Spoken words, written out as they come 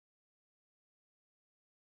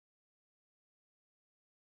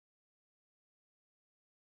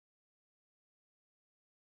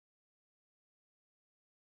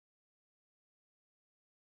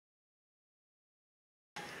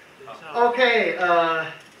OK，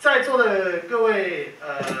 在座的各位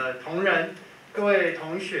同仁、各位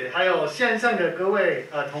同学，还有线上的各位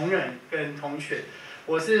同仁跟同学，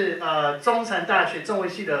我是中山大学中文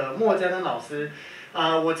系的莫加南老师。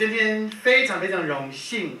我今天非常荣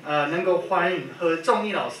幸能够欢迎何重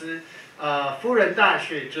义老师，辅仁大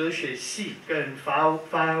学哲学系跟法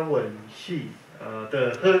文系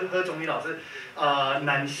的何重义老师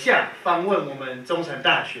南下访问我们中山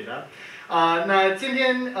大学的。那今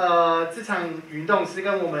天这场运动是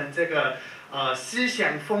跟我们这个思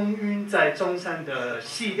想风云在中山的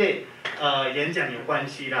系列演讲有关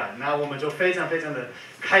系啦。那我们就非常的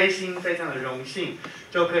开心，非常的荣幸，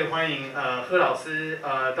就可以欢迎何老师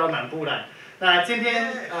到南部来。那今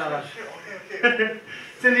天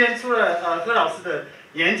今天除了何老师的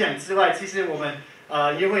演讲之外，其实我们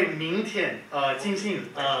也会明天进行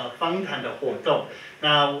访谈的活动。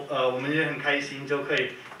那我们也很开心，就可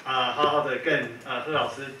以好好的跟何老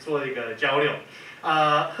师做一个交流。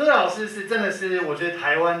何老师真的是我觉得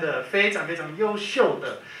台湾的非常优秀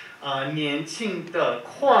的年轻的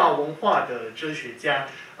跨文化的哲学家。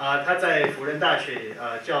他在辅仁大学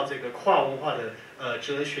教这个跨文化的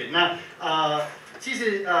哲学。那其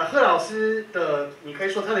实何老师的你可以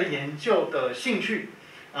说他的研究的兴趣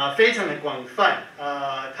非常的广泛。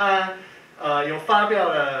他有发表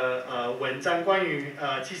了文章关于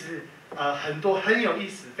其实很多很有意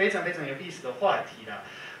思、非常有意思的话题啦。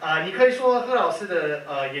你可以说何老师的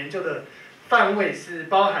研究的范围是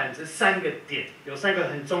包含这3个点，有3个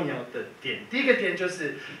很重要的点。第一个点就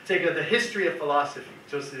是这个 The History of Philosophy，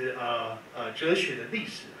 就是哲学的历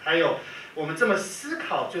史，还有我们这么思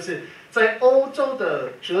考，就是在欧洲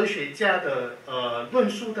的哲学家的论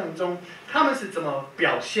述当中，他们是怎么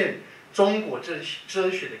表现中国哲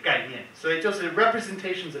学的概念，所以就是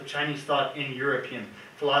Representations of Chinese Thought in European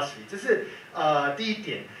Philosophy， 这是第一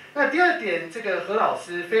点。那第二点，这个何老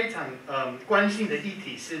师非常关心的议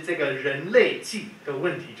题是这个人类纪的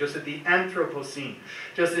问题，就是 the Anthropocene，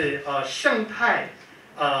 就是生态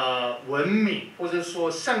文明，或者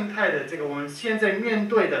说生态的这个我们现在面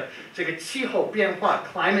对的这个气候变化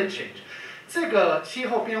climate change， 这个气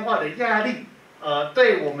候变化的压力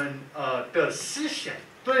对我们的思想，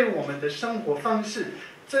对我们的生活方式，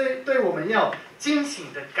对我们要进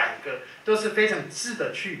行的改革，都是非常值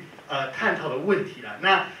得去探讨的问题啦。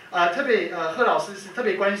那特别何老师是特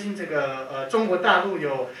别关心这个中国大陆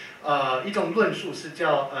有一种论述是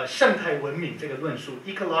叫生态文明这个论述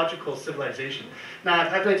ecological civilization。那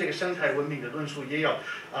他对这个生态文明的论述也有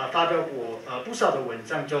发表过不少的文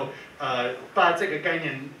章，就把这个概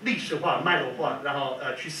念历史化、脉络化，然后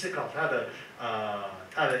去思考它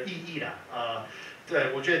的意义啦。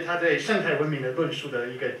对，我觉得他对生态文明的论述的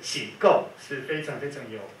一个结构是非常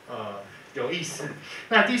有意思。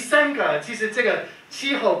那第3个，其实这个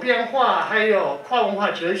气候变化还有跨文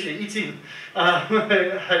化哲学已经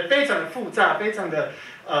非常的复杂，非常的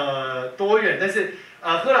多元。但是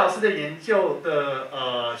何老师的研究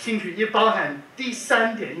的兴趣也包含第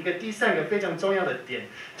3点，第3个非常重要的点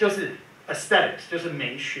就是 aesthetics， 就是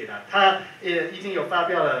美学啦。他也已经有发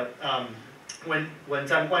表了文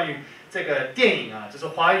章关于这个电影就是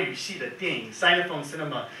华语系的电影 Sinophone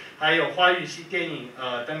Cinema， 还有华语系电影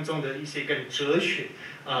当中的一些跟哲学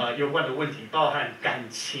有关的问题，包含感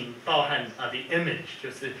情，包含the image，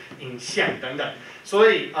 就是影像等等。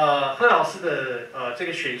所以何老师的这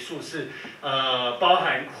个学术是包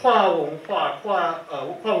含跨文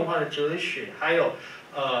化的哲学，还有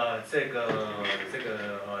这个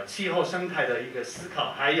气候生态的一个思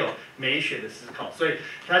考，还有美学的思考，所以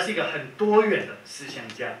他是一个很多元的思想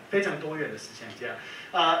家，非常多元的思想家。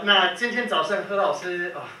那今天早上何老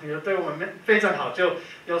师对我们非常好，就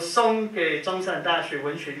有送给中山大学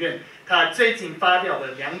文学院他最近发表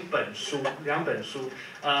的2本书，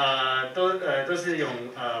都是用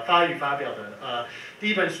法语发表的。第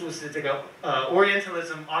一本书是这个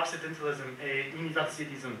Orientalism, Occidentalism et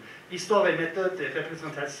Universalisme, Histoire et méthode de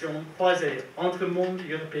représentation croisée entre monde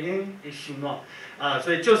européen et chinois。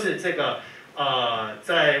所以就是这个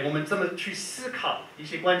在我们这么去思考一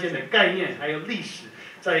些关键的概念，还有历史，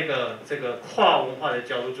在一个这个跨文化的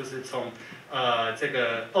角度，就是从这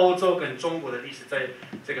个欧洲跟中国的历史在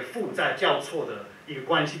这个复杂交错的一个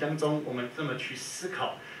关系当中，我们这么去思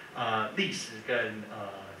考历史跟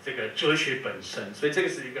这个哲学本身。所以这个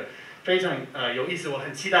是一个非常有意思，我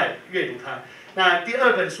很期待阅读它。那第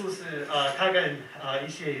2本书是他跟一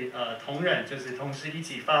些同仁，就是同时一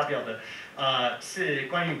起发表的，是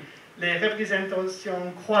关于 Les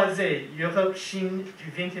représentations croisées Europe Chine du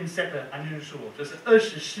XX siècle à nos jours， 就是20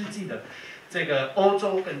世纪的这个欧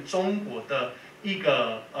洲跟中国的一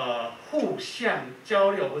个互相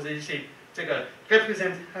交流或者一些这个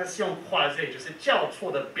represent 它是用跨这里，就是交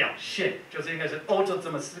错的表现，就是应该是欧洲这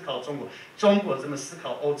么思考中国，中国这么思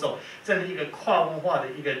考欧洲，这样的一个跨文化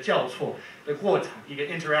的一个交错的过程，一个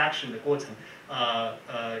interaction 的过程，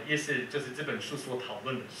也是就是这本书所讨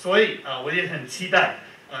论的，所以我也很期待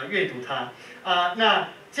阅读它那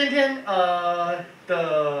今天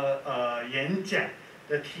的演讲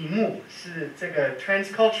的题目是这个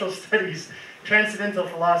Transcultural Studies, Transcendental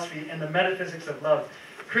Philosophy, and the Metaphysics of Love,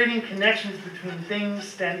 Creating Connections Between Things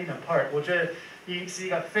Standing Apart。我觉得是一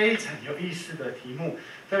个非常有意思的题目，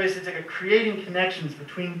特别是这个 Creating Connections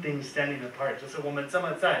Between Things Standing Apart， 就是我们怎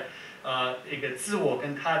么在一个自我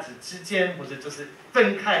跟他者之间，或者就是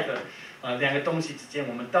分开的两个东西之间，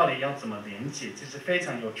我们到底要怎么连接？这是非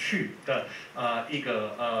常有趣的一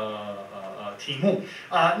个题目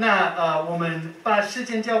那我们把时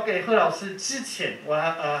间交给贺老师之前，我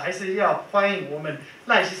还是要欢迎我们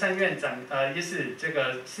赖锡山院长也是这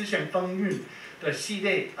个思想风云的系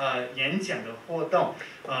列演讲的活动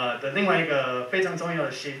的另外一个非常重要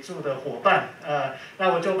的协助的伙伴那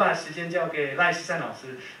我就把时间交给赖锡山老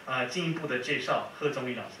师进一步的介绍贺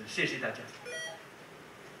重谊老师，谢谢大家。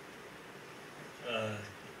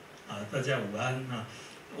大家午安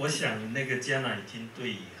我想那个嘉娜已经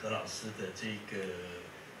对何老师的这个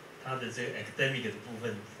他的这个 academic 的部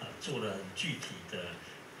分做了很具体的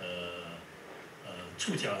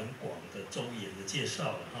触角很广的周延的介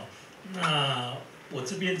绍了那我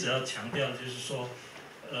这边只要强调就是说，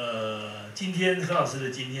今天何老师的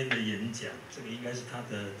今天的演讲，这个应该是他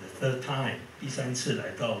的 third time 第3次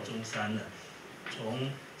来到中山了。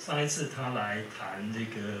从上一次他来谈这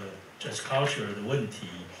个 Transcultural 的问题，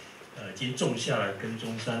已经种下了跟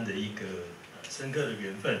中山的一个深刻的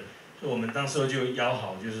缘分。所以我们当时候就邀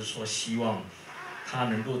好，就是说希望他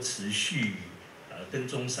能够持续跟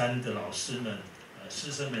中山的老师们、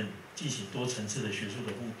师生们进行多层次的学术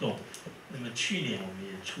的互动。那么去年我们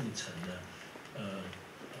也促成了，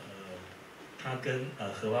他跟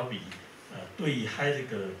何巴比对于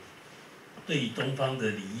对于东方的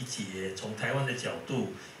理解，从台湾的角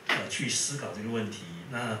度去思考这个问题。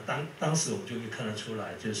那当时我们就可以看得出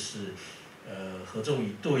来，就是何重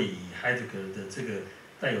谊对于海德格尔的这个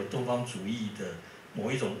带有东方主义的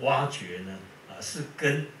某一种挖掘呢，是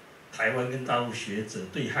跟台湾跟大陆学者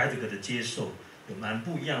对海德格尔的接受有蛮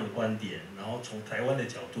不一样的观点，然后从台湾的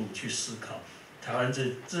角度去思考台湾这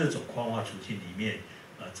种跨文化处境里面，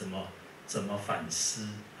怎么反思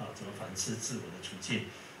怎么反思自我的处境。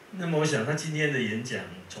那么我想他今天的演讲，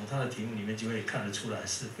从他的题目里面就会看得出来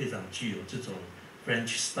是非常具有这种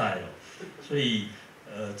French style， 所以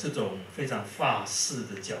这种非常法式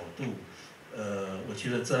的角度，我觉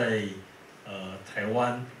得在台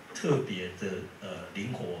湾特别的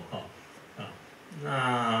灵活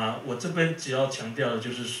那我这边只要强调的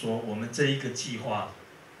就是说，我们这一个计划，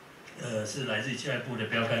是来自于教育部的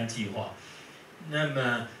标竿计划。那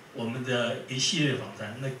么我们的一系列访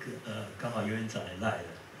谈，那个刚好尤院长也来了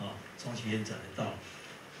钟启院长也到。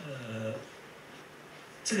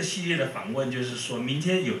这个系列的访问就是说，明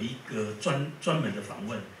天有一个专门的访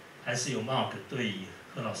问，还是由 Mark 对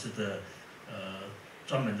何老师的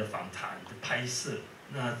专门的访谈的拍摄。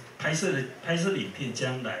那拍摄的影片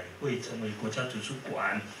将来会成为国家图书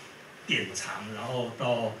馆典藏，然后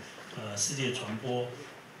到世界传播。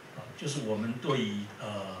就是我们对于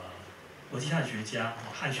国际汉学家、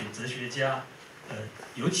汉学哲学家，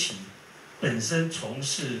尤其本身从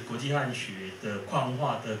事国际汉学的跨文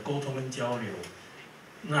化的沟通跟交流，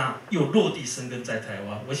那又落地生根在台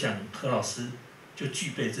湾，我想何老师就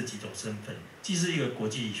具备这几种身份，既是一个国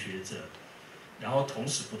际学者。然后同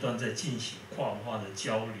时不断在进行跨文化的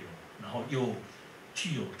交流，然后又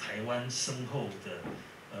具有台湾深厚的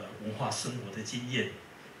文化生活的经验，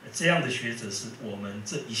这样的学者是我们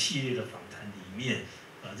这一系列的访谈里面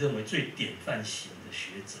认为最典范型的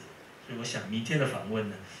学者。所以我想明天的访问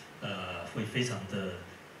呢，会非常的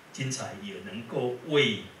精彩，也能够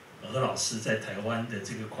为何老师在台湾的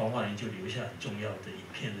这个跨文化研究留下很重要的影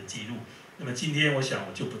片的记录。那么今天我想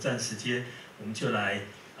我就不占时间，我们就来。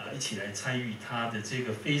一起来参与他的这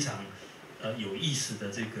个非常有意思的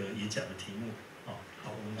这个演讲的题目。好，我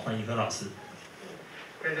们欢迎何老师。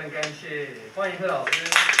非常感谢，欢迎何老师。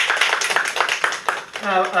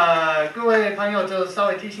那各位朋友就稍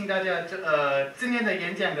微提醒大家，今天的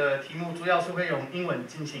演讲的题目主要是会用英文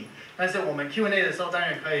进行，但是我们 Q&A 的时候当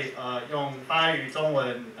然可以用法语、中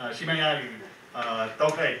文、西班牙语都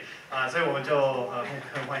可以所以我们就很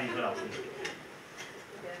欢迎何老师。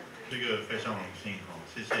这个非常荣幸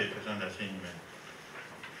谢谢，非常感谢你们。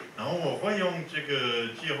然后我会用这个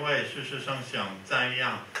机会，事实上想摘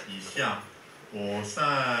要一下我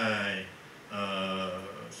在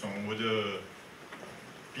从我的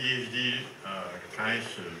PhD 开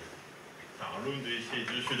始讨论这些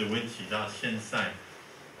知识的问题到现在，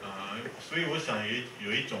所以我想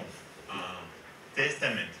有一种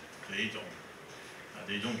testament 的一种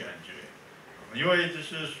感觉，因为就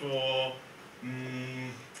是说，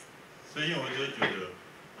所以我就觉得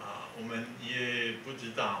我们也不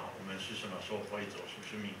知道我们是什么时候会走，是不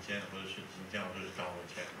是明天，或者是今天，或者是大后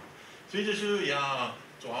天，所以就是要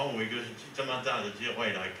抓握一个这么大的机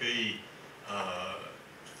会来可以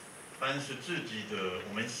反思自己的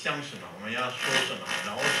我们想什么，我们要说什么，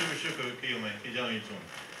然后是不是可以我们可以这样一种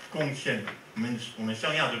贡献，我们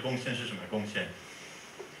想要的贡献是什么贡献？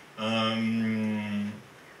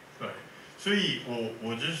对，所以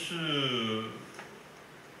我就是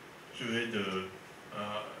觉得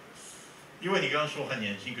因为你刚刚说很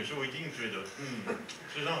年轻，可是我已经觉得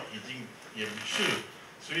实际上已经也不是，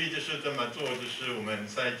所以就是这么做，就是我们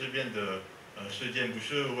在这边的时间不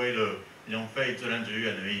是为了浪费自然资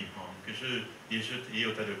源而已可是也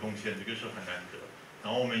有它的贡献，这个是很难得。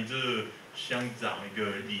然后我们就想找一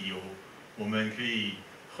个理由，我们可以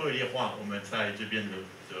合理化我们在这边的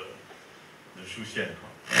出现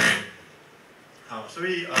好，所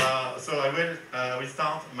以so I will we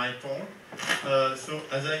start my talk. So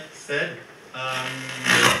as I said,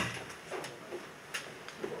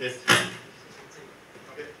 yes.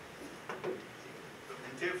 Okay.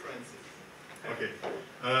 Okay.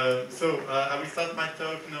 So I will start my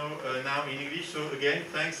talk now in English. So again,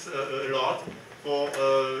 thanks a lot for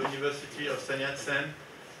University of Sun Yat-sen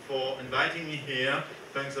for inviting me here.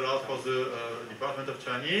 Thanks a lot for the Department of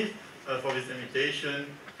Chinese for this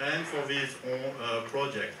invitation and for this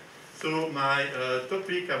project. So my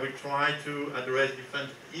topic, I will try to address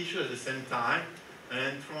different issues at the same time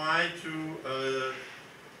and try to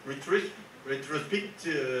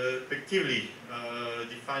retrospectively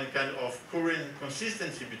define a kind of coherent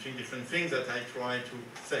consistency between different things that I try to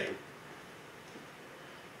say.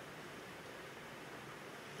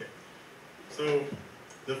 Okay. So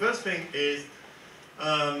the first thing is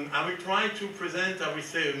I will try to present, I will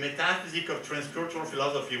say, a metaphysics of transcultural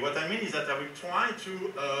philosophy. What I mean is that I will try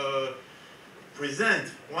to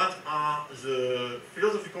present what are the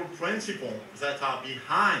philosophical principles that are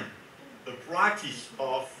behind the practice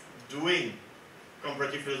of doing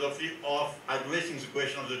comparative philosophy, of addressing the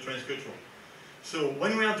question of the transcultural. So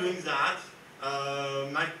when we are doing that,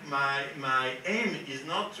 my aim is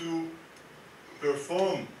not to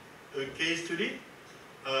perform a case study.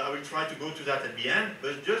 I will try to go to that at the end,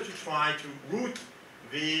 but just to try to root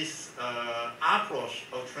this approach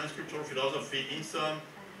of transcultural philosophy in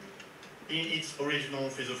its original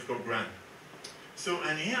philosophical ground. So,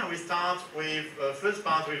 and here we start with, first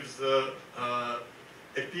part with the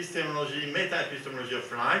epistemology, meta-epistemology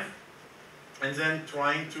of life, and then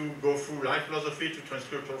trying to go through life philosophy to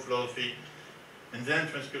transcultural philosophy, and then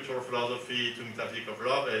transcultural philosophy to metaphysics of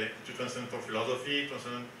love, to transcendental philosophy,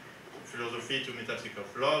 philosophy to metaphysics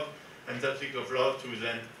of love, and metaphysics of love to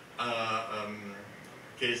then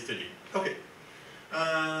case study. Okay.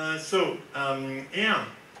 Here,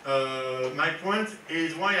 my point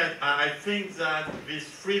is why I think that these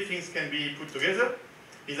three things can be put together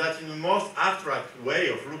is that in the most abstract way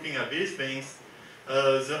of looking at these things,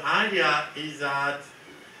 the idea is that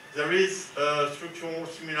there is a structural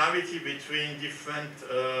similarity between different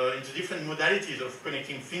modalities of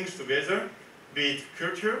connecting things together, be it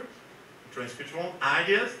culture, transcultural,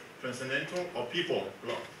 ideas, transcendental, or people,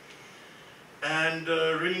 love. And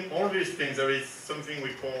reading all these things, there is something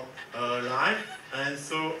we call life, and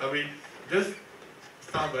so I will just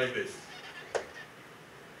start by this.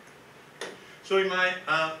 So in my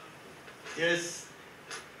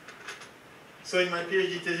in my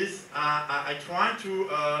PhD thesis, I try to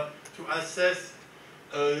assess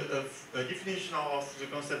a definition of the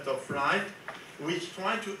concept of life, which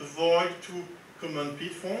try to avoid two common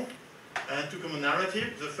pitfalls and two common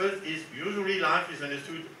narratives. The first is usually life is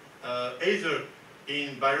understood either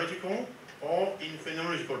in biological or in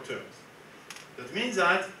phenomenological terms. That means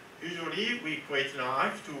that usually we equate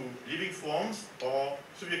life to living forms or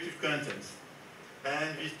subjective contents.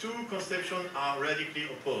 And these two conceptions are radically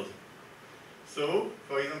opposed. So,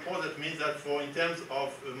 for example, that means that in terms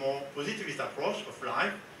of a more positivist approach of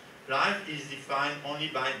life, life is defined only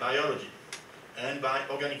by biology and by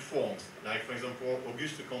organic forms, like, for example,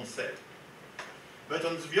 Auguste Comte said. But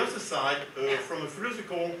on the other side, from a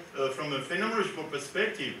phenomenological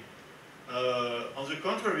perspective, on the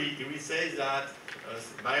contrary, we say that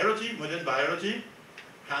biology, modern biology,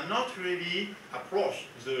 cannot really approach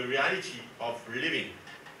the reality of living.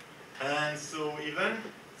 And so even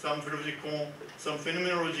some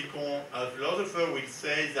phenomenological philosopher will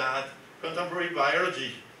say that contemporary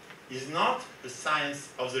biology is not a science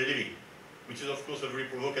of the living, which is of course a very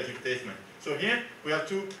provocative statement. So here we have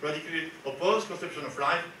two radically opposed conceptions of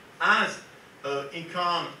life as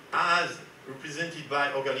incarnate, as represented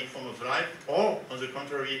by organic forms of life, or on the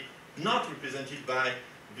contrary, not represented by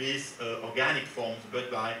these organic forms, but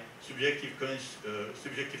by subjective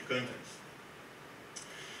contents.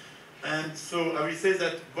 And so I will say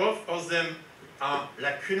that both of them are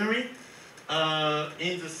lacunary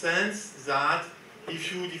in the sense that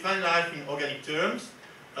if you define life in organic terms,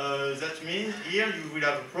 that means here you will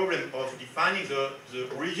have a problem of defining the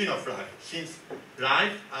origin of life, since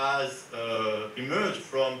life has emerged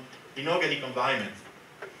from inorganic environment.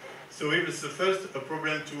 So it was the first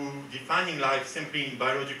problem to defining life simply in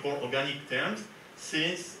biological organic terms,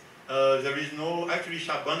 since there is no actually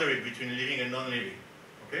sharp boundary between living and non-living.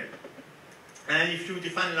 Okay? And if you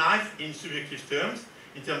define life in subjective terms,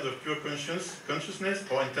 in terms of pure consciousness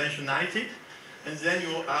or intentionality, and then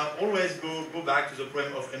you always go back to the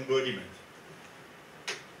problem of embodiment.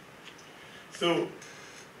 So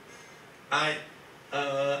at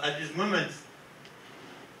this moment,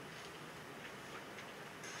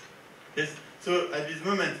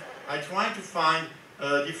 I try to find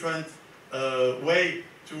a different way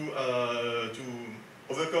to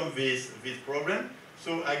overcome this problem.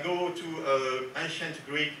 So I go to ancient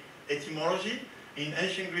Greek etymology. In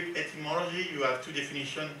ancient Greek etymology, you have two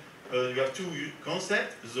definitions. You have two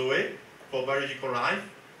concepts: zoe for biological life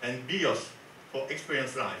and bios for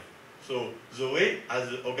experience life. So zoe as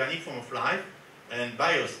the organic form of life, and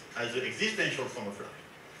bios as the existential form of life.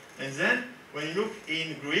 And then when you look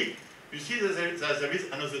in Greek, you see that there is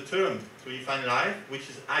another term to define life, which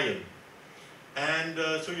is ion. And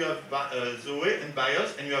so you have zoe and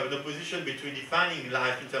bios, and you have an opposition between defining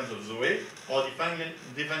life in terms of zoe or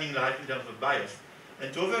defining life in terms of bios.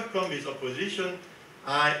 And to overcome this opposition,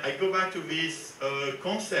 I go back to this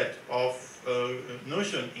concept of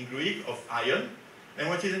notion in Greek of ion. And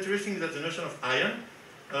what is interesting is that the notion of ion,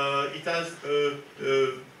 it has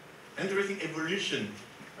interesting evolution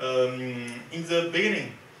in the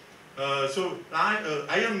beginning. So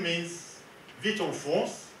ion means vital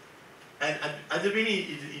force, and at the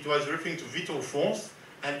beginning it was referring to vital force,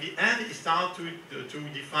 and at the end it started to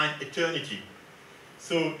define eternity.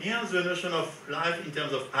 So here's the notion of life in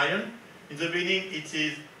terms of ion. In the beginning it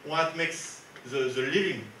is what makes the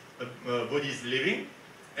living bodies living,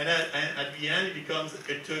 and at the end it becomes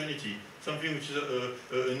eternity, something which is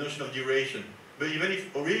a notion of duration. But even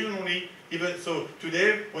if originally, so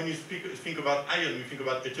today when you think about ion, you think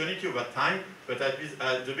about eternity, about time, but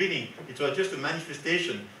at the beginning it was just a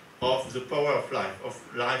manifestation of the power of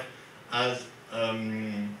life as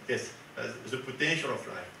as the potential of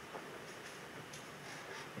life.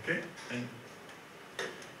 Okay,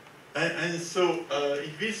 and so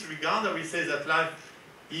in this regard, I will say that life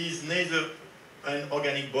is neither an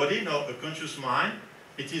organic body nor a conscious mind.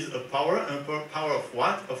 It is a power, and power of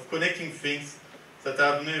what? Of connecting things that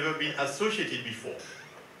have never been associated before.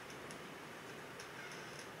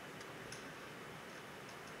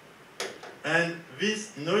 And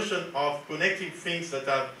this notion of connecting things that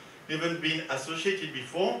have never been associated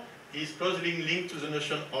before is closely linked to the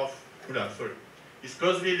notion of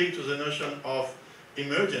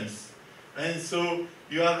emergence. And so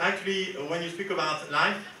you have actually, when you speak about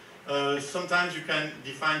life, sometimes you can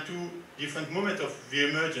define two different moments of the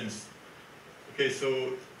emergence. Okay,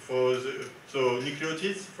 so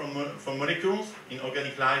nucleotides from molecules in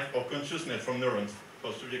organic life, or consciousness from neurons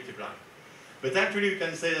for subjective life. But actually you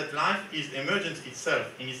can say that life is emergence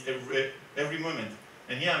itself in its every moment.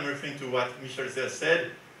 And here I'm referring to what Michel Serres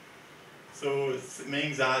said. So it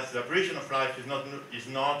means that the operation of life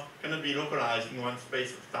cannot be localized in one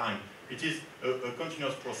space of time. It is a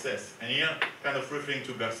continuous process. And here kind of referring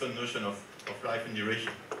to Bergson's notion of life and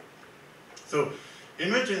duration. So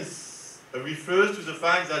emergence refers to the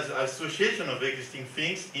fact that the association of existing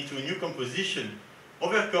things into a new composition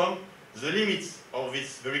overcome the limits of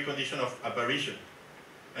this very condition of apparition.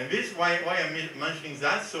 And this why I'm mentioning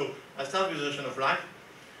that. So I start with the notion of life.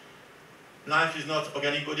 Life is not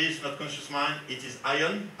organic body, it's not conscious mind, it is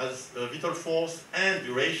ion as vital force and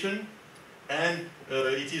duration. And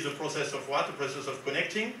it is a process of what? A process of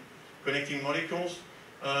connecting molecules,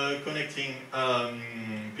 connecting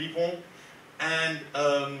people. And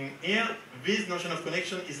here, this notion of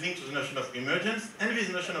connection is linked to the notion of emergence. And this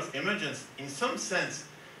notion of emergence, in some sense,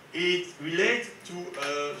 it relates to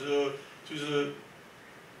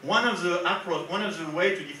one of the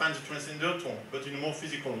way to define the transcendental, but in a more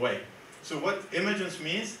physical way. So what emergence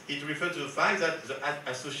means, it refers to the fact that the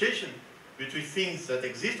association between things that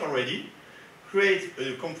exist already creates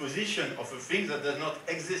a composition of a thing that does not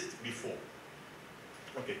exist before.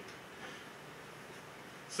 Okay,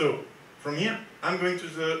 So from here, I'm going to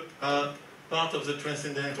the part of the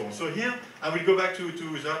transcendental. So here, I will go back to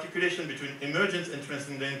the articulation between emergence and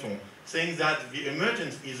transcendental, saying that the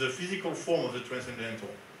emergence is a physical form of the transcendental.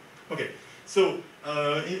 Okay, so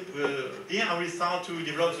here I will start to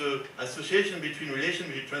develop the association between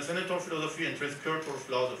transcendental philosophy and transcultural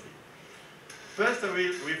philosophy. First, I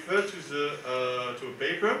will refer to a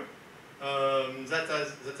paper that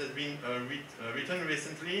has been written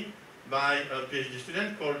recently by a PhD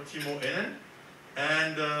student called Timo Enen,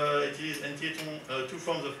 and it is entitled Two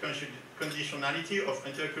Forms of Conditionality of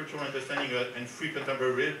Intercultural Understanding and Free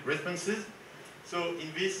Contemporary Responses. So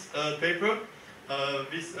in this paper,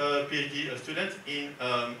 this PhD student in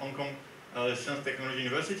Hong Kong Science Technology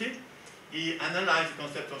University, he analyzed the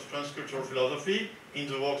concept of transcultural philosophy in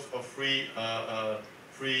the works of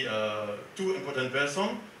two important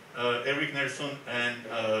persons, Eric Nelson and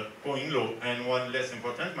Ko In-lo, and one less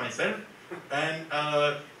important, myself. And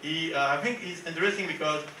I think it's interesting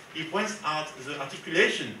because he points out the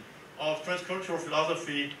articulation of transcultural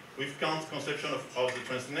philosophy with Kant's conception of the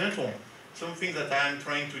transcendental, something that I am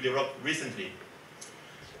trying to develop recently.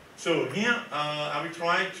 So here I will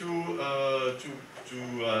try to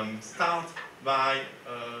start by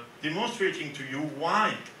demonstrating to you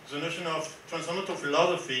why the notion of transcendental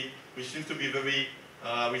philosophy, which seems to be very,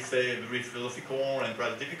 we say, very philosophical and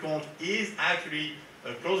perhaps difficult, is actually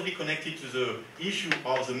closely connected to the issue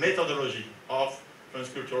of the methodology of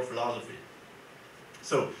transcultural philosophy.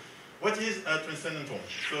 So, what is transcendental?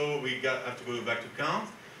 So we have to go back to Kant.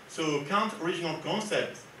 So Kant's original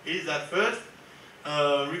concept is that first,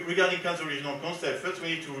 regarding Kant's original concept, first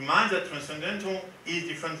we need to remind that transcendental is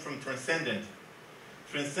different from transcendent.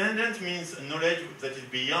 Transcendent means a knowledge that is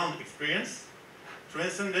beyond experience.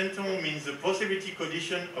 Transcendental means the possibility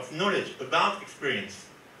condition of knowledge about experience.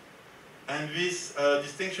 And this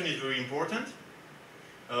distinction is very important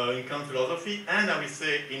in Kant philosophy, and I will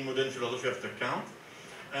say in modern philosophy after Kant.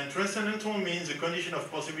 And transcendental means the condition of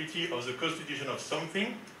possibility of the constitution of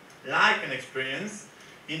something, like an experience,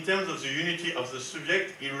 in terms of the unity of the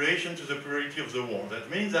subject in relation to the plurality of the world. That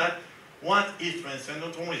means that what is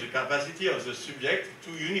transcendental is the capacity of the subject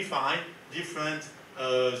to unify different,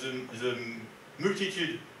 the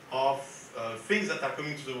multitude of things that are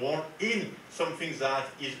coming to the world in something that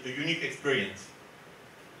is a unique experience.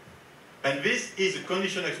 And this is a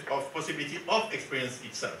condition of possibility of experience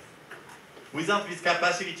itself. Without this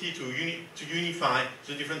capacity to unify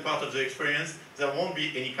the different parts of the experience, there won't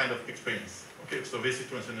be any kind of experience. Okay, so this is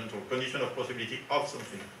transcendental, condition of possibility of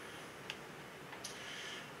something.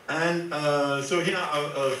 And so here,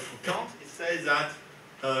 Kant, it says that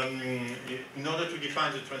in order to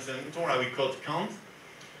define the transcendental, I will quote Kant.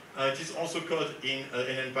 It is also quoted in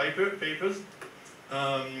Enen papers.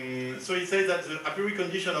 So it says that the a priori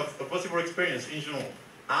condition of a possible experience in general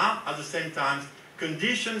are, at the same time,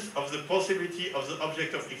 conditions of the possibility of the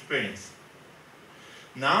object of experience.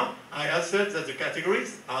 Now, I assert that the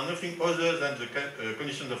categories are nothing other than the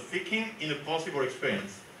conditions of thinking in a possible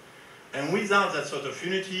experience. And without that sort of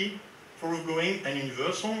unity, foregoing and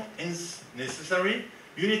universal, hence necessary,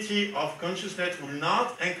 unity of consciousness will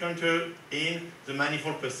not encounter in the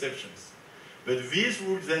manifold perceptions. But these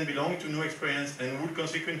would then belong to no experience and would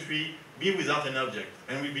consequently be without an object,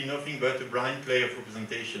 and will be nothing but a blind play of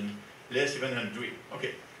representation, less even than dream.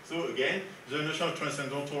 Okay, so again, the notion of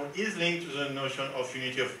transcendental is linked to the notion of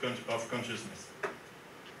unity of consciousness.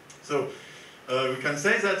 So, we can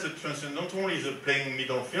say that the transcendental is a playing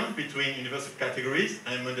middle field between universal categories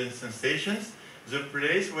and modern sensations, the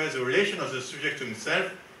place where the relation of the subject to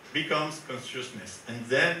himself becomes consciousness. And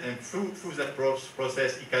then, and through that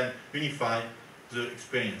process, he can unify the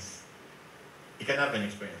experience. He can have an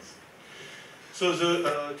experience. So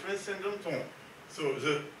the transcendental,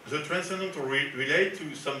 the transcendental relate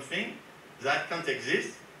to something that can't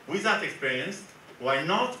exist without experience, while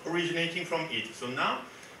not originating from it. So now,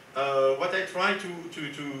 what I try to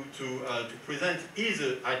present is,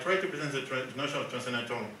 I try to present the notion of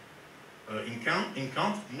transcendental in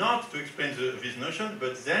Kant, not to explain this notion,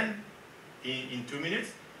 but then, in 2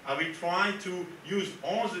 minutes, I will try to use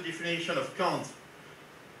all the definition of Kant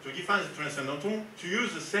to define the transcendental, to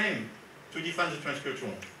use the same to define the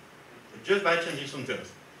transcultural, just by changing some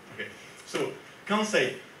terms. Okay. So, Kant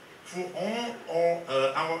said, for all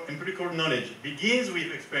our empirical knowledge begins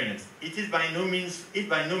with experience. It by no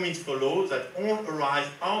means follows that all arise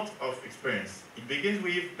out of experience. It begins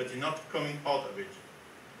with, but is not coming out of it.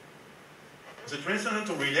 The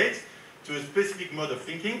transcendental relates to a specific mode of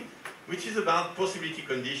thinking, which is about possibility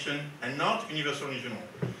condition and not universal in general.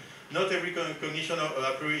 Not every cognition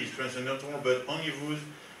a priori is transcendental, but only those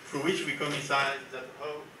through which we coincide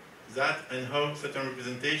that and how certain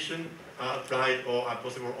representation are applied or are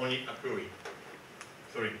possible only a priori.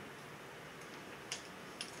 Sorry.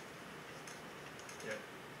 Yeah.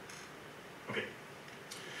 Okay.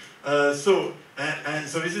 So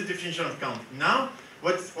this is the definition of Kant. Now,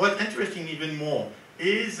 what's interesting even more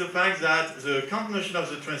is the fact that the Kant notion of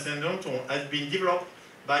the transcendental has been developed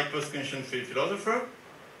by post-Kantian philosopher,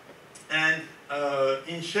 and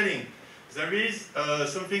in Schelling there is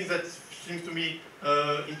something that seems to me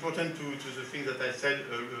important to the thing that I said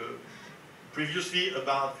previously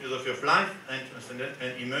about philosophy of life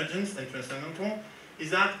and emergence and transcendental, is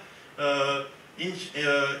that in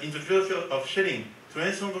the philosophy of Schelling,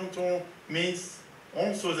 transcendental means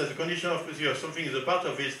also that the condition of possibility of something is a part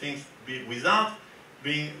of these things without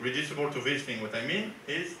being reducible to this thing. What I mean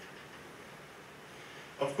is,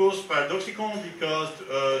 of course, paradoxical, because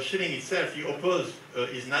Schelling itself, he opposed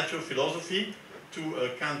his natural philosophy to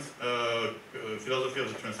Kant's philosophy of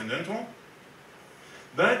the transcendental.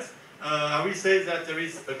 But I will say that there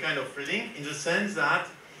is a kind of link in the sense that,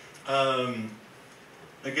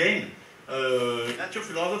 again, natural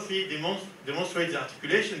philosophy demonstrates the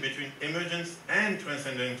articulation between emergence and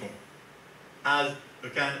transcendental as a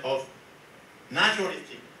kind of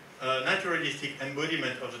naturalistic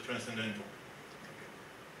embodiment of the transcendental.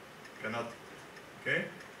 Cannot, okay?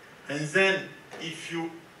 And then if you,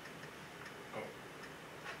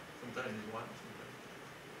 sometimes it's one, sometimes,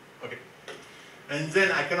 okay. And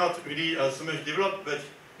then I cannot really so much develop, but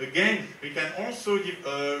again, we can also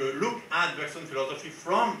look at Bergson's philosophy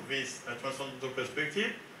from this transcendental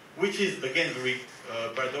perspective, which is again very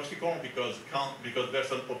paradoxical because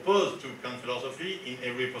Bergson opposed to Kant philosophy in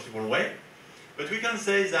every possible way. But we can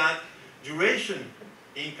say that duration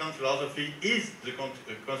in Kant philosophy is the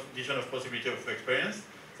condition of possibility of experience.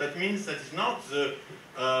 That means that it's not the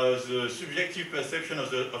subjective perception of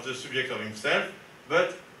the subject of himself,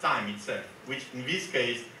 but time itself, which in this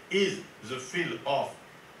case is the field of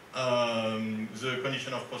the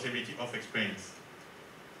condition of possibility of experience.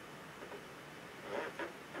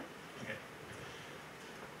 Okay.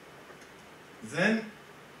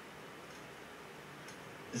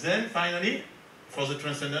 Then finally, for the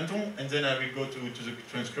transcendental, and then I will go to the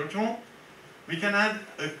transcultural, we can add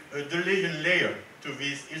a Delayan layer to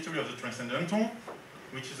this history of the transcendental,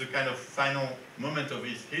 which is a kind of final moment of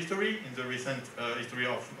its history in the recent history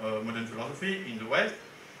of modern philosophy in the West.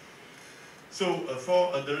 So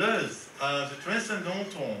for Deleuze, the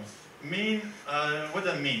transcendentals mean, what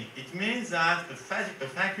does that mean? It means that a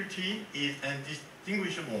faculty is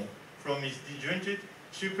indistinguishable from its disjointed,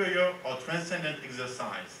 superior, or transcendent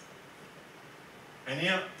exercise. And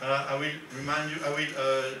here I will remind you,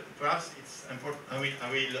 perhaps it's important, I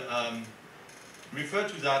will refer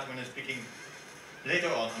to that when I'm speaking later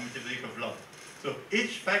on metaphysics of love. So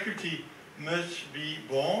each faculty must be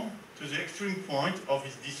born to the extreme point of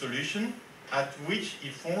its dissolution, at which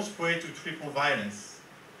it falls prey to triple violence.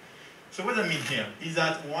 So what I mean here is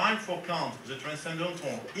that while for Kant the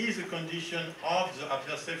transcendental is a condition of the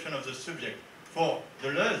perception of the subject, for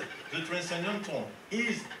Deleuze the transcendental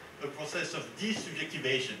is a process of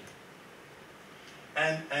desubjectivation.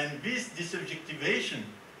 And this desubjectivation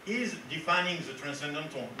is defining the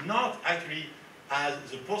transcendental not actually as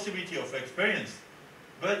the possibility of experience,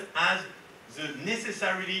 but as the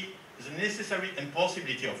necessary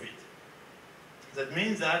impossibility of it. That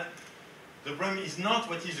means that the problem is not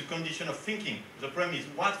what is the condition of thinking. The problem is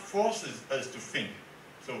what forces us to think.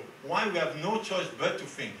 So why we have no choice but to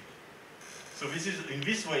think. So this is in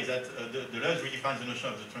this way that Deleuze redefines the notion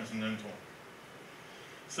of the transcendental.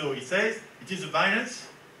 So it says it is the violence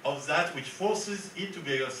of that which forces it to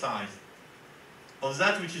be exercised, of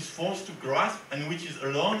that which is forced to grasp and which is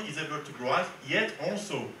alone is able to grasp, yet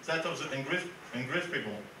also that of the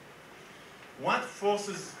ungraspable. What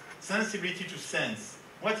forces sensibility to sense?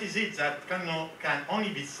 What is it that can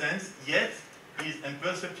only be sensed, yet is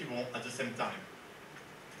imperceptible at the same time?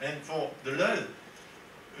 And for Deleuze,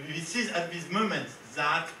 it is at this moment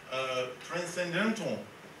that transcendental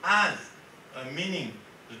has a meaning,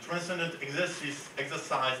 the transcendent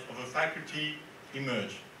exercise of a faculty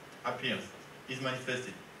appears, is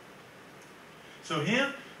manifested. So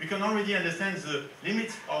here we can already understand the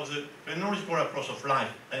limits of the phenomenological approach of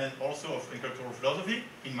life and also of intellectual philosophy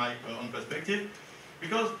in my own perspective,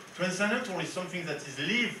 because transcendental is something that is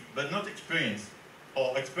lived but not experienced,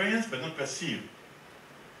 or experienced but not perceived.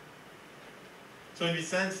 So in this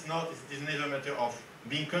sense, it is neither a matter of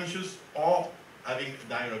being conscious or having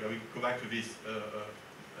dialogue. I will go back to this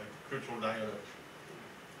cultural dialogue.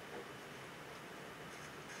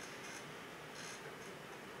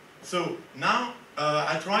 So now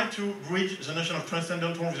I try to bridge the notion of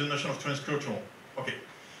transcendental with the notion of transcultural. Okay.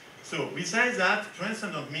 So we say that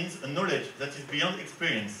transcendent means a knowledge that is beyond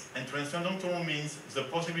experience, and transcendental means the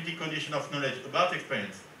possibility condition of knowledge about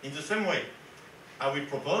experience. In the same way, I will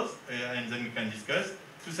propose, and then we can discuss,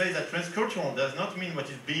 to say that transcultural does not mean what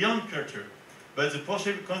is beyond culture, but the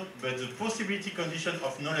possibility condition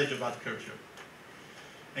of knowledge about culture.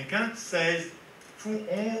 And Kant says, through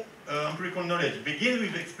all empirical knowledge begins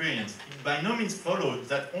with experience, it by no means follows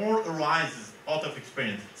that all arises out of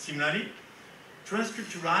experience. Similarly,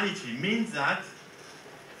 transculturality means that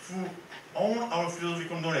through all our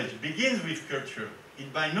philosophical knowledge begins with culture,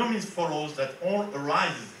 it by no means follows that all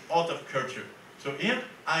arises out of culture. So here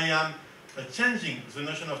I am changing the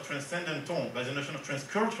notion of transcendental by the notion of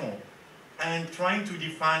transcultural and trying to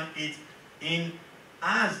define it in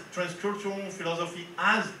as transcultural philosophy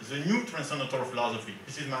as the new transcendental philosophy.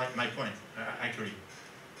 This is my point, actually.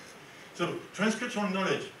 So transcultural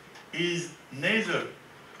knowledge is neither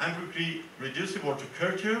empirically reducible to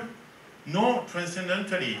culture, nor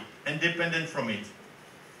transcendentally independent from it.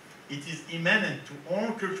 It is immanent to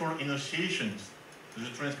all cultural enunciations, the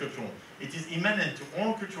transcultural. It is immanent to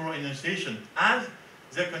all cultural enunciations as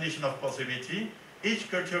their condition of possibility. Each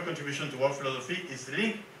cultural contribution to world philosophy is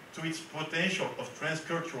linked to its potential of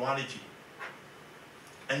transculturality.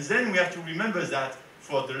 And then we have to remember that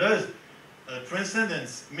for Deleuze,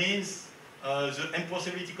 transcendence means the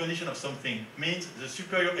impossibility condition of something, means the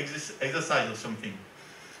superior exercise of something.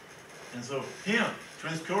 And so here,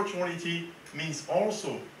 transculturality means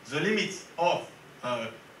also the limits of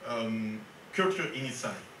culture in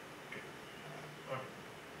itself.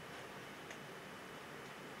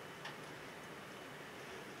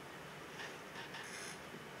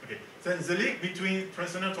 Then the link between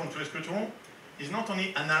transcendental and transcultural is not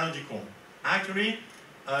only analogical. Actually,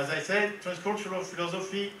 as I said, transcultural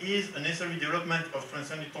philosophy is a necessary development of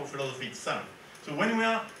transcendental philosophy itself. So when we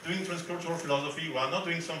are doing transcultural philosophy, we are not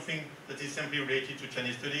doing something that is simply related to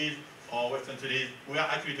Chinese studies or Western studies. We are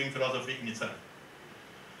actually doing philosophy in itself.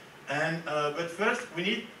 And, but first, we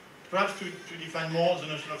need perhaps to define more the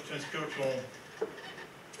notion of transcultural,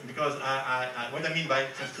 because what I mean by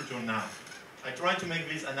transcultural now. I try to make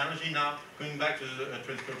this analogy now, going back to the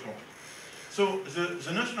transcultural. So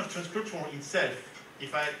the notion of transcultural itself,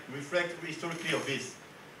 if I reflect historically of this,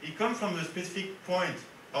 it comes from a specific point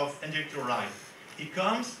of intellectual life. It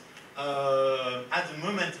comes at the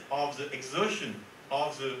moment of the exhaustion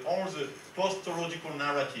of all the post-theological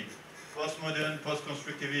narrative, postmodern,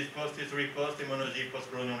 post-constructivist, post-history, post-demonology,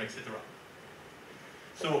 post-colonial, etc.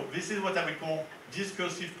 So this is what I would call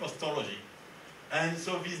discursive postology. And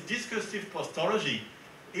so this discursive postology,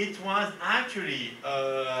 it was actually,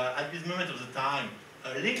 at this moment of the time,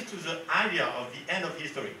 linked to the idea of the end of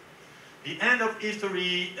history. The end of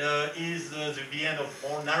history is the end of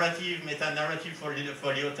all narrative, meta-narrative for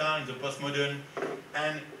Lyotard in the postmodern.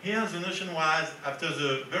 And here the notion was, after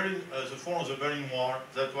the fall of the Berlin Wall,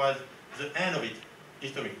 that was the end of it,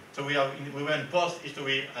 history. So we were in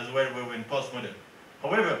post-history as well, we were in postmodern.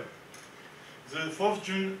 However, the 4th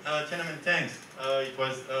June Tiananmen tanks, it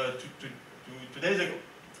was 2 days ago,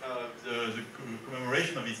 the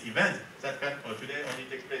commemoration of this event that can today only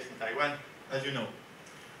take place in Taiwan, as you know.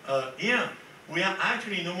 Here, we are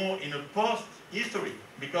actually no more in a post-history,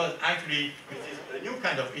 because actually it is a new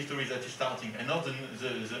kind of history that is starting, and not the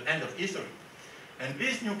end of history. And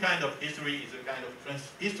this new kind of history is a kind of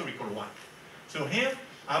trans-historical one. So here,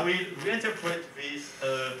 I will reinterpret this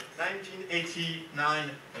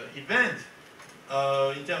 1989 event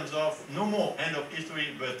in terms of no more end of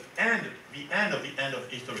history, but the end of the end of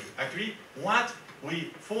history. Actually, what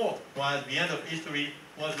we thought was the end of history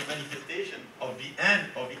was the manifestation of the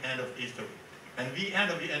end of history. And the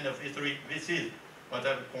end of history, this is what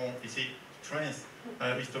I would call, this is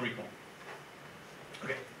trans-historical.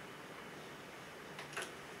 Okay.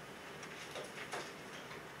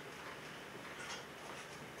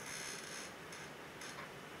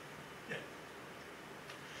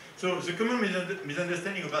 So the common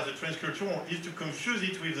misunderstanding about the transcultural is to confuse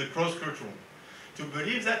it with the cross-cultural. To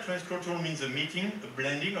believe that transcultural means a meeting, a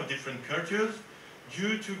blending of different cultures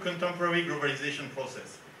due to contemporary globalization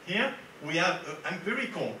process. Here, we have an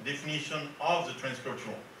empirical definition of the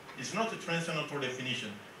transcultural. It's not a transcendental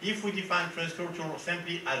definition. If we define transcultural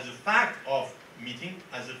simply as a fact of meeting,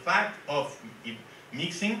 as a fact of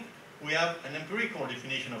mixing, we have an empirical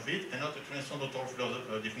definition of it and not a transcendental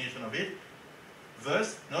definition of it.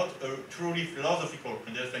 Thus, not a truly philosophical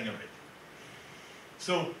understanding of it.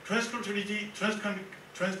 So,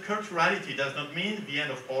 transculturality does not mean the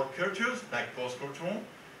end of all cultures, like post-cultural,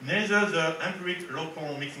 neither the empiric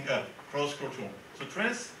local mixing up, cross-cultural. So,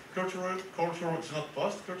 transcultural cultural is not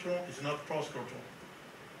post-cultural, it's not cross-cultural.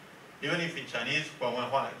 Even if in Chinese, 跨文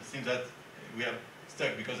化, it seems that we have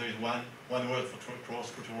stuck because there is one word for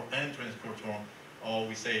cross-cultural and transcultural, or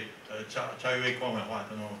we say 超越跨文化, I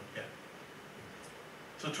don't know. Yeah.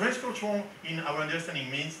 So transcultural, in our understanding,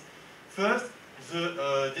 means first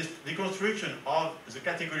this deconstruction of the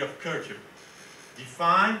category of culture,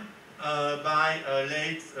 defined by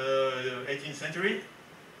late 18th century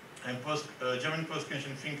and German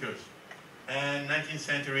post-Kantian thinkers and 19th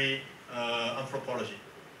century anthropology.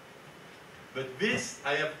 But this,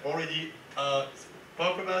 I have already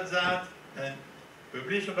spoke about that and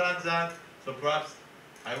published about that, so perhaps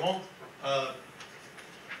I won't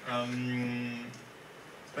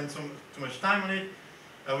spend too much time on it.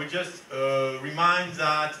 I will just remind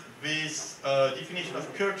that this definition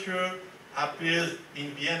of culture appears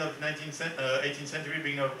in the end of 18th century,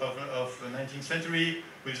 beginning of 19th century,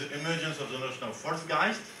 with the emergence of the notion of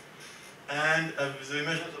Volksgeist. And the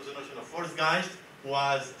emergence of the notion of Volksgeist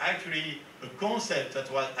was actually a concept that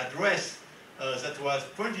was addressed, that was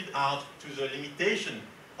pointed out to the limitation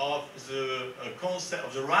of the concept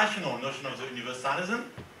of the rational notion of the universalism.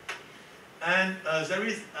 And there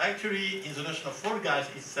is actually in the notion of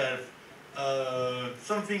Volksgeist itself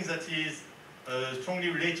something that is strongly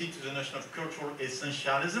related to the notion of cultural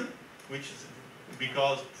essentialism, which is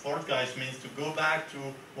because Volksgeist means to go back to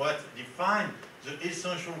what defines the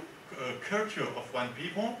essential culture of one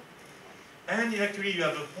people. And actually you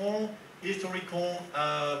have a whole historical,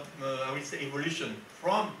 I would say, evolution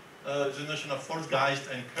from the notion of Volksgeist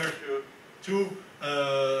and culture to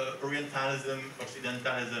Orientalism,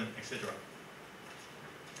 Occidentalism, etc.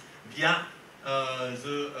 Via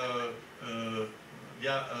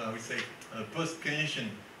I would say, post-Kantian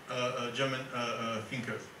German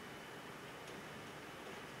thinkers.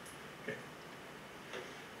 Okay.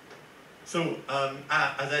 So,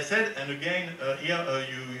 as I said, and again, here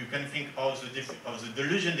you can think of the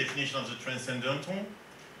delusion definition of the transcendental.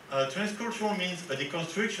 Transcultural means a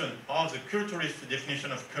deconstruction of the culturalist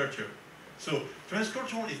definition of culture. So,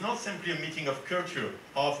 transcultural is not simply a meeting of culture,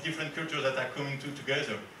 of different cultures that are coming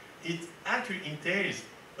together. It actually entails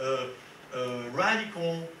a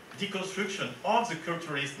radical deconstruction of the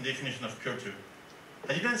culturalist definition of culture.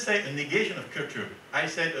 I didn't say a negation of culture. I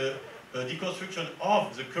said a deconstruction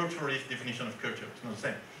of the culturalist definition of culture. It's not the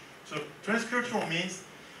same. So transcultural means,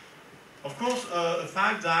 of course, a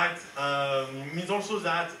fact that means also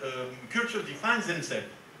that culture defines themselves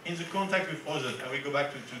in the contact with others. I will go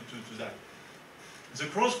back to that. The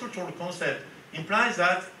cross-cultural concept implies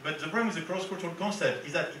that, but the problem with the cross-cultural concept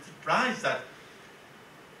is that it implies that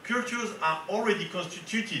cultures are already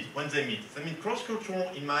constituted when they meet. I mean,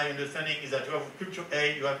 cross-cultural, in my understanding, is that you have culture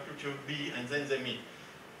A, you have culture B, and then they meet.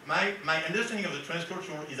 My understanding of the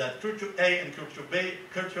transcultural is that culture A and culture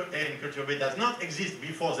B does not exist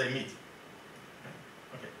before they meet.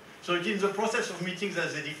 Okay. So it is in the process of meeting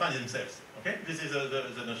that they define themselves. Okay, this is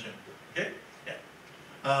the notion. Okay,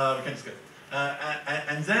 yeah, we can discuss.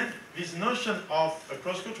 And then this notion of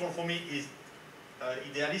cross-cultural for me is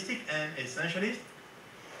idealistic and essentialist.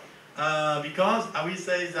 Because I will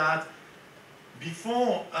say that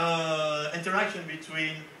before interaction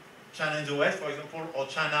between China and the West, for example, or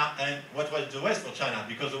China and what was the West for China,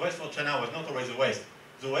 because the West for China was not always the West.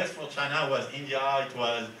 The West for China was India, it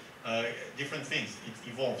was different things. It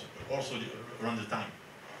evolved also around the time.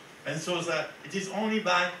 And so it is only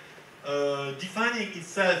by defining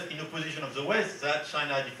itself in opposition of the West that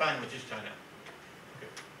China defined what is China.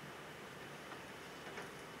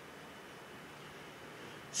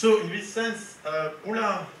 So in this sense,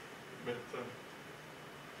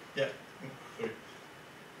 yeah, sorry.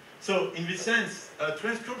 So in this sense,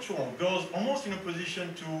 transcultural goes almost in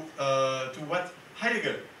opposition to what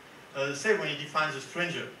Heidegger said when he defines the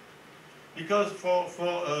stranger, because for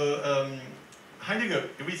Heidegger,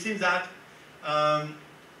 we see that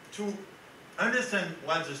to understand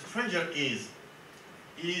what the stranger is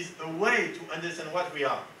a way to understand what we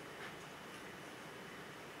are.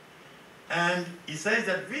 And he says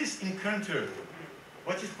that this encounter,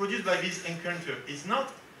 what is produced by this encounter, is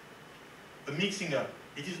not a mixing up.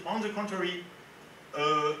 It is, on the contrary,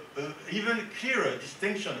 even clearer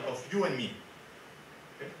distinction of you and me.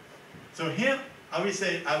 Okay? So here, I will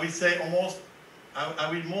say almost, I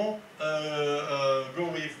will more go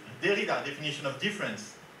with Derrida's definition of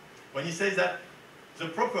difference, when he says that the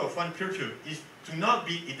proper of one culture is to not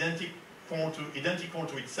be identical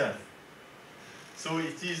to itself. So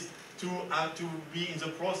it is to be in the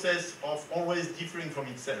process of always differing from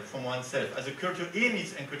itself, from oneself, as a culture in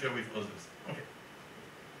its encounter with others. Okay.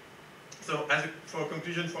 So, for a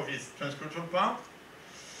conclusion for this transcultural part,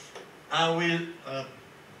 I will.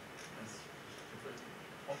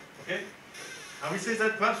 Okay. I will say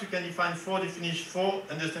that perhaps we can define four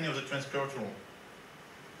understanding of the transcultural.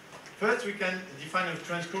 First, we can define the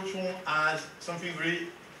transcultural as something very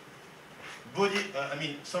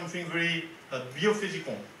something very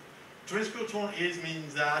biophysical. Transcultural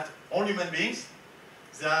means that all human beings,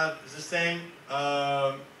 they have the same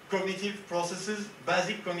cognitive processes,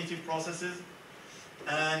 basic cognitive processes,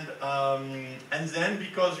 and then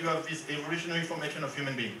because you have this evolutionary formation of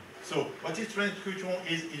human being. So what is transcultural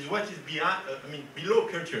is what is below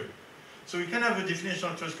culture. So we can have a definition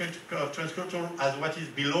of transcultural as what is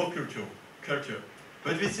below culture.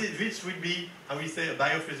 But this would be, how we say, a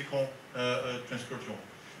biophysical transcultural.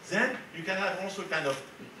 Then you can have also kind of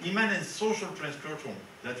immanent social transcultural.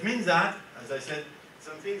 That means that, as I said,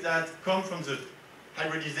 something that comes from the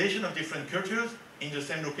hybridization of different cultures in the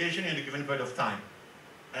same location in a given period of time.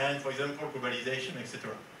 And, for example, globalization,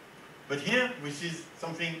 etc. But here, we see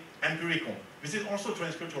something empirical. This is also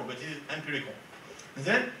transcultural, but it is empirical. And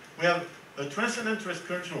then we have a transcendent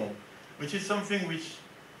transcultural, which is something which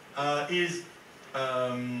is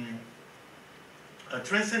a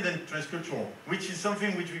transcendent transcultural, which is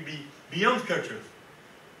something which will be beyond cultures.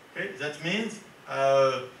 Okay? That means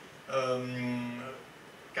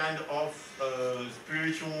kind of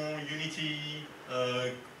spiritual unity,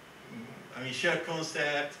 shared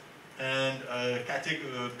concept, and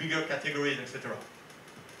bigger categories, etc.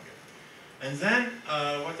 Okay. And then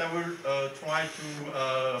what I will try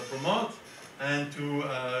to promote and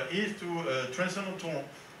is to transcendental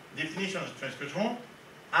definition of transcultural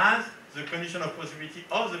as the condition of possibility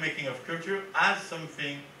of the making of culture as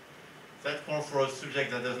something that calls for a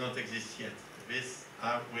subject that does not exist yet. This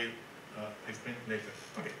I will explain later.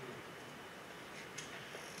 Okay.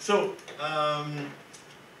 So,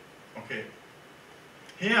 okay.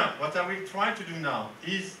 Here, what I will try to do now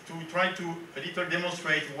is to try to a little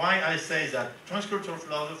demonstrate why I say that transcultural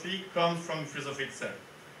philosophy comes from philosophy itself.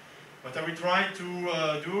 What I will try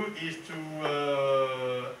to do is to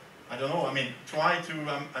I'm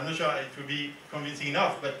not sure it will be convincing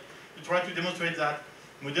enough, but to try to demonstrate that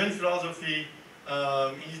modern philosophy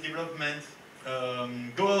in its development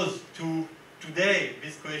goes to today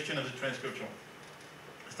this question of the transcultural,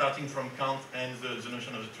 starting from Kant and the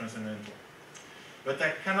notion of the transcendental. But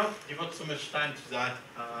I cannot devote so much time to that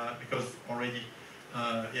because already,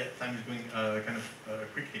 time is going kind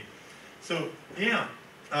of quickly. So here,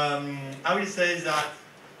 I will say that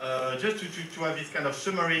just to have this kind of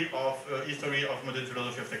summary of history of modern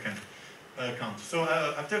philosophy after Kant. So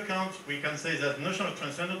after Kant, we can say that the notion of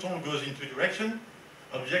transcendental goes in two directions,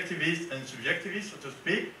 objectivist and subjectivist, so to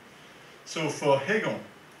speak. So for Hegel,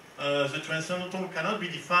 the transcendental cannot be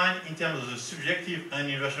defined in terms of the subjective and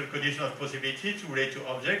universal condition of possibility to relate to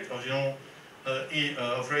object of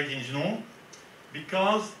reality in general,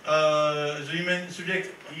 because the human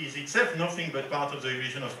subject is itself nothing but part of the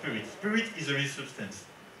evolution of spirit. Spirit is a real substance.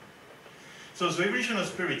 So the evolution of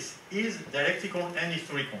spirits is dialectical and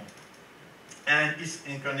historical. And its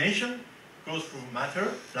incarnation goes through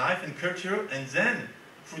matter, life, and culture, and then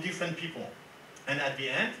through different people. And at the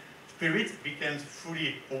end, spirit becomes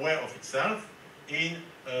fully aware of itself in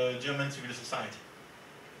German civil society,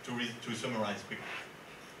 to summarize quickly.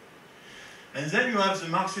 And then you have the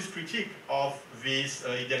Marxist critique of this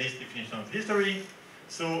idealist definition of history.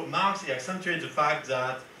 So Marx accentuates the fact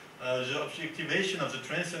that the objectivation of the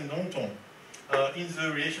transcendental in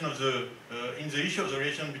the relation of in the issue of the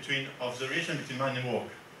relation between man and work.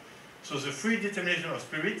 So the free determination of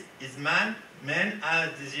spirit is man as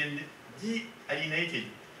de-alienated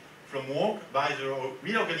from work by the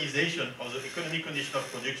reorganization of the economic condition of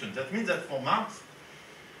production. That means that for Marx,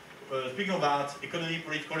 speaking about economy,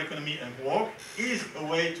 political economy, and work is a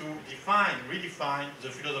way to redefine the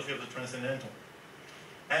philosophy of the transcendental.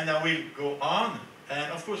 And I will go on. And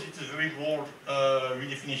of course, it's a very broad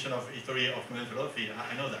redefinition of history of modern philosophy,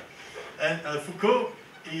 I know that. And Foucault,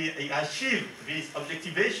 he achieved this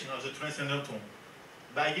objectivation of the transcendental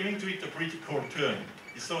by giving to it a political turn.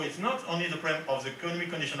 So it's not only the problem of the economic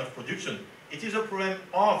condition of production, it is a problem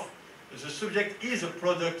of the subject is a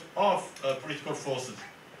product of political forces.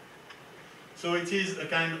 So it is a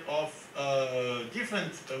kind of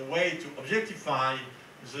different way to objectify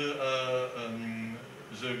the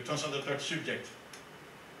transcendental subject.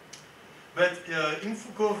 But in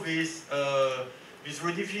Foucault, this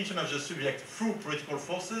redefinition of the subject through political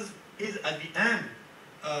forces is at the end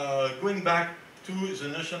going back to the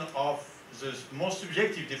notion of the more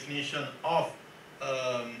subjective definition of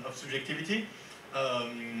subjectivity,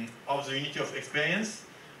 of the unity of experience,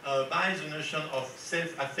 by the notion of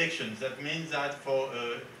self-affection. That means that for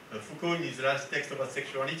Foucault, in his last text about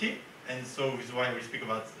sexuality, and so this is why we speak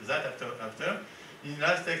about that after, in the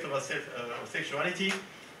last text about sexuality,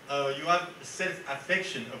 you have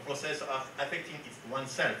self-affection, a process of affecting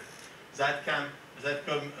oneself that can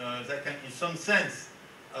in some sense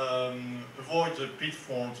avoid the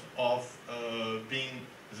pitfalls of being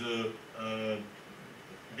the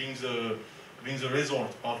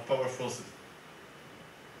result of power forces.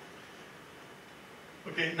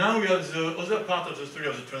 Okay, now we have the other part of the story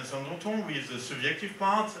of the transcendental with the subjective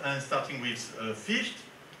part, and starting with Fichte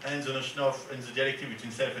and the notion of and the dialectic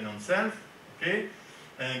between self and non-self. Okay,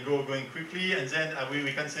 and going quickly, and then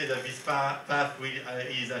we can say that this path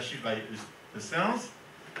is achieved by the sense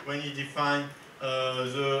when you define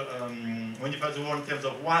the world in terms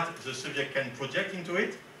of what the subject can project into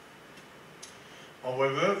it.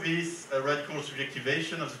 However, this radical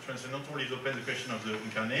subjectivation of the transcendental leaves open the question of the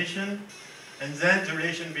incarnation. And then the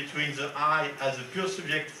relation between the I as a pure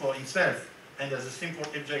subject for himself and as a simple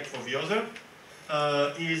object for the other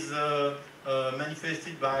is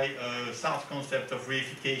manifested by Sartre's concept of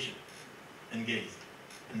reification and gaze,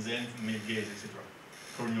 and then male gaze, etc.,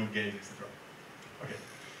 colonial gaze, etc. Okay.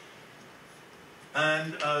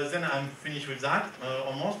 And then I'm finished with that,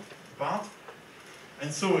 almost, part.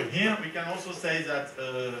 And so here we can also say that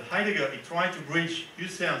Heidegger, he tried to bridge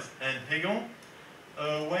Husserl and Hegel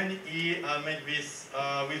when he made this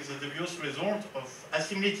with the dubious result of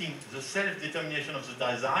assimilating the self-determination of the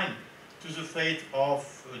design to the fate of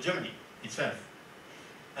Germany itself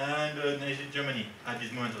and Nazi Germany at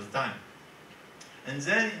this moment of the time. And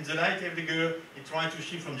then in the light Heidegger, he tried to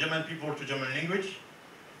shift from German people to German language,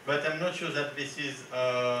 but I'm not sure that this is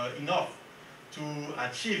enough to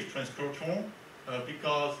achieve transcultural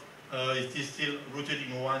because it is still rooted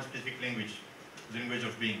in one specific language, the language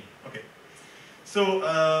of being. Okay. So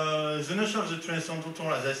the notion of the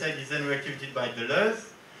transcendental, as I said, is then reactivated by Deleuze,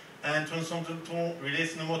 and transcendental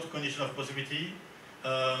relates no more to condition of possibility.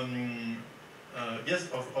 Yes,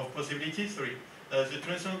 of possibility. Sorry, the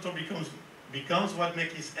transcendental becomes what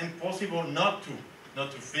makes it impossible not to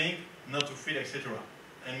think, not to feel, etc.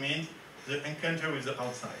 And means the encounter with the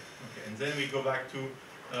outside. Okay, and then we go back to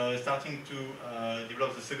starting to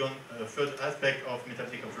develop the third aspect of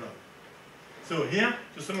metaphysics of love. So here,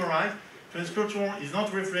 to summarize. Transcultural is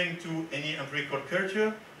not referring to any empirical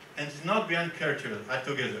culture and is not beyond culture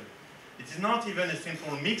altogether. It is not even a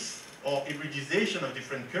simple mix or hybridization of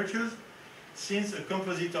different cultures, since a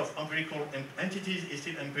composite of empirical entities is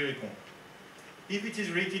still empirical. If it is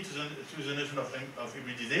related to the notion of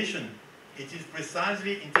hybridization, it is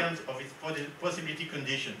precisely in terms of its possibility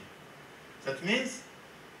condition. That means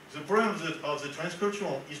the problem of the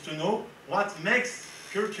transcultural is to know what makes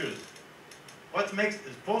cultures. What makes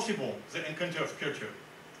it possible the encounter of culture?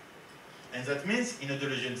 And that means, in a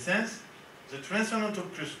Deleuzian sense, the transcendental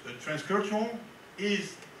transcultural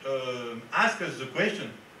is asks us the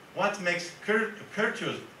question: what makes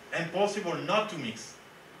cultures impossible not to mix,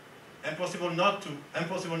 impossible not to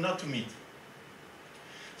meet?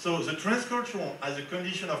 So the transcultural as a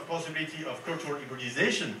condition of possibility of cultural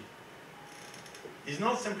hybridization is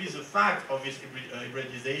not simply the fact of this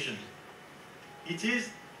hybridization. It is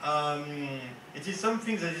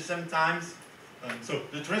something that is sometimes, so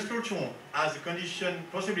the transcultural as a condition,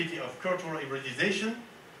 possibility of cultural hybridization,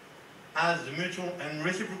 as the mutual and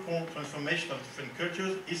reciprocal transformation of different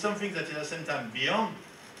cultures, is something that is at the same time beyond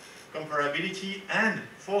comparability and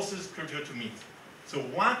forces culture to meet. So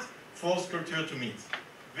what forces culture to meet?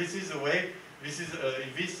 This is the way, this is,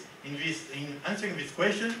 in answering this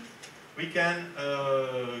question, we can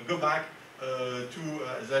go back to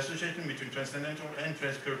the association between transcendental and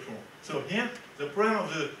transcultural. So here, the problem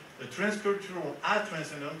of the transcultural as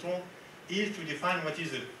transcendental is to define what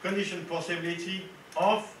is the condition possibility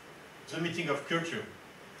of the meeting of culture.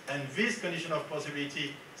 And this condition of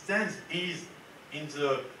possibility stands is in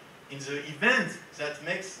the event that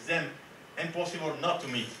makes them impossible not to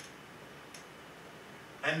meet.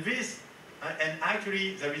 And this, and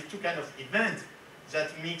actually there is two kinds of events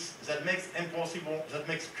that makes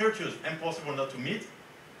cultures impossible not to meet.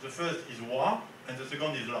 The first is war, and the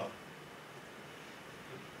second is love.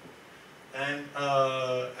 And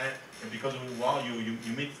because of war, you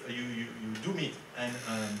do meet, and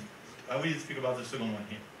I will speak about the second one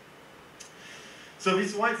here. So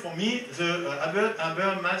this is why, for me, the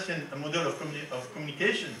Habermasian model of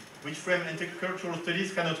communication, which frame intercultural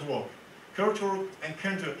studies, cannot work. Cultural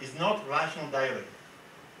encounter is not rational dialogue.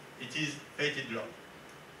 It is fated love.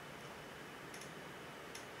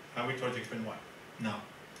 I will try to explain why now.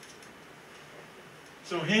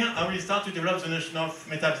 So here I will start to develop the notion of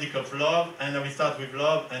metaphysics of love, and I will start with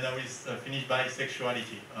love, and I will finish by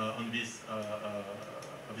sexuality on this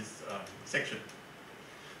section.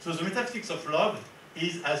 So the metaphysics of love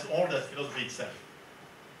is as old as philosophy itself.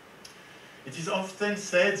 It is often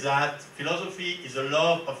said that philosophy is a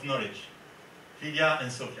love of knowledge, philia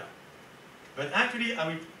and sophia. But actually, I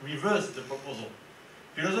will reverse the proposal.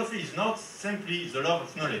 Philosophy is not simply the love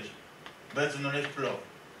of knowledge, but the knowledge to love.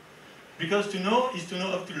 Because to know is to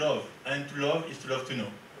know how to love, and to love is to love to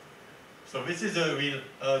know. So this is the real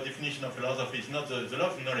definition of philosophy. It's not the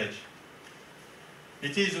love of knowledge.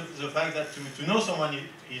 It is the fact that to know someone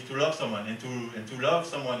is to love someone, and to love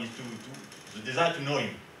someone is the desire to know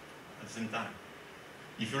him at the same time.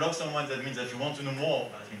 If you love someone, that means that you want to know more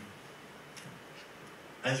about him.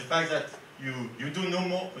 And the fact that you do know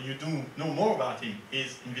more about him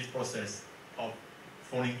is in this process of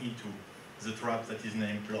falling into the trap that is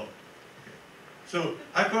named love. Okay. So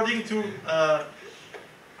according to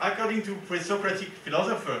pre-Socratic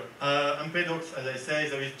philosopher, Empedocles, as I say,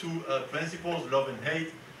 there is two principles, love and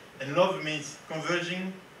hate. And love means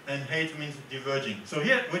converging, and hate means diverging. So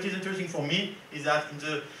here, what is interesting for me is that in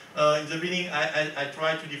the beginning, I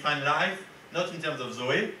try to define life, not in terms of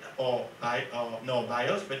Zoe or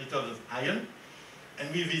bios, but in terms of ion,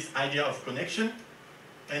 and with this idea of connection.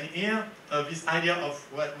 And here, this idea of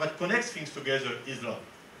what connects things together is love,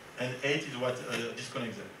 and hate is what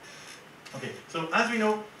disconnects them. Okay, so as we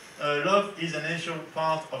know, love is an essential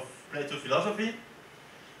part of Plato's philosophy.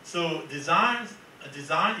 So desire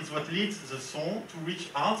is what leads the soul to reach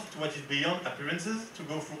out to what is beyond appearances, to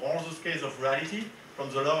go through all those scales of reality, from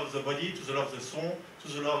the love of the body to the love of the soul to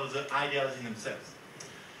the love of the ideas in themselves.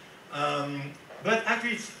 But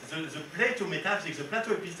actually, the Plato metaphysics, the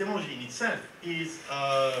Plato epistemology in itself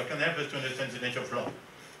can help us to understand the nature of love.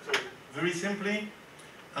 So very simply,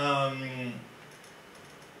 to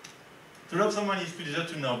love someone is to desire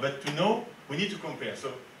to know, but to know, we need to compare.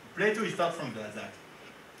 So Plato is start from that.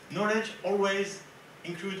 Knowledge always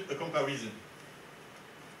includes a comparison.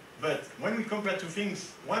 But when we compare two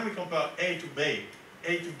things, when we compare A to B,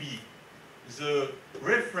 the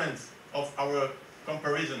reference of our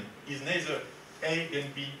comparison is neither A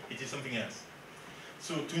and B, it is something else.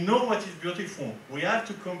 So to know what is beautiful, we have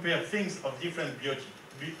to compare things of different beauty.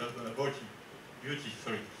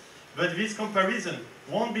 But this comparison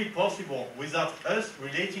won't be possible without us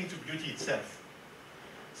relating to beauty itself.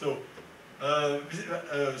 So,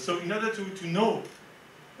 so in order to know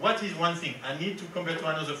what is one thing, I need to compare to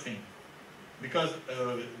another thing. Because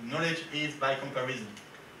knowledge is by comparison.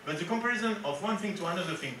 But the comparison of one thing to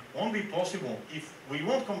another thing won't be possible if we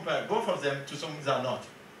won't compare both of them to something they are not.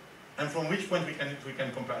 And from which point we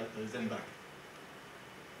can compare them back.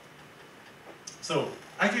 So,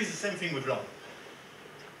 actually it's the same thing with love.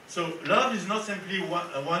 So, love is not simply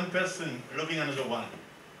one person loving another one.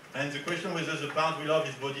 And the question whether the part we love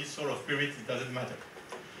is body, soul, or spirit, it doesn't matter.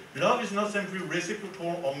 Love is not simply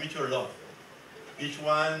reciprocal or mutual love. Each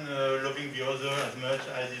one loving the other as much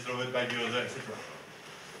as is loved by the other, etc.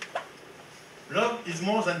 Love is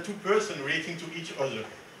more than two persons relating to each other.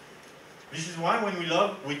 This is why when we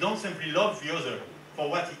love, we don't simply love the other for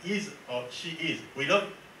what he is or she is. We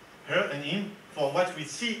love her and him for what we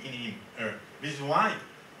see in him, her. This is why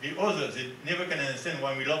the others, they never can understand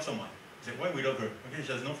why we love someone. They say, why we love her? Okay,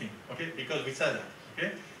 she has nothing. Okay, because we said that.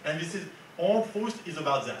 Okay, and this is all Proust is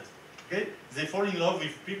about that. Okay, they fall in love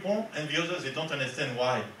with people, and the others they don't understand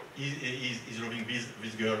why he's loving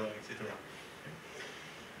this girl, etc.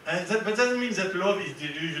 And but that doesn't mean that love is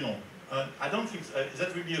delusional. I don't think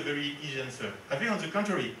that will be a very easy answer. I think on the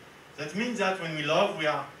contrary, that means that when we love, we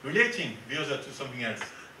are relating the other to something else.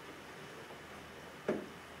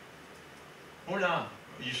 Hola,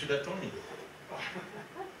 you should have told me.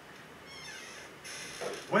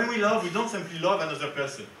 When we love, we don't simply love another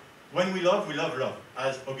person. When we love love,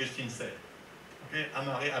 as Augustine said. Okay,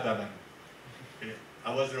 amare ababam. Okay,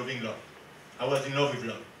 I was loving love. I was in love with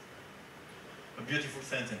love. A beautiful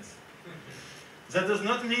sentence. That does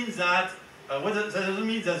not mean that, that doesn't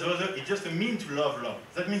mean that the other is just a mean to love love.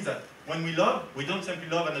 That means that when we love, we don't simply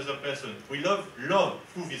love another person. We love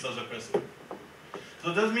through this other person.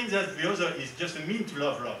 So that means that the other is just a mean to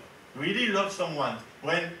love love. We really love someone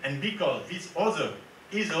when and because this other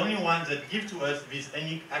is the only one that gives to us this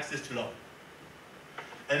unique access to love.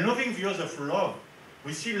 And loving the other for love,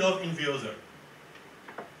 we see love in the other.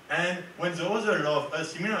 And when the other loves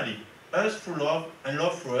us similarly, us through love and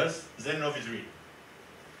love through us, then love is real.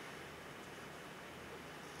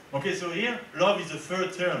 Okay, so here, love is the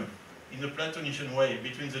third term in the Platonician way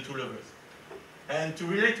between the two lovers. And to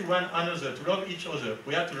relate to one another, to love each other,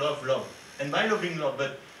 we have to love love. And by loving love,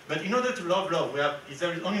 but in order to love love, there is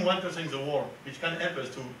only one person in the world which can help us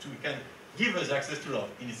can give us access to love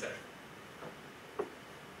in itself.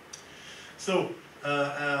 So,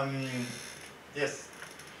 yes.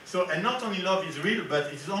 So, and not only love is real,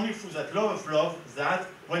 but it's only through that love of love that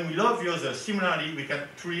when we love the other, similarly, we can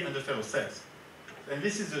truly understand ourselves. And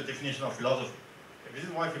this is the definition of philosophy. This is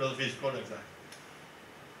why philosophy is called like that.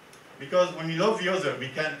 Because when we love the other, we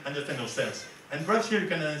can understand ourselves. And perhaps here you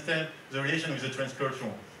can understand the relation with the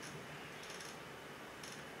transcultural.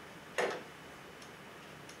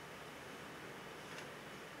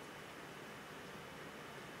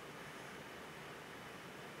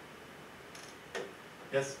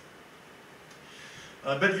 Yes?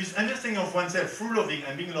 But this understanding of oneself through loving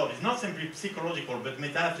and being loved is not simply psychological, but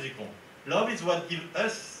metaphysical. Love is what gives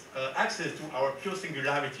us access to our pure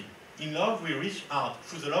singularity. In love, we reach out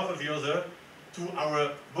through the love of the other to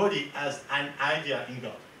our body as an idea in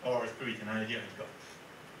God, or our spirit, an idea in God.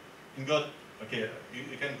 In God, okay,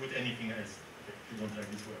 you can put anything else, okay, if you don't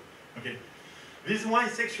like this word. Okay. This is why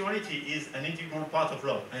sexuality is an integral part of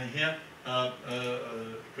love. And here,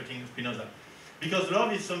 quoting Spinoza. Because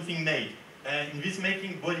love is something made, and in this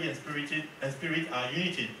making, body and spirit are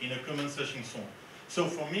united in a common searching soul. So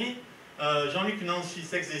for me, Jean-Luc Nancy's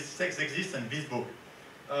Sex Existence, this book,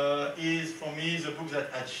 is for me the book that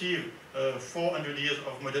achieved 400 years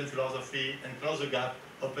of modern philosophy and closed the gap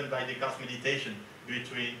opened by Descartes' meditation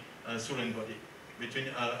between soul and body,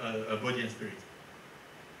 between body and spirit.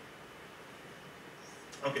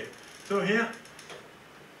 Okay, so here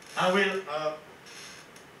I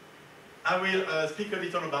will speak a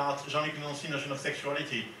little about Jean-Luc Nancy's notion of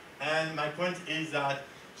sexuality, and my point is that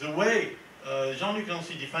the way Jean-Luc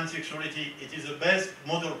Nancy defines sexuality, it is the best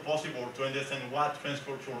model possible to understand what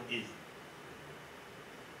transcultural is,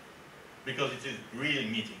 because it is really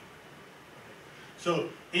meeting. So,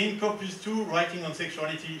 in Corpus 2, writing on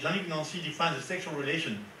sexuality, Jean-Luc Nancy defines the sexual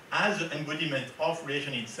relation as the embodiment of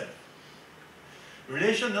relation itself.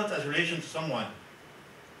 Relation not as relation to someone.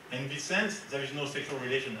 In this sense, there is no sexual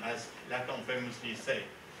relation, as Lacan famously said,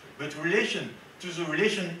 but relation to the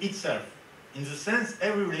relation itself. In the sense,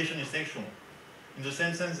 every relation is sexual. In the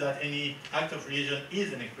same sense that any act of religion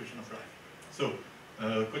is an expression of life. So,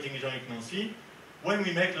 quoting Jean-Luc Nancy, when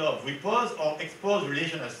we make love, we pose or expose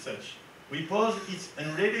relation as such. We pose its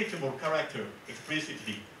unrelatable character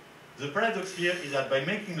explicitly. The paradox here is that by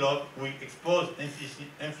making love, we expose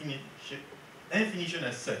infinition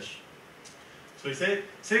as such. So he said,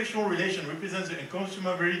 sexual relation represents the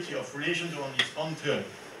inconsumability of relations on its own term.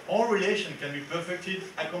 All relation can be perfected,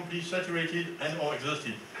 accomplished, saturated, and or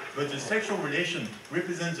exhausted. But the sexual relation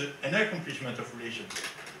represents an accomplishment of relation,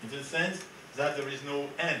 in the sense that there is no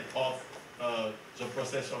end of the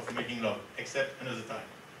process of making love, except another time.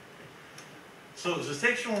 So the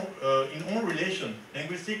sexual, in all relation,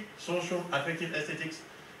 linguistic, social, affective, aesthetics,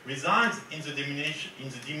 resides in the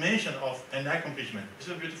dimension of an accomplishment. It's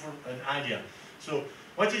a beautiful idea. So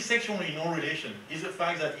what is sexual in all relation is the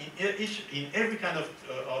fact that in every kind of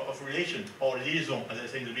relation, or liaison, as I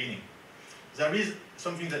said in the beginning, there is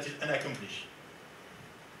something that is unaccomplished.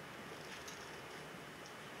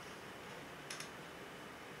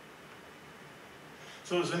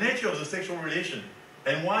 So the nature of the sexual relation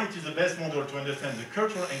and why it is the best model to understand the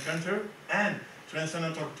cultural encounter and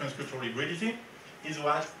transcendental transcultural hybridity is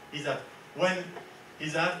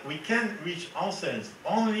that we can reach ourselves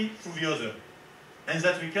only through the other, and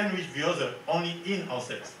that we can reach the other only in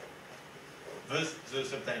ourselves. Thus the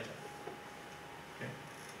subtitle. Okay.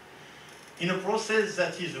 In a process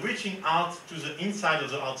that is reaching out to the inside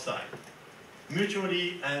of the outside,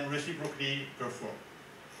 mutually and reciprocally performed.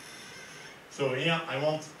 So here I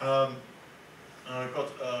won't quote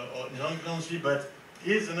Jean-Luc Nancy, but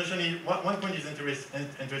here's the notion. One point is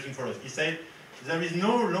interesting for us. He said, there is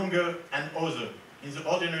no longer an other in the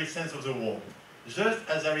ordinary sense of the word, just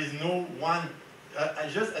as there is no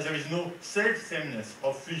self-sameness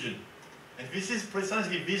of fusion. And this is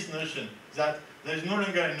precisely this notion, that there is no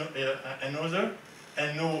longer an other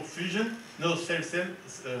and no fusion, no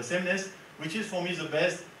self-sameness, which is for me the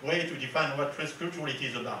best way to define what transculturality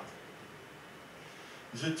is about.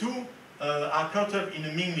 The two are caught up in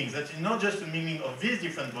a mingling that is not just a mingling of these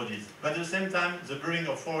different bodies, but at the same time the blurring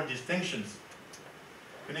of four distinctions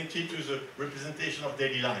connected to the representation of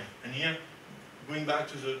daily life. And here, going back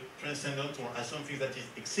to the transcendental as something that is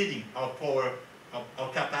exceeding our power, our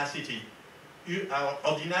capacity, our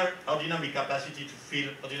ordinary capacity to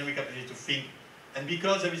feel, ordinary capacity to think. And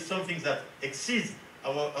because there is something that exceeds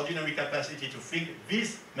our ordinary capacity to think,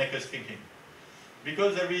 this makes us thinking.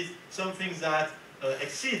 Because there is something that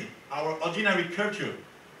exceeds our ordinary culture,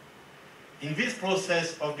 in this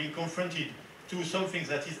process of being confronted to something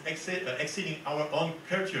that is exceeding our own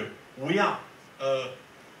culture, we are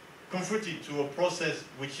confronted to a process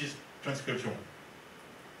which is transcultural.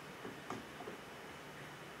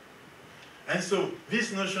 And so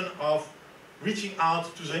this notion of reaching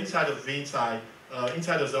out to the inside of the inside,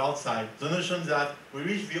 inside of the outside, the notion that we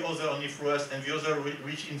reach the other only through us and the other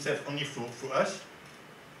reach himself only through us,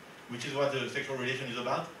 which is what the sexual relation is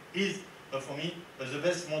about, is, for me, the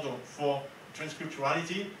best model for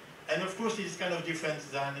transculturality. And of course, it's kind of different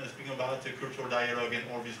than speaking about cultural dialogue and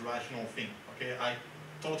all this rational thing. Okay, I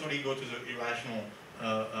totally go to the irrational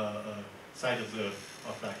side of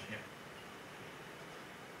life here.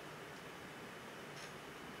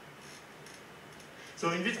 So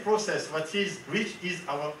in this process, what is reached is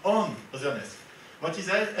our own otherness. What is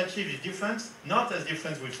achieved is difference, not as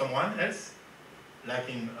difference with someone else, like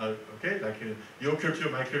in your culture,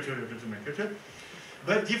 my culture, your culture, my culture,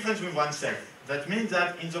 but difference with oneself. That means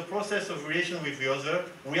that in the process of relation with the other,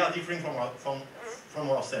 we are different from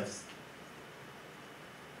ourselves.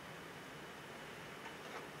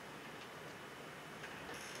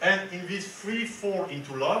 And in this free fall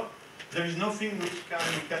into love, there is nothing which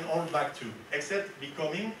we can hold back to, except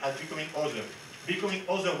becoming other. Becoming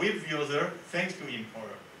other with the other, thanks to him or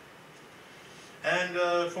her.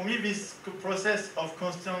 And for me, this process of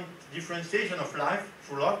constant differentiation of life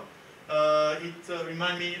through love, it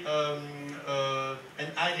reminds me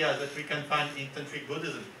an idea that we can find in Tantric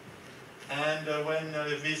Buddhism. And so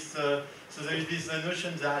there is this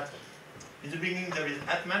notion that in the beginning there is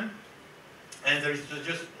Atman, and there is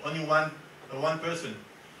just only one person.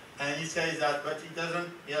 And he says that, but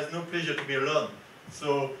he has no pleasure to be alone.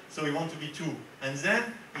 So he wants to be two. And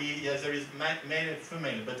then there is male and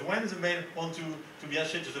female. But when the male wants to be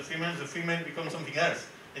attached to the female becomes something else.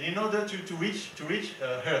 And in order to reach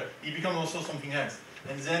her, he becomes also something else.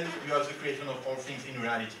 And then you have the creation of all things in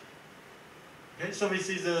reality. Okay? So this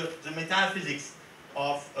is the metaphysics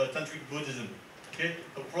of Tantric Buddhism. Okay?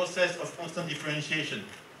 A process of constant differentiation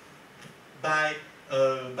by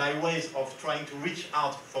ways of trying to reach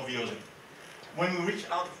out for the other. When we reach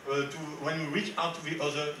out to the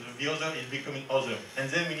other is becoming other, and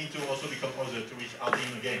then we need to also become other to reach out to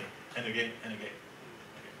him again and again and again,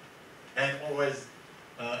 and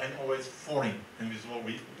always falling. And this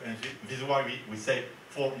is why we say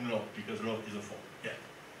fall in love, because love is a fall. Yeah.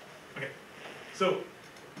 Okay. So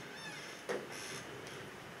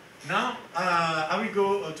now I will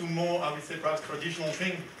go to more, I would say, perhaps traditional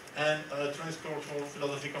thing. And transcultural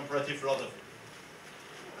philosophy, comparative philosophy.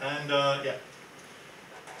 And yeah.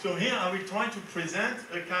 So here I will try to present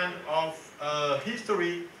a kind of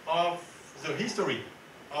history of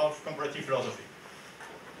comparative philosophy.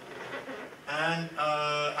 And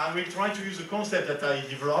I will try to use a concept that I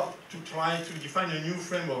developed to try to define a new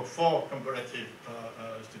framework for comparative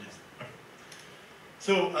studies. Okay.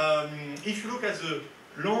 So if you look at the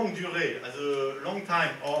long durée, as a long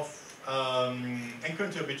time of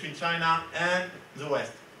encounter between China and the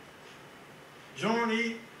West.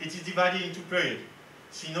 Generally, it is divided into periods.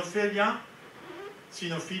 Sinophilia,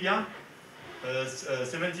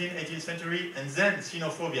 17th, 18th century, and then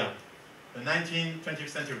xenophobia, the 19th, 20th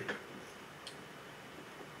century.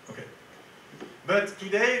 Okay. But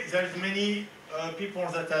today, there is many people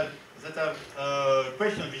that have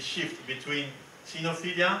questioned this shift between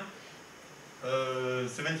xenophilia,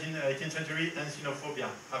 17th, 18th century, and xenophobia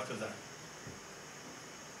after that.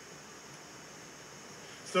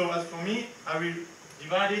 So as for me, I will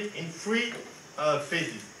divide it in three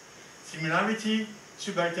phases: similarity,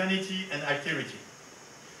 subalternity, and alterity.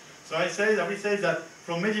 So I will say that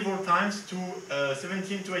from medieval times to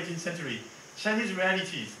 17th to 18th century, Chinese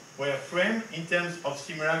realities were framed in terms of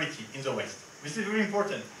similarity in the West. This is very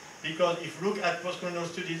important, because if you look at postcolonial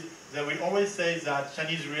studies, they will always say that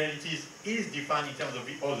Chinese realities is defined in terms of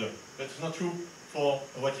the other. But it's not true for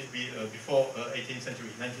what is before 18th century,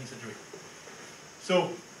 19th century.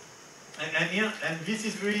 So, and this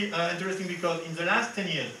is really interesting, because in the last 10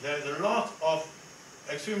 years, there is a lot of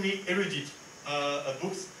extremely erudite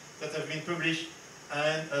books that have been published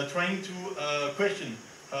and trying to question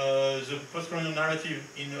the postcolonial narrative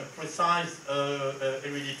in precise,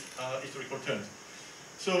 erudite historical terms.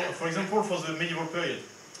 So, for example, for the medieval period,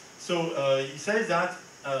 so he says that,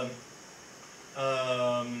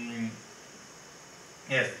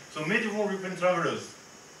 yes, so medieval European travelers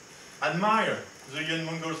admire the Yuan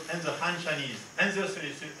Mongols and the Han Chinese and their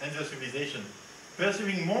civilization,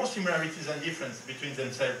 perceiving more similarities than difference between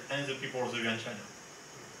themselves and the people of the Yuan China.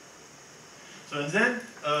 So, and then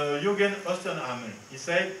Jürgen Osterhammer, he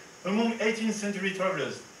said, among 18th century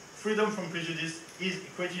travelers, freedom from prejudice is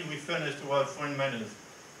equated with fairness toward foreign manners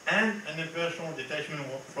and an impersonal detachment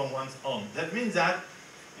from one's own. That means that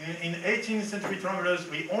in 18th century travelers,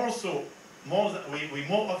 we also more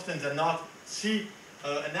often than not see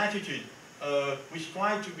an attitude which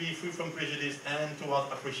tries to be free from prejudice and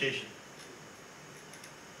towards appreciation.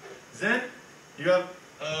 Then you have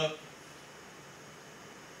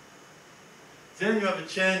a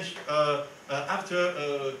change after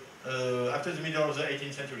the middle of the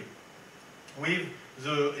 18th century, with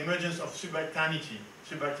the emergence of subalternity.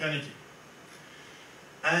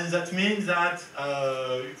 And that means that,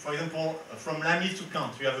 for example, from Leibniz to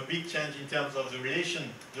Kant, you have a big change in terms of the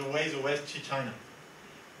relation, the way the West sees China.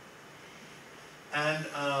 And,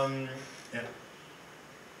 yeah.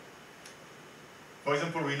 For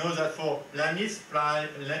example, we know that for Leibniz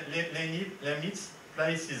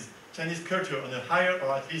places Chinese culture on a higher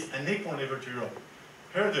or at least an equal level to Europe.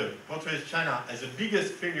 Herder portrays China as the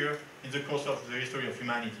biggest failure in the course of the history of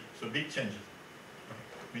humanity. So big changes.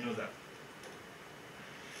 We know that.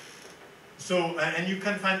 So, and you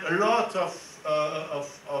can find a lot of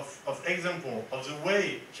examples of the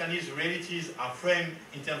way Chinese realities are framed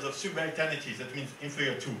in terms of subalternities, that means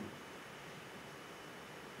inferior to.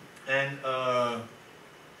 And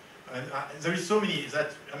there is so many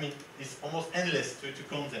that, I mean, it's almost endless to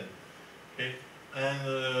count them. Okay?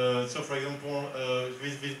 And so, for example,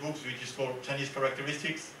 with this book, which is called Chinese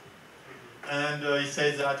Characteristics, and he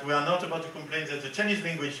says that we are not about to complain that the Chinese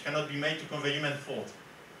language cannot be made to convey human thought.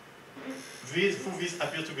 This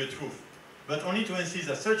appears to be a truth, but only to insist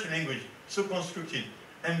that such a language, so constructed,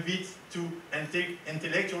 leads to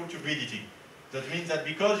intellectual turbidity. That means that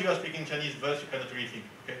because you are speaking Chinese, thus you cannot really think.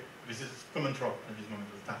 Okay? This is common trope at this moment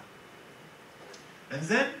of time. And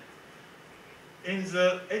then, in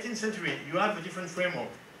the 18th century, you have a different framework,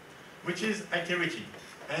 which is alterity,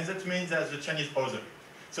 and that means that the Chinese other.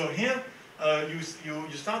 So here, you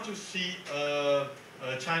start to see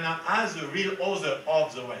China as the real other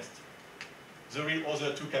of the West, the real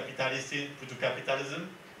other to capitalism.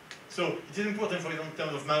 So it is important, for example, in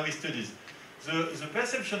terms of Maoist studies. The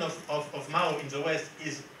perception of Mao in the West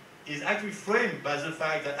is actually framed by the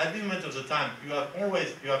fact that at this moment of the time, you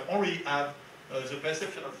already have the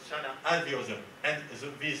perception of China as the other, and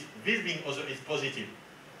this being other is positive.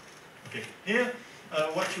 Okay. Here,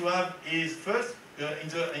 what you have is first in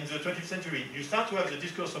the 20th century, you start to have the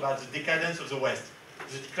discourse about the decadence of the West,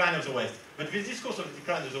 the decline of the West. But this discourse of the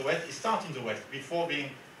decline of the West is starting in the West before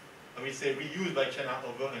being, I will say, reused by China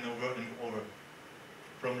over and over and over,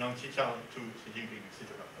 from Lang Qichao to Xi Jinping,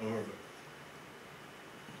 etc. Over.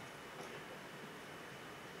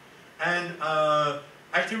 And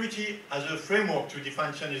alterity as a framework to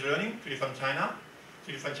define Chinese learning, to define China,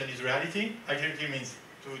 to define Chinese reality. Alterity means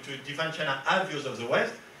to define China as views of the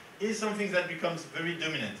West, is something that becomes very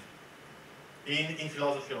dominant in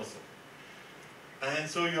philosophy also. And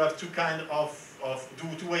so you have two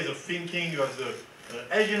ways of thinking. You have the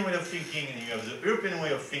Asian way of thinking, and you have the European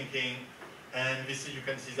way of thinking. And you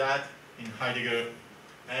can see that in Heidegger,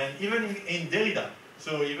 and even in Derrida.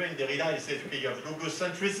 So even in Derrida, he says, okay, you have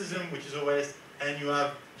logocentrism, which is the West, and you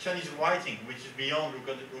have Chinese writing, which is beyond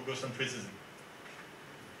logocentrism.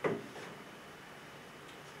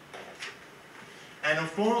 And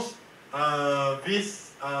of course,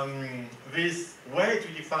 this way to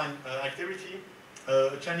define activity,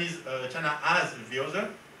 China as the other,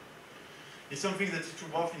 is something that is true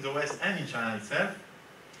both in the West and in China itself.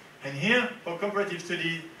 And here, for comparative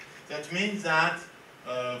studies, that means that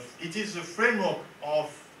it is the framework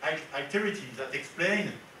of activity that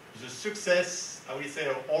explain the success, I will say,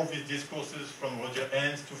 of all these discourses from Roger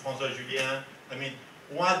Haynes to François Julien. I mean,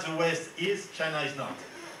 what the West is, China is not.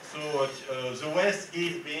 So the West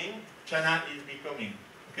is being, China is becoming.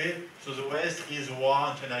 Okay? So the West is war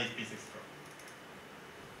and China is peace, etc.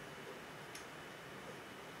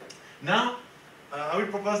 Now, I will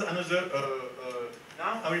propose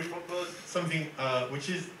something which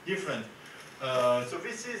is different. So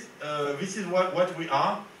this is what we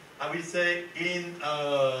are, I will say, in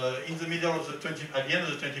the middle of at the end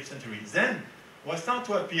of the 20th century. Then, what starts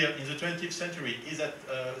to appear in the 20th century is that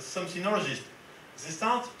some sinologists, they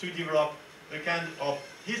start to develop a kind of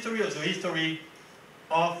history of the history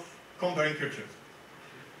of comparing cultures.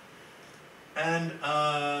 And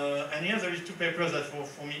here there is two papers that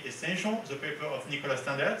for me essential: the paper of Nicolas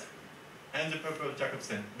Standert and the paper of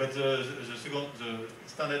Jacobsen. But the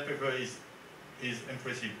Standert paper is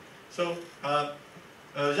impressive. So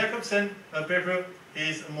Jacobsen paper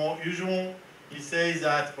is more usual. He says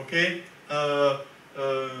that okay,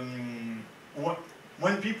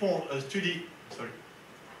 when people study,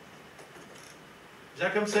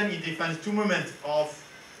 Jacobsen, he defines two moments of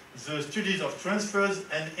the studies of transfers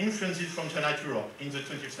and influences from China to Europe in the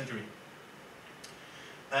 20th century.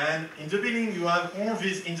 And in the beginning, you have all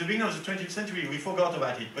this. In the beginning of the 20th century, we forgot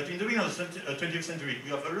about it. But in the beginning of the 20th century,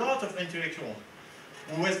 you have a lot of intellectuals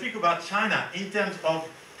who will speak about China in terms of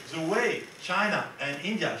the way China and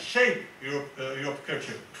India shape Europe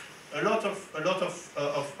culture. a lot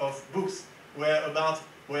of books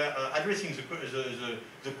were addressing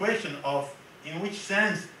the question of in which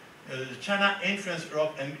sense China influenced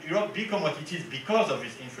Europe and Europe become what it is because of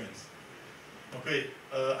its influence. Okay,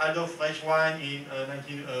 Adolf Reichwein in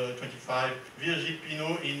 1925, Virgile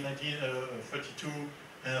Pinault in 1932,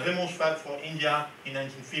 and Raymond Schwab for India in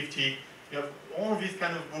 1950. You have all these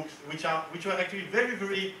kind of books which are actually very,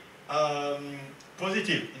 very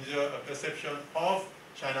positive in the perception of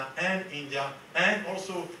China and India, and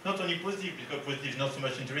also not only positive because positive is not so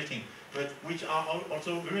much interesting, but which are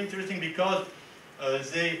also very interesting because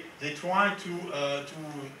they try to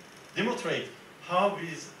demonstrate how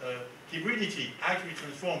this hybridity actually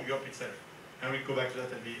transforms Europe itself. And we'll go back to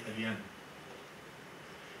that at the end.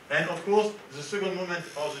 And of course, the second moment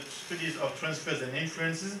of the studies of transfers and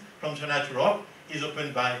influences from China to Europe is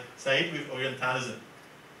opened by Said with Orientalism.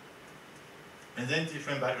 And then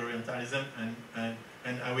different by Orientalism, and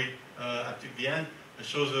I will, at the end,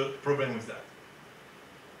 show the problem with that.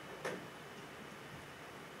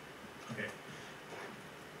 Okay.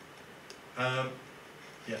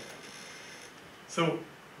 Yeah. So,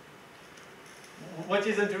 what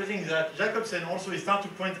is interesting is that Jacobsen also starts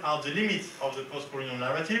to point out the limits of the post-colonial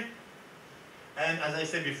narrative. And as I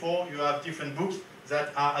said before, you have different books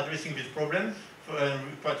that are addressing this problem.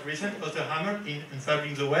 Quite recent, Osterhammer in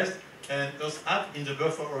Fabling the West, and Oshap in The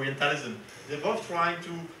Birth of Orientalism. They're both trying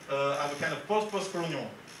to have a kind of post-colonial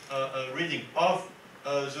reading of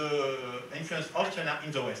the influence of China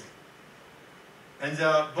in the West. And they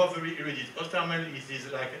are both very erudite. Osterhammer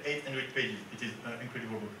is like 800 pages. It is an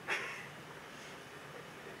incredible book.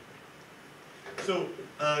 So,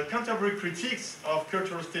 contemporary critiques of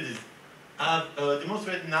cultural studies have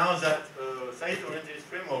demonstrated now that Said's Orientalist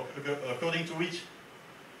framework, according to which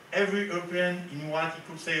every European in what he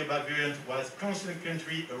could say about variant was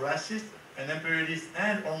consequently a racist, an imperialist,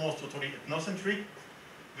 and almost totally ethnocentric,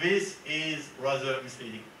 this is rather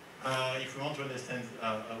misleading. If we want to understand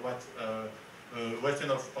what Western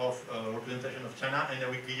of representation of China, and I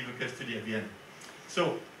will give a case study at the end.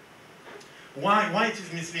 So, why it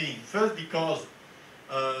is misleading? First, because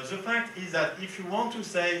the fact is that if you want to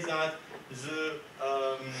say that the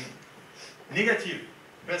negative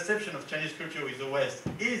perception of Chinese culture in the West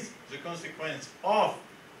is the consequence of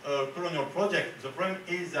a colonial project, the problem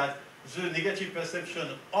is that the negative perception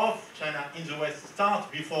of China in the West starts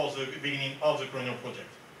before the beginning of the colonial project.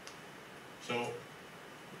 So,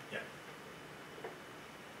 yeah.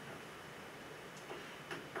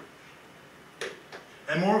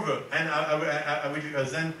 And moreover, and I will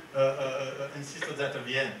then insist on that at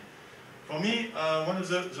the end. For me, one of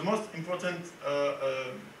the most important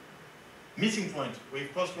missing point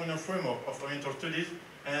with post-colonial framework of Oriental studies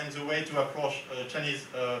and the way to approach Chinese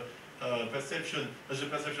perception, the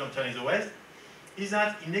perception of China in the West, is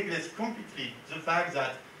that it neglects completely the fact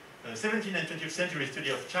that 17th and 20th century study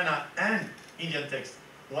of China and Indian texts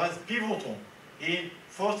was pivotal in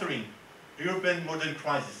fostering European modern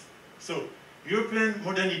crisis. So, European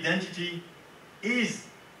modern identity is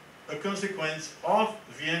a consequence of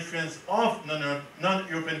the influence of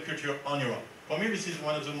non-European culture on Europe. For me, this is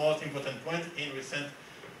one of the most important points in recent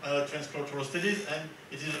transcultural studies, and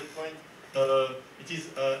it is a point, it is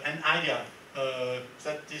an idea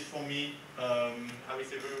that is for me, I would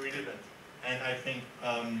say, very relevant, and I think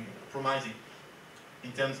promising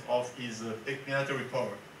in terms of its explanatory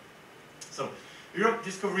power. So, Europe's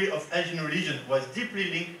discovery of Asian religion was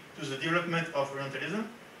deeply linked to the development of Orientalism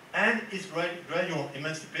and its gradual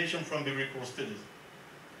emancipation from biblical studies.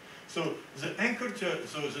 So the enculture,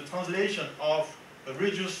 so the translation of a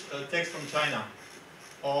religious text from China,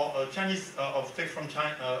 or a Chinese of text from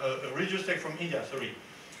China, a religious text from India, sorry,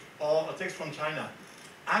 or a text from China,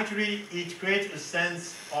 actually it creates a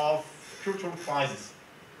sense of cultural crisis.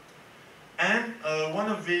 And one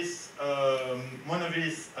of these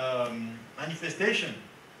manifestations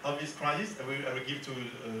of this crisis, I will give to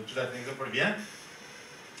that example again,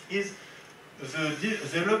 is the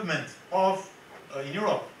development of, in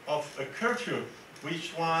Europe, of a culture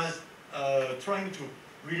which was trying to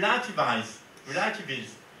relativize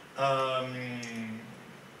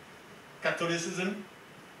Catholicism,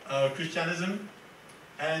 Christianism,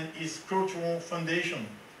 and its cultural foundation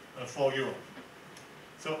for Europe.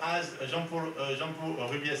 So as Jean-Paul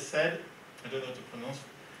Rubies said, I don't know how to pronounce,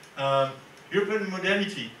 European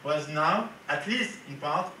modernity was now, at least in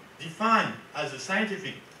part, defined as a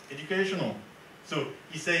scientific, educational. So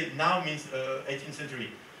he said now means 18th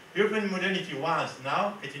century. European modernity was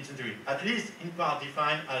now 18th century, at least in part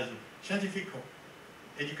defined as a scientific,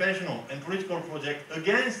 educational, and political project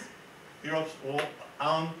against Europe's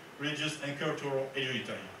own religious and cultural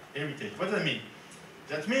heritage. What does that mean?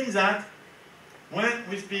 That means that when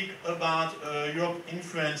we speak about Europe's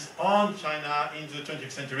influence on China in the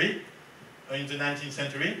 20th century, in the 19th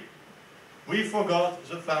century, we forgot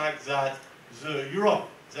the fact that the Europe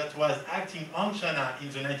that was acting on China in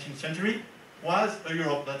the 19th century was a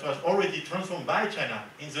Europe that was already transformed by China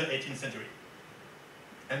in the 18th century.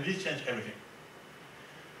 And this changed everything.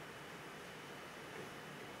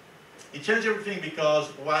 It changed everything because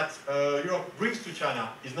what Europe brings to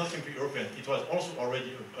China is not simply European. It was also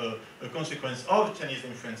already a consequence of Chinese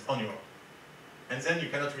influence on Europe. And then you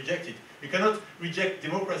cannot reject it. You cannot reject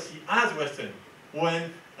democracy as Western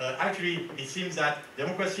when actually it seems that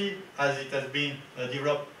democracy, as it has been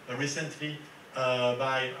developed recently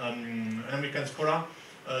by an American scholar,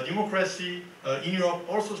 democracy in Europe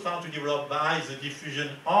also started to develop by the diffusion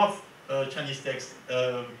of Chinese texts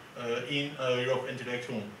in Europe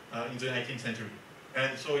intellectual in the 19th century.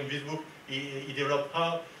 And so in this book, he developed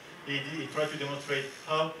how, he tried to demonstrate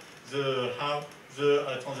how the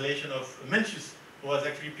translation of Mencius was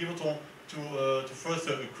actually pivotal to first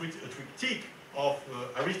a critique of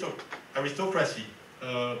aristocracy,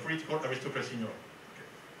 political aristocracy in Europe.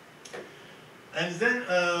 Okay. And then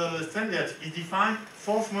Standard is defined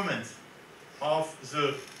fourth moment of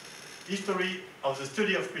the history of the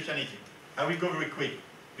study of Christianity. I will go very quick,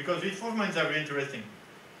 because these four moments are very interesting.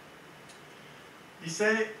 He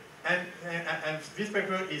said, and this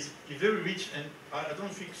paper is very rich, and I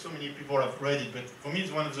don't think so many people have read it, but for me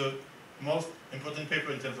it's one of the most important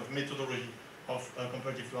papers in terms of methodology of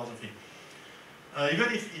comparative philosophy.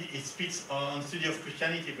 Even if it speaks on study of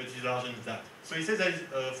Christianity, but it's larger than that. So he says there is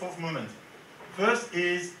a fourth moment. First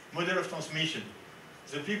is model of transmission.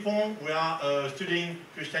 The people who are studying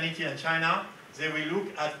Christianity in China, they will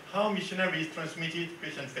look at how missionaries transmitted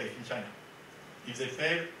Christian faith in China. If they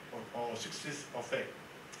fail, or success or fail.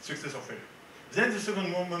 Success or failure. Then the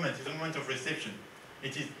second moment is the moment of reception.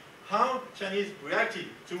 It is how Chinese reacted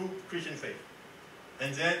to Christian faith.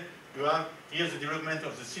 And then you have here the development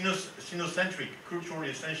of the sinocentric cultural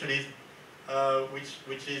essentialism,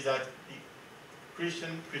 which is that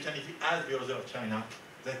Christianity as the other of China,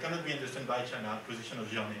 that cannot be understood by China, position of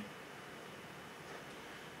journey.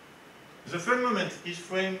 The third moment is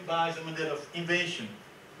framed by the model of invasion,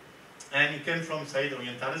 and it came from Said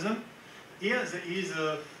Orientalism. Here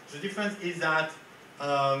the difference is that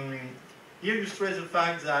here you stress the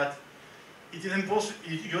fact that it is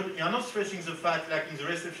impossible, you are not stressing the fact, like in the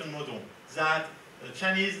reception model, that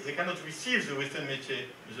Chinese, they cannot receive the Western métier,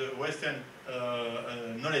 the Western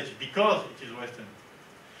knowledge, because it is Western.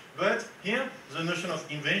 But here, the notion of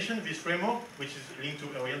invention, this framework, which is linked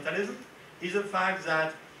to Orientalism, is the fact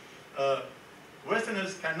that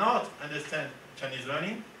Westerners cannot understand Chinese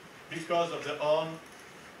learning because of their own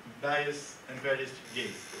bias and imperialist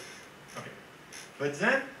gaze. Okay. But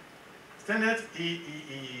then, Standard, he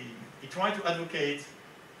tried to advocate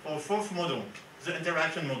for a fourth model, the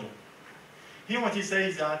interaction model. Here what he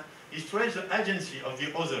says is that he stresses the agency of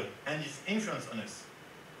the other and his influence on us.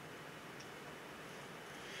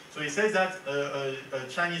 So he says that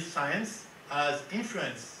Chinese science has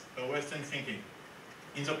influenced Western thinking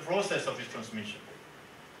in the process of this transmission.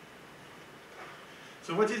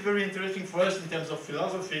 So what is very interesting for us in terms of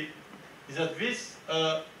philosophy is that this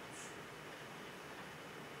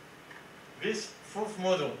fourth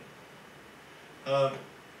model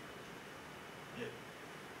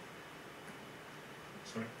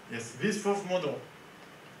this fourth model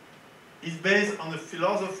is based on the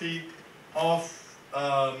philosophy of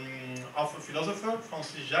a philosopher,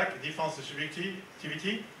 Francis Jacques, Defense of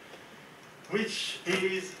Subjectivity, which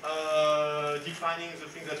is defining the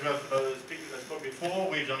things that we have spoken before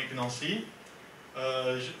with Jean-Luc Nancy.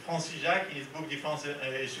 Francis Jacques, in his book Defense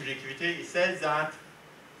et Subjectivité, he says that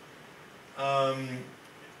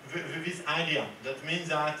this idea, that means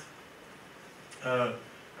that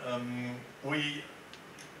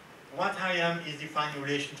what I am is defined in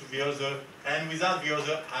relation to the other, and without the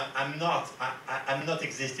other, I'm not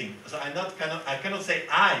existing. So I cannot say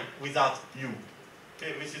I without you.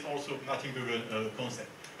 Okay, this is also Martin Buber's concept.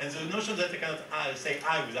 And the notion that I cannot say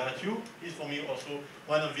I without you is for me also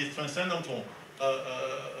one of these transcendental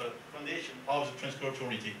foundation of the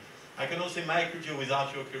transculturality. I cannot say my culture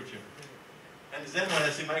without your culture. And then when I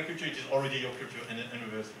say my culture, it is already your culture and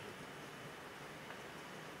reverse.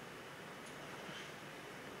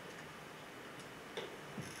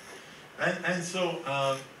 And so,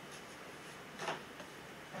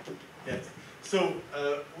 yes. So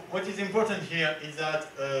what is important here is that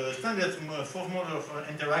Standard's fourth model of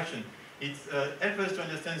interaction, it helps us to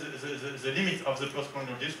understand the limits of the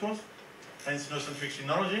postcolonial discourse and sinocentric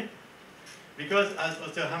sinology, because as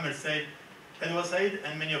Osterhammer said, Edward Said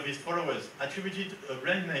and many of his followers attributed a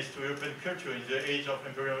blindness to European culture in the age of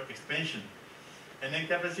imperial expansion, an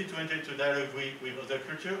incapacity to enter into dialogue with other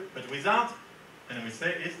culture, but without, and we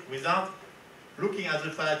say it, without looking at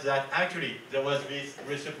the fact that actually there was this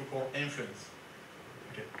reciprocal influence.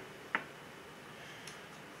 Okay.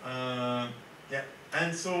 Yeah,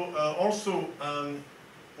 and so also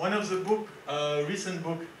one of the book, recent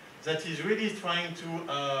book that is really trying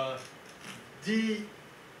to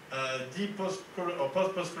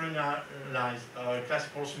post-colonialize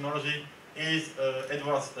classical sinology is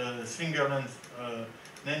Edward Slingerland's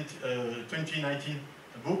 2019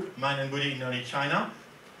 book, Mind and Body in Early China,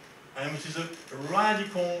 and which is a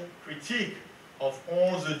radical critique of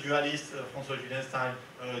all the dualist François Julien style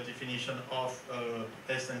definition of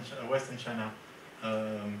Western China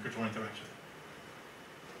cultural interaction.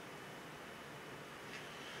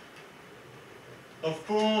 Of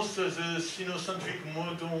course, the sinocentric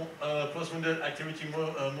model, postmodern activity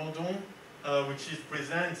model, which is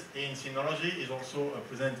present in sinology, is also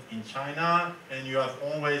present in China, and you have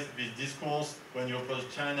always this discourse when you oppose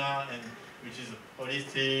China, and which is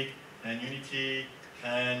holistic and unity,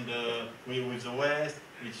 and with the West,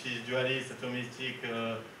 which is dualist, atomistic,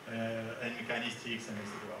 and mechanistics, and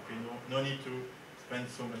etc. Okay, no need to spend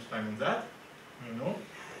so much time on that, you know.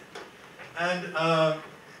 And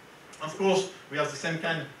of course, we have the same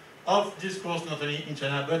kind of discourse not only in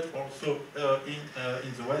China but also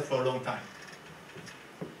in the West for a long time.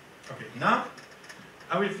 Okay, now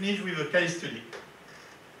I will finish with a case study.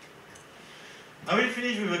 I will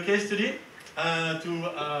finish with a case study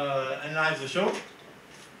to analyze the show.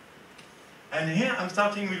 And here I'm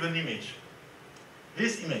starting with an image.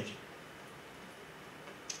 This image.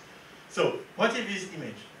 So, what is this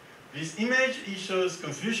image? This image, it shows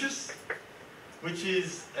Confucius, which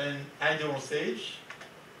is an ideal sage,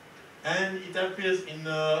 and it appears in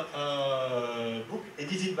a book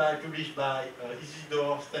published by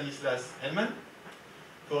Isidore Stanislas Hellman,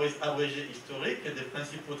 for his abrégé historique des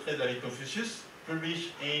principes portraits de la vie de Confucius,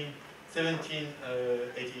 published in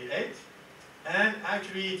 1788, and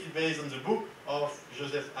actually it is based on the book of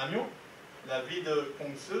Joseph Amiot, La vie de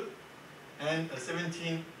Kongzi, and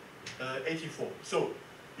 1784. So,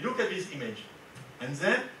 you look at this image, and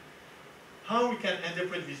then how we can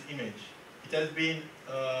interpret this image. It has been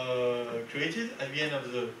created at the end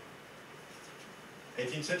of the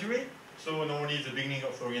 18th century, so normally the beginning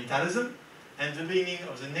of Orientalism, and the beginning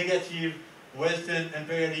of the negative Western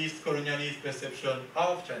imperialist, colonialist perception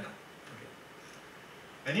of China. Okay.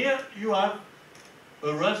 And here you have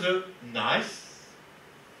a rather nice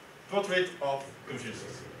portrait of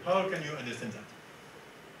Confucius. How can you understand that?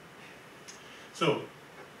 So,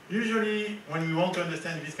 usually, when we want to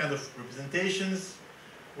understand these kind of representations,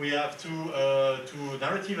 we have two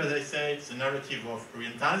narratives, as I said, the narrative of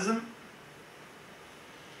Orientalism,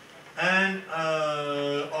 and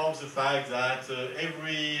of the fact that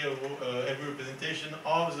every representation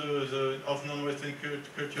of of non-Western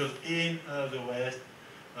cultures in the West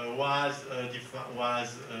was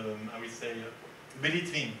I would say,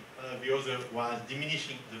 belittling the other, was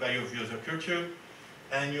diminishing the value of the other culture,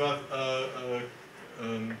 and you have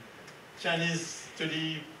Chinese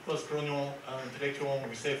study, post-colonial intellectual,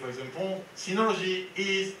 we say, for example, sinology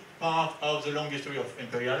is part of the long history of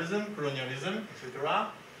imperialism, colonialism,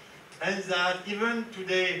 etc. And that even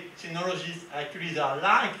today, sinologists actually are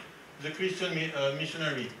like the Christian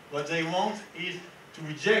missionary. What they want is to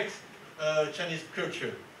reject Chinese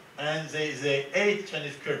culture, and they hate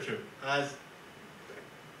Chinese culture, as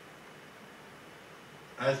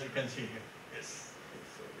you can see here. Yes.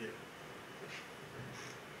 So, yeah.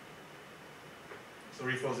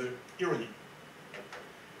 Sorry for the irony.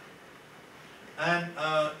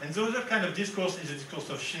 And the other kind of discourse is the discourse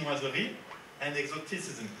of chinoiserie and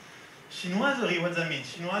exoticism. Chinoiserie, what does that mean?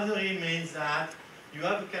 Chinoiserie means that you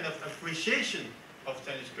have a kind of appreciation of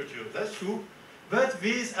Chinese culture. That's true. But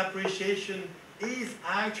this appreciation is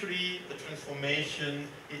actually a transformation.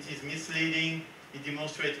 It is misleading. It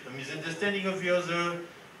demonstrates a misunderstanding of the other.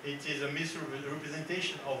 It is a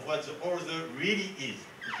misrepresentation of what the other really is,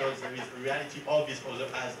 because there is a reality of this other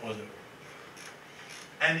as other.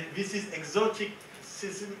 And this is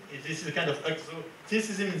exoticism. This is a kind of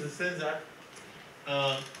exoticism in the sense that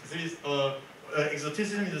there is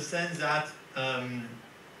exoticism in the sense that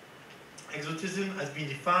exoticism has been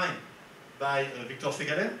defined by Victor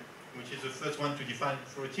Segalen, which is the first one to define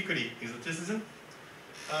theoretically exoticism.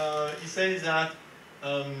 He says that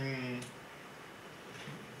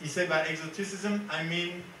he said by exoticism, I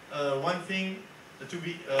mean one thing to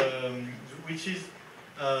be, which is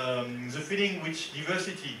the feeling which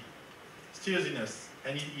diversity stirs in us.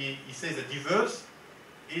 And he says that diverse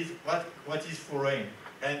is what is foreign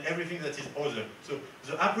and everything that is other. So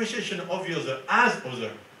the appreciation of the other as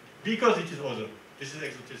other, because it is other. This is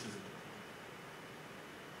exoticism.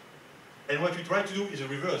 And what we try to do is the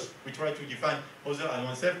reverse. We try to define other as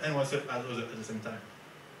oneself and oneself as other at the same time.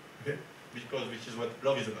 Okay? Because which is what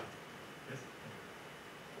love is about. Yes?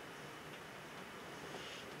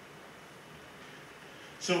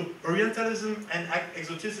 So Orientalism and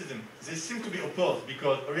exoticism, they seem to be opposed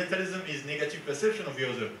because Orientalism is negative perception of the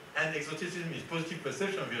other and exoticism is positive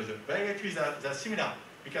perception of the other. But actually they are similar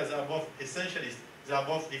because they are both essentialists. They are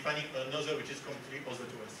both defining another which is completely other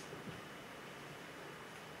to us.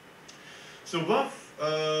 So both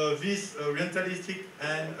this Orientalistic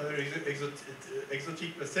and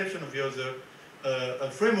exotic perception of the other,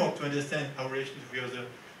 a framework to understand our relation to the other,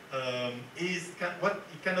 what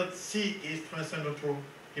you cannot see is transcendental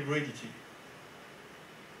hybridity.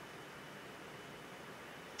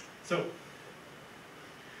 So,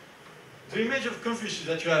 the image of Confucius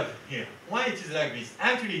that you have here, why it is like this?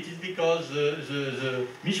 Actually, it is because the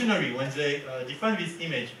missionary, when they define this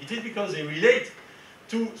image, it is because they relate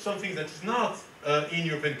to something that is not in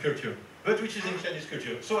European culture, but which is in Chinese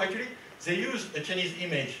culture. So actually, they use a Chinese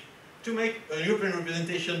image to make a European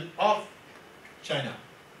representation of China.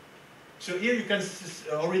 So here you can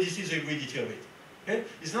already see the hybridity of it. Okay?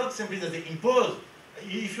 It's not simply that they impose.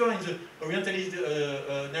 If you are in the Orientalist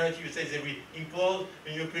narrative, you say they will impose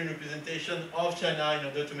a European representation of China in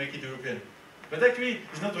order to make it European. But actually,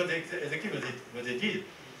 it's not exactly what they did.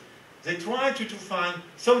 They tried to find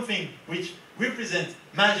something which represents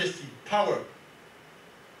majesty, power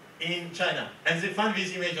in China. And they find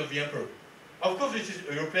this image of the emperor. Of course, this is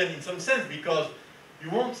European in some sense because you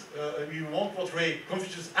won't portray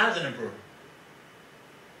Confucius as an emperor.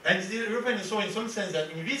 And it's European so in some sense that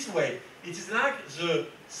in this way, it is like the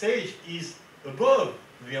sage is above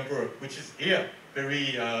the emperor, which is here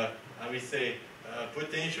very, I would say,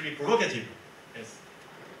 potentially provocative. Yes.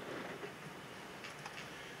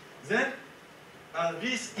 Then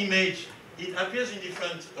this image, it appears in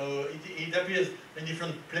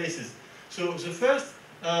different places. So the first,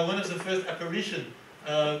 one of the first apparitions,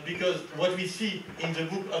 because what we see in the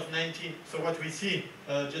book of 19, so what we see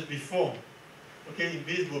just before, okay, in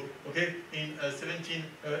this book, okay, in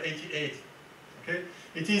 1788, okay,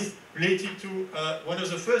 it is related to one of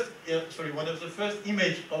the first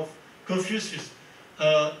image of Confucius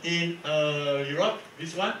in Europe,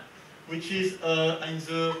 this one, which is in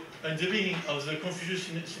the beginning of the Confucius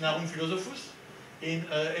Sinarum Philosophus in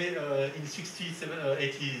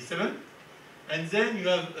 1687. And then you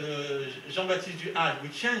have Jean-Baptiste Duhalde,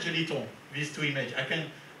 which changed a little these two images.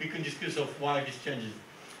 We can discuss of why this changes.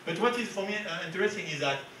 But what is for me interesting is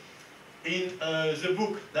that in the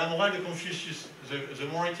book La Morale de Confucius, the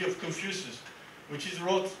Morality of Confucius, which is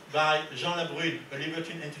wrote by Jean Labrune, a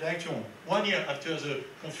libertine intellectual, 1 year after the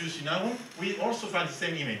Confucius Sinarum, we also find the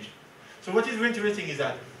same image. So what is very interesting is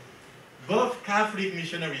that both Catholic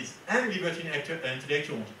missionaries and libertine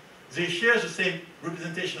intellectuals, they share the same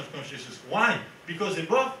representation of Confucius. Why? Because they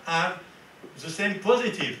both have the same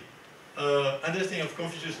positive understanding of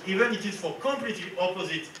Confucius, even it is for completely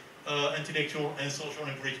opposite intellectual and social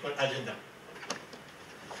and political agenda.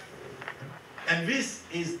 And this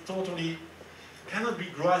is totally, cannot be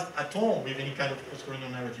grasped at all with any kind of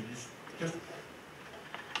post-colonial narrative.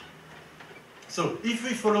 So, if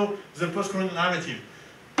we follow the post-colonial narrative,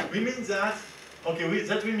 we mean that, okay, we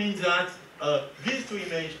mean that these two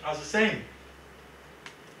images are the same.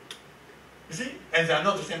 You see? And they are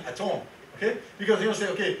not the same at all. Okay? Because you say,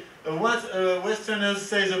 okay, what Westerners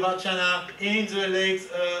say about China in the late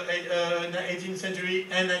 18th century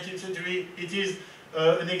and 19th century, it is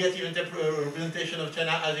a negative representation of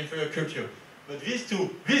China as inferior culture. But these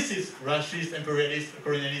two, this is racist, imperialist,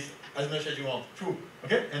 colonialist, as much as you want. True.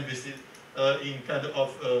 Okay? And this is in kind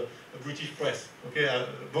of British press. Okay?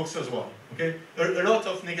 Boxers' war. Okay? A lot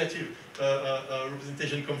of negative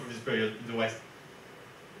representation come from this period in the West.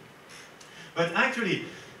 But actually,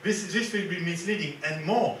 this will be misleading and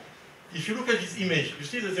more. If you look at this image, you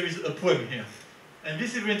see that there is a poem here. And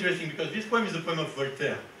this is very interesting because this poem is a poem of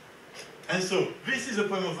Voltaire. And so, this is a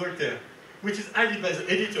poem of Voltaire, which is added by the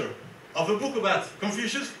editor of a book about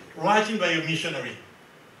Confucius, writing by a missionary.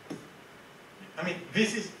 I mean,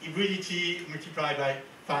 this is hybridity multiplied by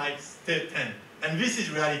 5, 10. And this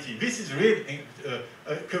is reality. This is real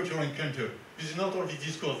cultural encounter. This is not only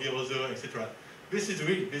discourse, the other, etc. This is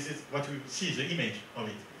real. This is what we see, the image of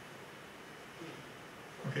it.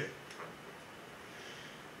 Okay.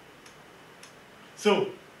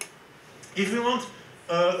 So, if we want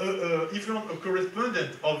a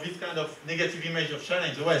correspondent of this kind of negative image of China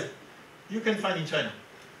in the West, you can find in China.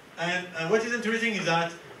 And what is interesting is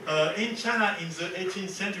that in China in the 18th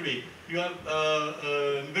century, you have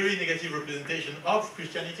a very negative representation of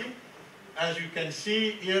Christianity. As you can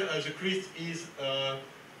see here, the Christ is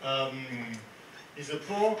a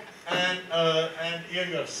poor, and here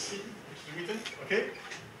you have sin, which is written, okay?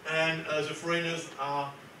 And the foreigners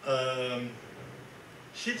are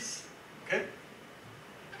ships, okay?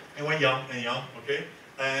 And one young, okay?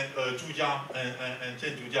 And Zhujia and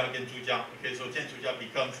Tian Zhujia again Zhujia, okay? So Tian Zhujia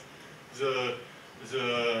becomes the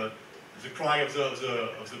cry of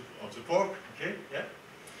the pork, okay? Yeah.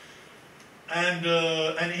 And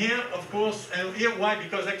here, of course, and here why?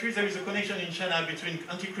 Because actually there is a connection in China between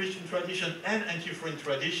anti-Christian tradition and anti-foreign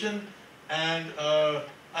tradition, and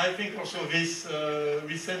I think also this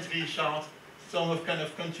recently showed some of kind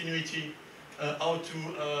of continuity how to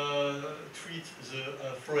treat the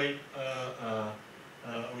foreign, I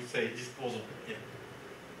would say, disposal, yeah,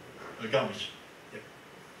 garbage. Yeah.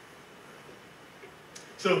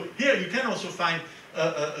 So here you can also find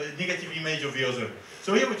a negative image of the other.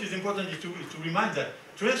 So here what is important is to remind that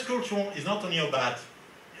transcultural is not only about,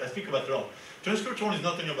 I speak about love, transcultural is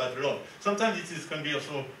not only about love. Sometimes it can be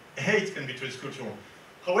also, hate can be transcultural.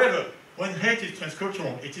 However, when hate is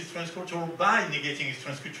transcultural, it is transcultural by negating its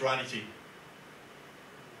transculturality.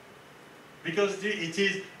 Because it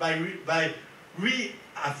is by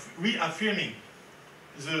reaffirming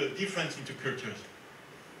the difference into cultures.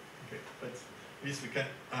 Okay, but this we can.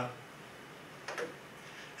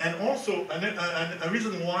 And also, a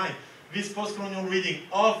reason why this post-colonial reading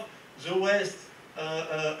of the West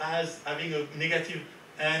as having a negative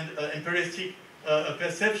and imperialistic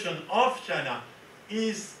perception of China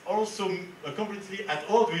is also completely at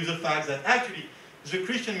odds with the fact that actually the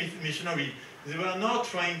Christian missionaries, they were not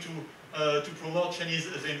trying to promote the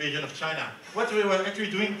invasion of China. What they were actually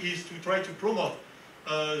doing is to try to promote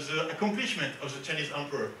the accomplishment of the Chinese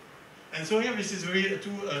emperor. And so here, this is very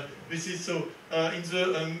this is so in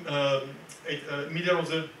the middle of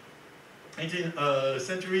the 18th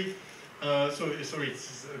century. So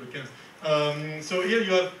here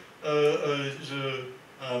you have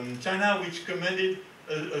China, which commanded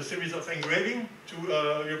a series of engraving to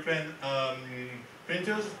European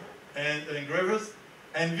printers and engravers,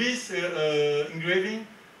 and this engraving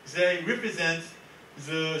they represent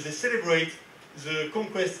they celebrate the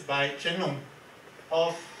conquest by Qianlong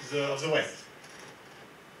of the West.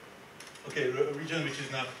 Okay, a region which is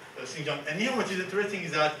now Xinjiang. And here what is interesting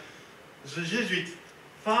is that the Jesuits,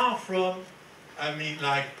 far from, I mean,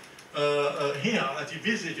 like here at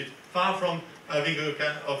this Jesuit, far from having a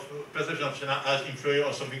kind of perception of China as inferior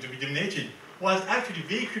or something to be dominated, was actually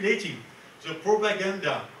veiculating the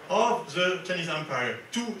propaganda of the Chinese Empire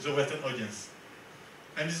to the Western audience.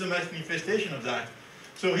 And this is a manifestation of that.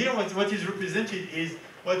 So here what is represented is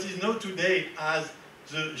what is known today as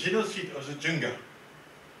the genocide of the Zhenga.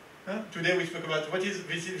 Today we spoke about what is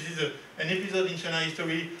this is an episode in China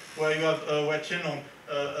history where you have where Qianlong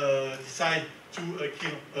decide to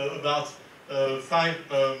kill about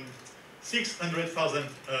 600,000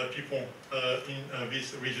 people in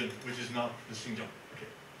this region, which is now the Xinjiang. Okay.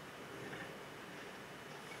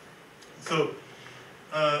 So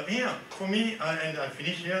here, for me, and I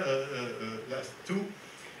finish here, last two.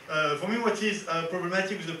 For me, what is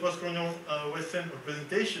problematic with the post-colonial Western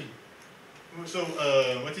representation, so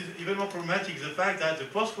what is even more problematic is the fact that the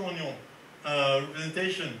post-colonial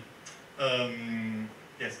representation,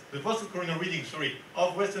 the post-colonial reading,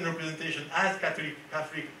 of Western representation as Catholic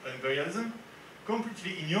imperialism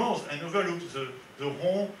completely ignores and overlooks the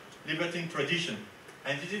whole libertine tradition.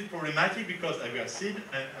 And this is problematic because, as we have said,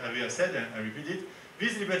 and I repeat it,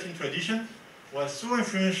 this libertine tradition was so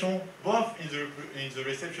influential both in the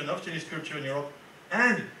reception of Chinese culture in Europe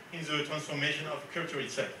and in the transformation of culture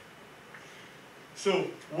itself. So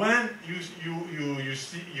when you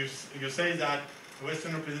say that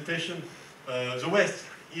Western representation, the West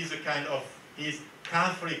is a kind of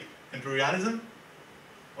Catholic imperialism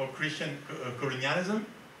or Christian colonialism,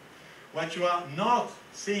 what you are not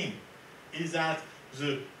seeing is that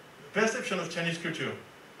the perception of Chinese culture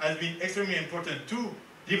has been extremely important to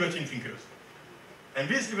libertine thinkers. And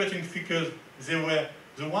these libertine thinkers, they were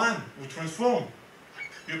the ones who transformed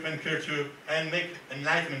European culture and make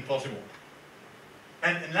enlightenment possible.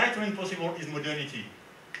 And enlightenment possible is modernity.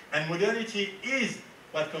 And modernity is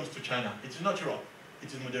what comes to China. It's not Europe,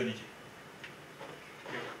 it is modernity.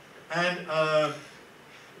 And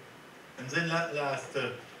then last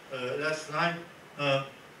slide.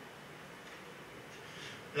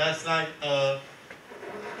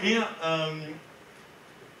 Here,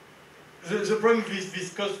 the problem with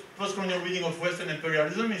this post-colonial reading of Western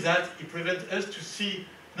imperialism is that it prevents us to see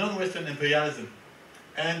non-Western imperialism.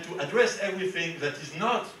 and to address everything that is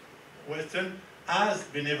not Western as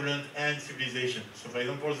benevolent and civilization. So, for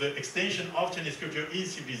example, the extension of Chinese culture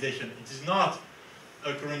is civilization. It is not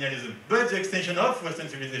colonialism, but the extension of Western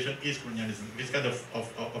civilization is colonialism. This kind of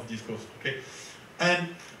discourse. Okay,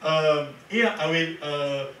 and here I will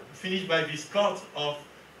finish by this quote of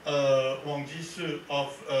Wang Jisoo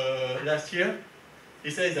of last year. He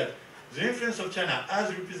says that the influence of China as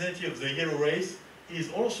a representative of the yellow race is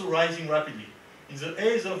also rising rapidly. In the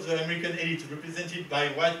eyes of the American elite represented by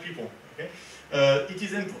white people, okay, it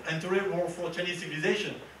is intolerable for Chinese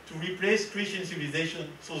civilization to replace Christian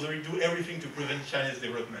civilization, so they will do everything to prevent China's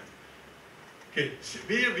development. Okay, so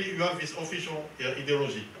here you have this official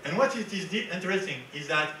ideology. And what it is interesting is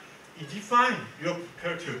that it defines your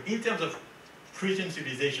culture in terms of Christian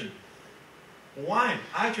civilization. Why?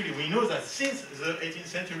 Actually, we know that since the 18th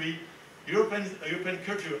century, European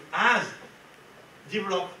culture has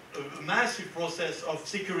developed a massive process of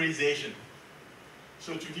secularization.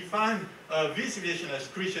 So to define this civilization as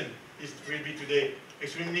Christian will be today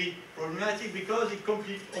extremely problematic because it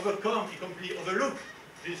completely overlooks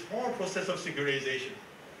this whole process of secularization.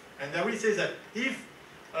 And I will say that if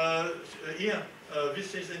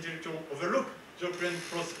this intellectual overlook the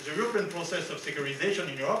European process of secularization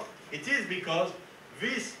in Europe, it is because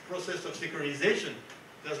this process of secularization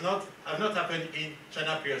have not happened in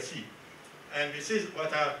China PRC. And this is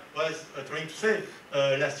what I was trying to say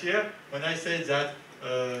last year when I said that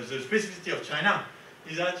the specificity of China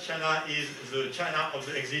is that China is the China of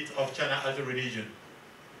the exit of China as a religion.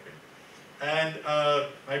 Okay. And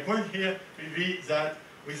my point here will be that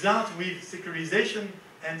without secularization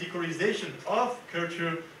and decolonization of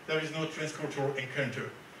culture, there is no transcultural encounter.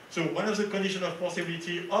 So one of the conditions of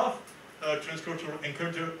possibility of transcultural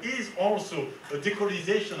encounter is also a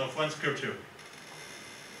decolonization of one's culture.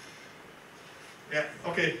 Yeah,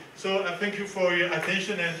 okay, so thank you for your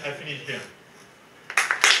attention and I finish here.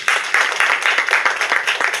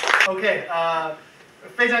 OK，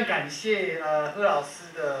 非常感谢贺老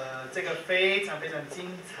师的这个非常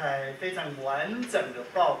精彩、非常完整的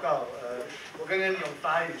报告。我刚刚用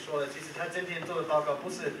法语说了，其实他今天做的报告不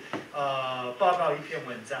是报告一篇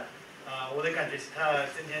文章，我的感觉是他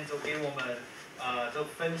今天就给我们就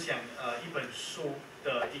分享一本书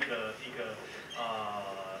的一个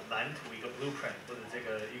蓝图，一个 blueprint， 或者这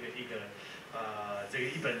个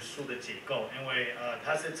一本书的结构，因为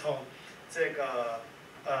他是从这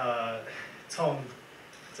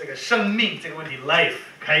个生命这个问题 life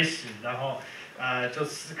开始，然后就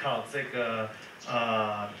思考这个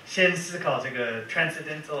先思考这个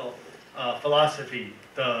Transcendental Philosophy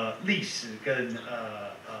的历史跟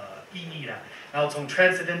意义啦，然后从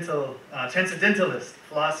Transcendentalist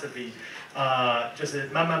Philosophy 就是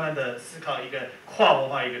慢慢的思考一个跨文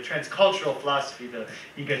化一个 Transcultural Philosophy 的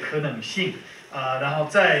一个可能性，然后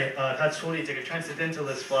在他处理这个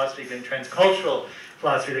Transcendentalist Philosophy 跟 Transcultural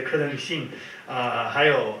Philosophy 的可能性，还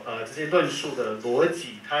有这些论述的逻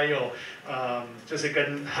辑，还有就是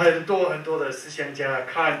跟很多的思想家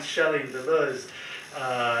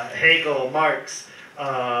Kant、Schelling、Deleuze、Hegel、Marx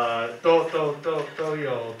都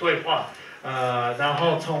有对话，然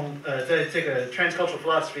后从在这个 Transcultural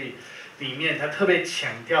Philosophy 里面，他特别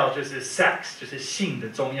强调就是 sex 就是性的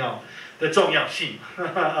重要性，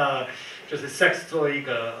就是 sex 作为一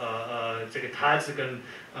个这个他是跟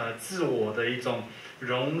自我的一种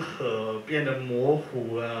融合，变得模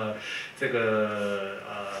糊这个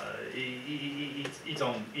一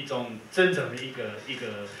种真正的一个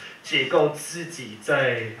解构自己，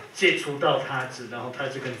在接触到他质，然后他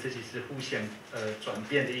质跟自己是互相转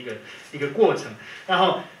变的一个过程。然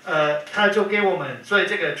后他就给我们，所以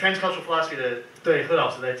这个 Transcultural Philosophy 的对贺老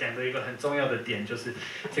师来讲的一个很重要的点就是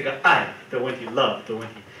这个爱的问题 ，love 的问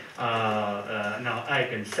题。然后爱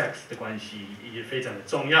跟 sex 的关系也非常的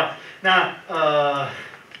重要。那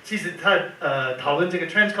其实他讨论这个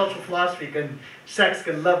Transcultural Philosophy 跟 sex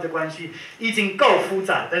跟 love 的关系已经够复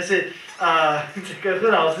杂，但是这个贺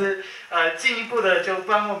老师进一步的就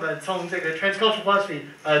帮我们从这个 Transcultural Philosophy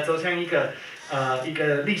走向一个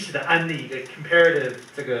历史的案例，一个 comparative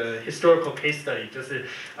这个 historical case study， 就是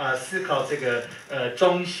思考这个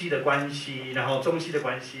中西的关系，然后中西的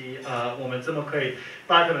关系我们怎么可以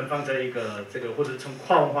把它们放在一个这个或者从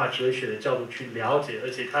跨文化哲学的角度去了解，而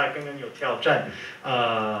且他刚刚有挑战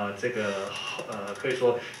这个可以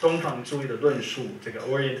说东方主义的论述，这个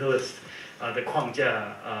Orientalist 的框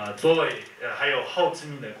架作为还有后殖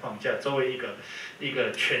民的框架作为一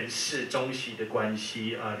个诠释中西的关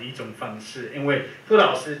系的一种方式。因为贺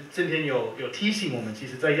老师今天有提醒我们，其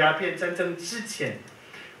实在鸦片战争之前，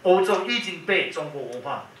欧洲已经被中国文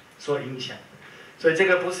化所影响，所以这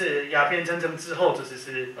个不是鸦片战争之后，这只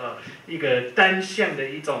是一个单向的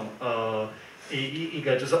一种一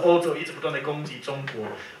个就是欧洲一直不断的攻击中国，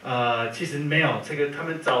其实没有这个，他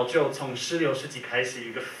们早就从16世纪开始有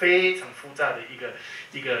一个非常复杂的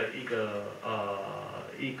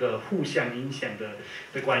一个互相影响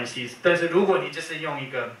的关系。但是如果你就是用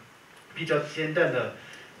一个比较简单的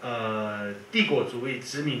帝国主义、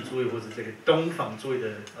殖民主义或者这个东方主义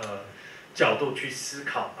的角度去思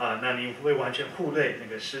考那你会完全忽略那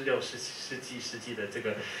个16世纪的这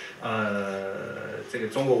个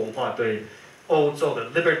中国文化对欧洲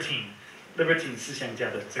的 libertine 思想家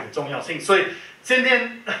的这个重要性。所以今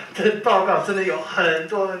天的报告真的有很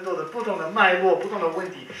多的不同的脉络、不同的问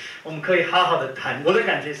题，我们可以好好的谈。我的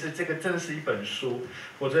感觉是，这个真是一本书。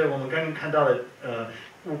我觉得我们刚刚看到的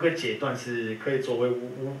5个阶段是可以作为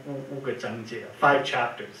五个章节 5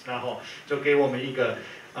 chapters， 然后就给我们一个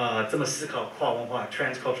这么思考跨文化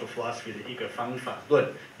Transcultural Philosophy 的一个方法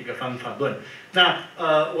论。那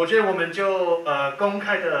我觉得我们就公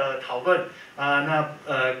开的讨论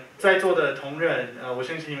在座的同仁我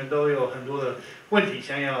相信你们都有很多的问题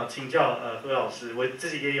想要请教何老师，我自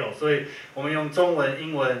己也有，所以我们用中文、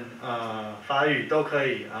英文、法语都可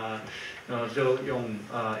以就用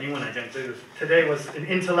英文来讲，这个 Today was an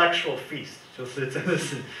intellectual feast， 就是真的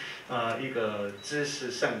是一个知识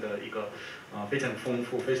上的一个非常丰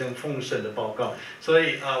富、非常丰盛的报告，所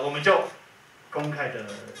以我们就公开的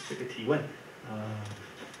这个提问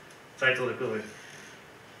在座的各位。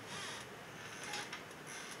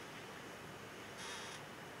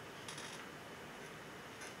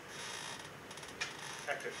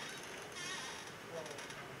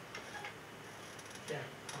这样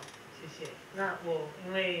好，谢谢。那我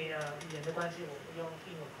因为语言的关系，我用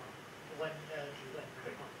英文提问。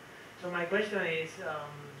So my question is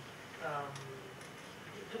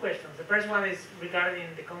two questions. The first one is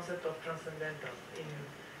regarding the concept of transcendental in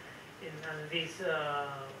this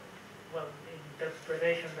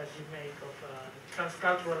interpretation that you make of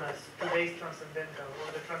transcultural as today's transcendental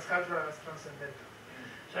or the transcultural as transcendental.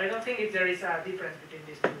 So I don't think there is a difference between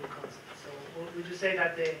these two concepts. So would you say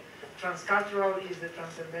that the transcultural is the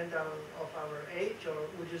transcendental of our age, or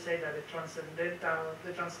would you say that the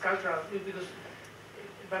transcultural, because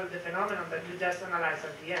the phenomenon that you just analyzed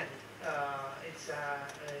at the end, it's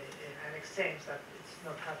an exchange that it's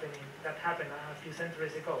not happening, that happened a few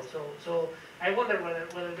centuries ago. So I wonder whether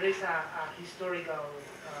there is a historical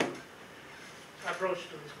approach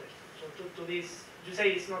to this question. So to this, you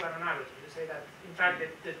say it's not an analogy. You say that in fact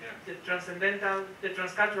the transcendental, the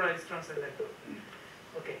transcultural is transcendental.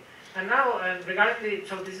 Okay. And now regarding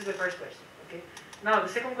so this is the first question. Okay. Now the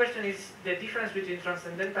second question is the difference between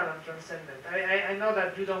transcendental and transcendent. I know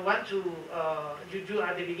that you don't want to, you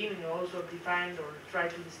at the beginning you also defined or try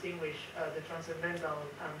to distinguish the transcendental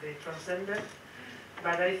and the transcendent.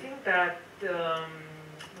 But I think that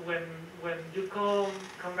when you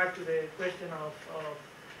come back to the question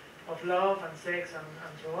of love and sex and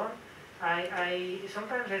so on,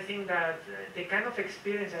 sometimes I think that the kind of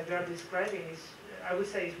experience that you are describing is, I would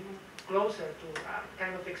say, is closer to a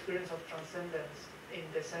kind of experience of transcendence in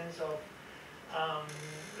the sense of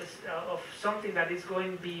something that is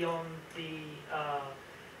going beyond the,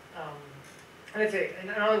 let's say, in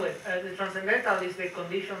another way, the transcendental is the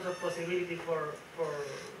conditions of possibility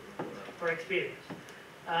for experience.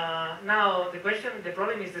 Now, the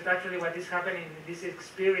problem is that actually what is happening in this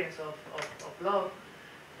experience of love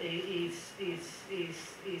is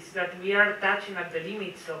that we are touching at the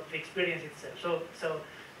limits of the experience itself. So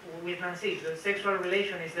with Nancy, the sexual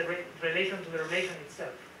relation is the relation to the relation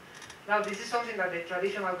itself. Now, this is something that the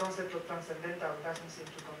traditional concept of transcendental doesn't seem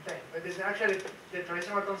to contain. But actually, the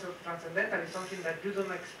traditional concept of transcendental is something that you don't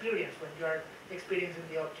experience when you are experiencing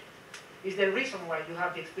the object. It's the reason why you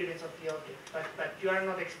have the experience of the object, but you are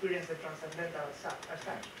not experiencing the transcendental as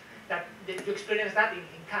such. That you experience that in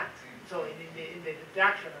Kant. So in the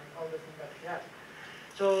action and all the things that he has.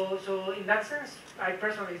 So in that sense, I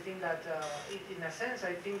personally think that, in a sense,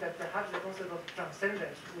 I think that perhaps the concept of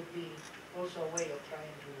transcendence would be also a way of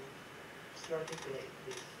trying to articulate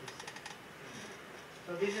this thing.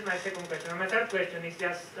 So this is my second question. And my third question is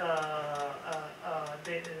just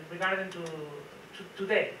regarding to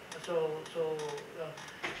today. So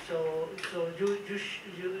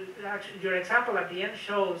your example at the end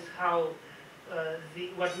shows how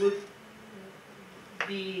what would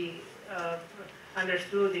be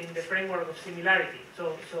understood in the framework of similarity.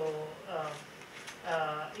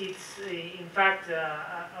 It's in fact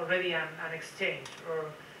already an exchange,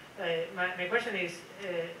 or My question is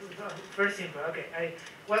very simple. Okay,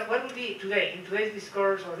 what would be today in today's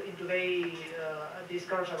discourse or in today's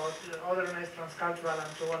discourse about otherness, transcultural,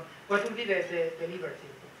 and so on? What would be the liberty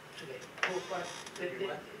today?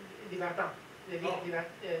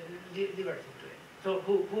 Liberty today. So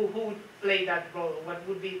who would play that role? What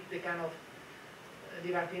would be the kind of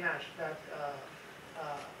libertinage that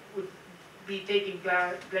would be taking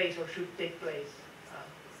place or should take place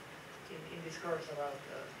in discourse about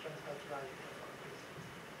transculturality?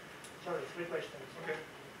 Sorry, 3 questions. Okay.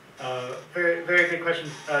 Very very good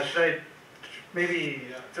questions. Should I maybe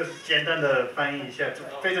就是简单的翻译一下，就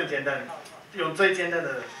非常简单，用最简单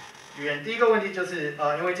的语言。第一个问题就是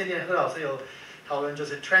因为今天何老师有讨论就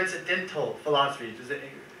是 Transcendental Philosophy， 就是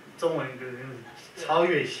中文跟超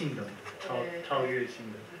越性的超越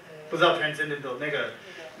性的，不知道 Transcendental 那个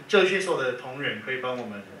哲学所的同仁可以帮我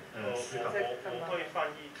们思考。我会翻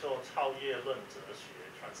译做超越论哲学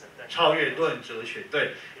 ，Transcendental。超越论哲学，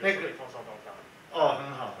对，那个通上。哦，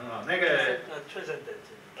很好很好，那个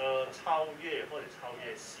超越或者超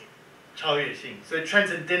越性。超越性，所以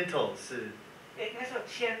Transcendental 是。应该说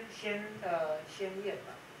先验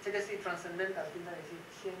吧，这个是 Transcendental， 现在是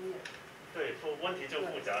先验。对，问题就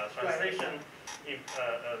复杂 ，translation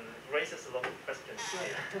raises a lot of questions.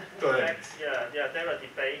 对。Yeah, there are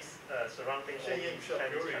debates surrounding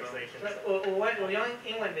translation. 我用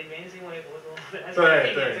英文的原因是因为我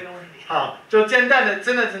对对。好，就简单的，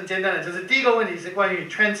真的很简单的，就是第一个问题是关于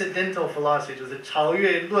Transcendental Philosophy， 就是超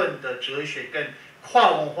越论的哲学跟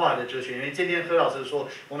跨文化的哲学。因为今天何老师说，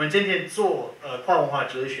我们今天做跨文化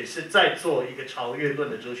哲学是在做一个超越论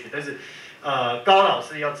的哲学，但是。高老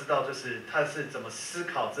师要知道，就是他是怎么思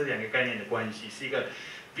考这两个概念的关系，是一个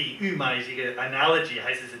比喻吗？是一个 analogy，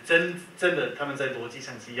 还是真的他们在逻辑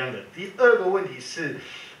上是一样的？第二个问题是，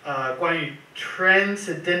关于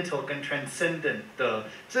transcendental 跟 transcendent 的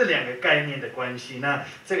这两个概念的关系。那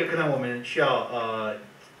这个可能我们需要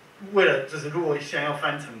为了就是如果想要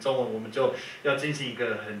翻成中文，我们就要进行一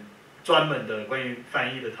个很专门的关于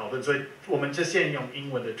翻译的讨论，所以我们就先用英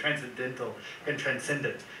文的 transcendental 跟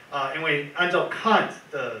transcendent。因为按照 Kant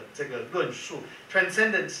的这个论述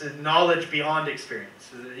 ，transcendent 是 knowledge beyond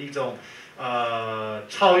experience， 是一种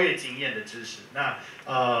超越经验的知识。那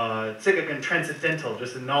这个跟 transcendental 就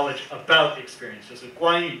是 knowledge about experience， 就是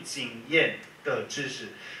关于经验的知识，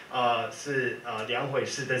是两回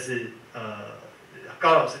事。但是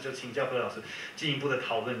高老师就请教何老师进一步的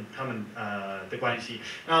讨论他们的关系。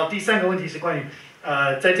然后第三个问题是关于。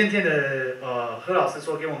在今天的何老师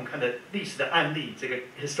说给我们看的历史的案例，这个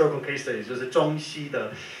historical case study 就是中西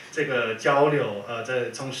的这个交流，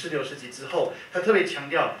在从16世纪之后，他特别强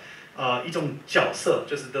调一种角色，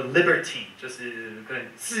就是 the libertine， 就是可能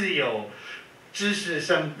自由。知识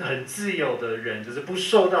上很自由的人，就是不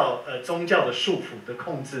受到宗教的束缚的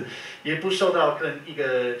控制，也不受到跟一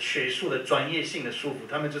个学术的专业性的束缚，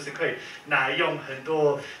他们就是可以拿用很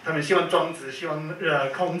多，他们希望庄子，希望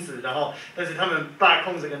孔子，然后但是他们把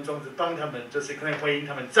孔子跟庄子帮他们，就是可能回应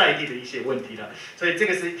他们在地的一些问题了，所以这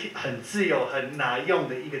个是很自由、很拿用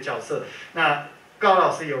的一个角色。那高老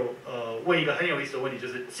师有问一个很有意思的问题，就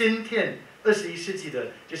是今天21世纪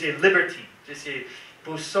的这些 liberty， 这些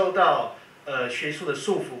不受到学术的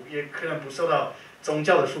束缚，也可能不受到宗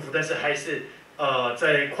教的束缚，但是还是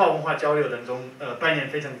在跨文化交流当中扮演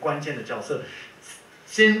非常关键的角色。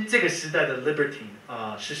这个时代的 liberty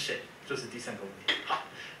是谁？就是第三个问题。好，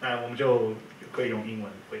那我们就可以用英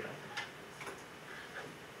文回答。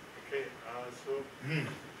Okay, so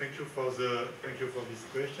thank you for this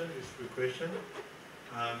question, this good question.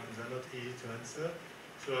 They're not easy to answer.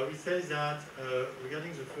 So I will say that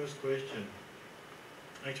regarding the first question,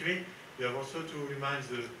 actually. We have also to remind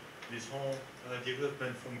this whole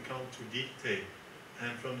development from Kant to dictate,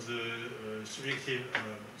 and from the subjective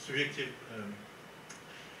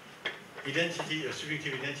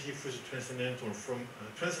identity for the transcendental, from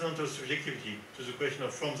transcendental subjectivity to the question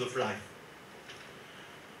of forms of life.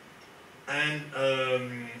 And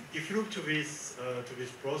if you look to this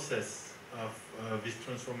process of this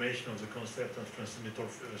transformation of the concept of transcendental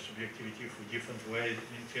subjectivity through different ways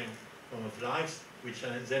in form of lives, which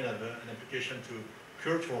then have an application to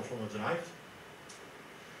cultural form of life.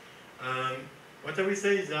 What I will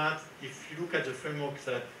say is that if you look at the framework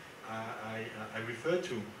that I refer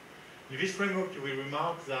to, in this framework you will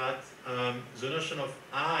remark that the notion of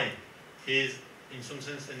I is in some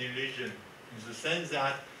sense an illusion, in the sense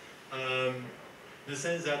that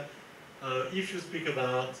if you speak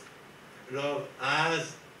about love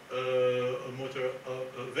as a motor,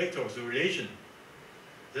 a vector of the relation,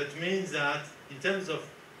 that means that in terms of,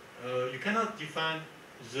 you cannot define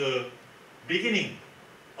the beginning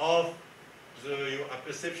of your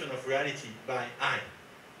perception of reality by I.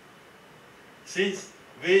 Since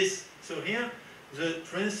this, so here, the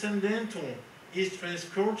transcendental is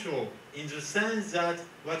transcultural in the sense that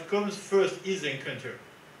what comes first is the encounter.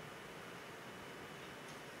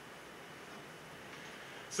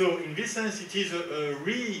 So in this sense, it is a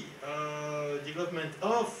re-development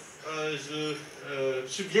of the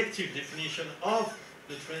subjective definition of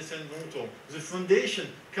the transcendental. The foundation,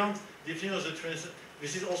 Kant's definition of the transcendental,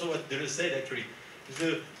 this is also what Deleuze said actually.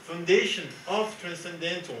 The foundation of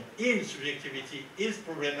transcendental in subjectivity is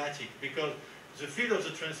problematic because the field of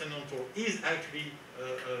the transcendental is actually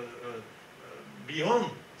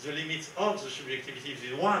beyond the limits of the subjectivity. This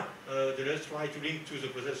is why Deleuze tried to link to the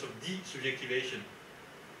process of desubjectivation.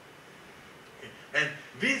 Okay. And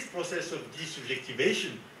this process of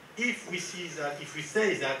desubjectivation, if we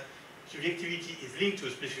say that subjectivity is linked to a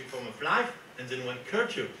specific form of life and then one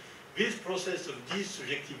culture, this process of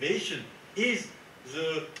desubjectivation is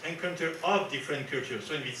the encounter of different cultures.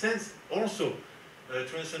 So in this sense, also,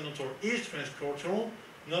 transcendental is transcultural,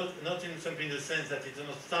 not in simply in the sense that it does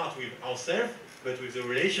not start with ourselves, but with the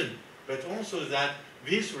relation, but also that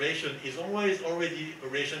this relation is always already a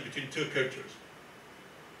relation between two cultures.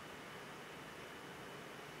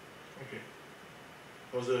 Okay.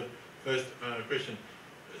 For the first question.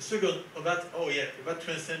 Second, about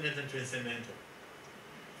transcendent and transcendental.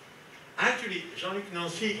 Actually, Jean-Luc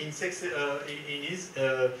Nancy in his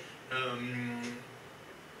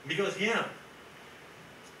because here,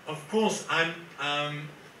 of course, I'm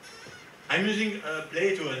using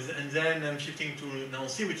Plato and then I'm shifting to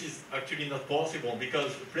Nancy, which is actually not possible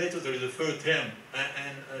because Plato there is a third term,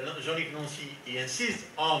 and Jean-Luc Nancy he insists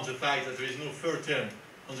on the fact that there is no third term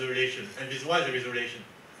on the relation, and this is why there is a relation.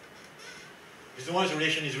 This is why the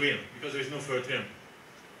relation is real because there is no third term.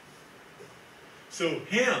 So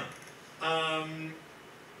here. I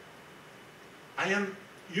am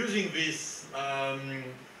using this,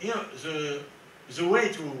 the way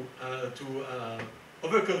to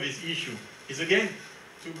overcome this issue is again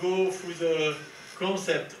to go through the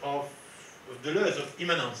concept of Deleuze of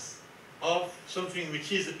immanence, of something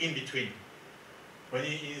which is in between. When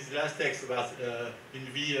in his last text about in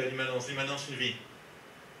vie l'immanence, immanence in vie.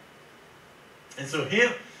 And so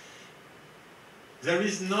here, there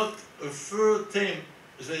is not a third term.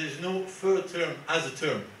 There is no third term as a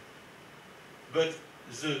term, but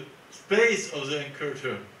the space of the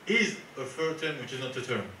encounter is a third term which is not a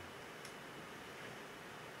term.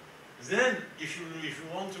 Then, if you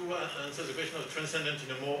want to answer the question of transcendent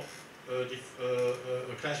in a more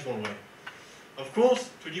classical way, of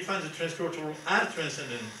course, to define the transcultural as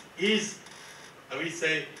transcendent is, I will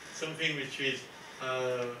say, something which is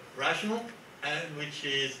rational and which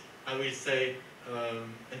is, I will say,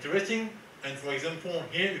 interesting. And for example,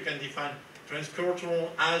 here you can define transcultural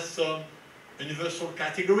as some universal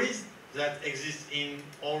categories that exist in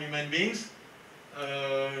all human beings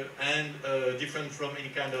and different from any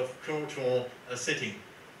kind of cultural setting,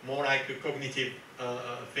 more like cognitive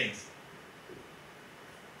things.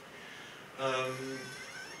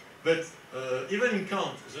 But even in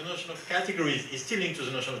Kant, the notion of categories is still linked to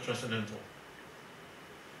the notion of transcendental.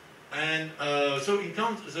 And so in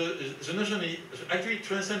Kant, the notion is actually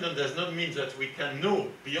transcendent does not mean that we can know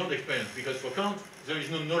beyond experience, because for Kant, there is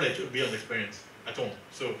no knowledge beyond experience at all.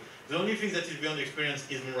 So the only thing that is beyond experience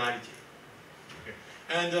is morality. Okay.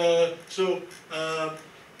 And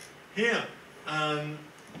here,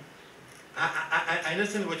 I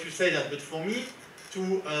understand what you say that, but for me,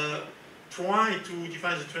 to try to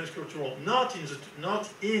define the transcultural not in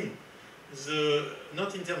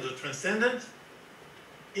terms of transcendent,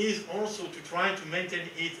 is also to try to maintain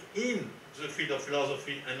it in the field of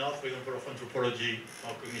philosophy and not, for example, of anthropology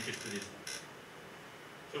or cognitive studies.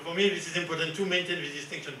 So for me, this is important to maintain this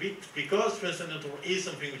distinction because transcendental is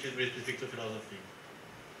something which is very specific to philosophy.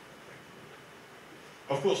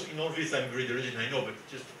 Of course, in all this, I'm very diligent, I know, but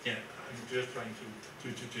just, yeah, I'm just trying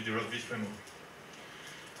to develop this framework.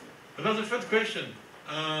 About the third question,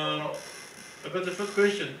 so about the first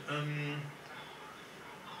question,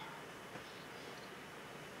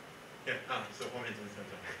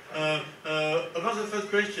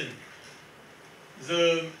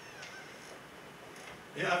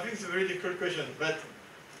 I think it's a very difficult question, but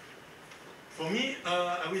for me,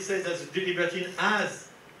 I will say that the libertine has,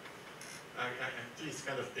 it's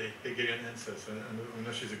kind of a Hegelian answer, so I'm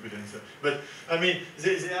not sure it's a good answer, but I mean,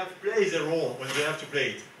 they have played their role when they have to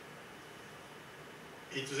play it.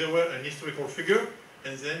 They were an historical figure,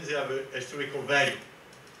 and then they have a historical value.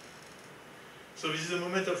 So this is a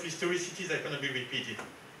moment of historicity that cannot be repeated,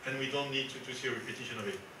 and we don't need to see a repetition of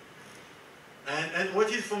it. And what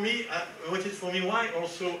is for me, why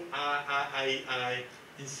also I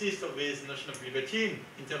insist on this notion of libertine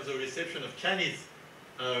in terms of reception of Chinese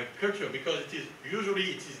culture, because it is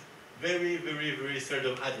very, very, very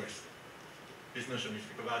seldom addressed. This notion, you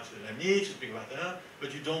speak about Leibniz, you speak about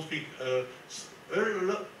but you don't speak, very,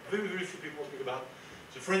 very few people speak about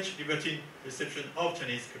the French libertine reception of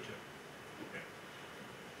Chinese culture. Okay.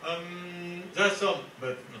 There are some,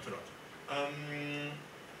 but not a lot.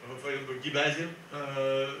 For example, Guy Basil,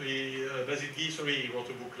 Basil Guy, he wrote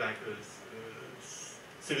a book like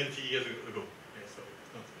 70 years ago. Yeah, so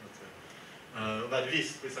not about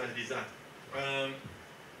this, precisely that.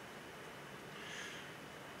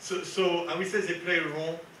 So I would say they play a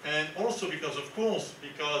role, and also because, of course,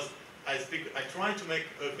 because I try to make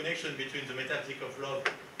a connection between the metaphysics of love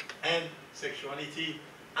and sexuality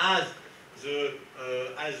as the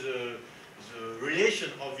relation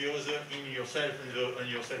of the other in yourself and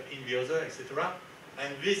yourself in the other, etc.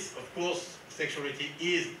 And this, of course, sexuality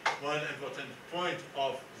is one important point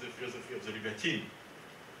of the philosophy of the libertine.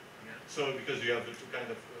 Yeah. So because you have the two kind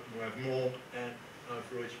of, you have more and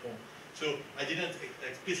Freud's. So I didn't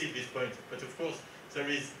explicit this point, but of course there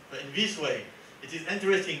is, in this way, it is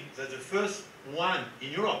interesting that the first one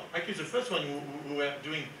in Europe, actually the first one who were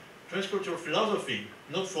doing transcultural philosophy,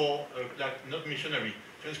 not for, not missionary,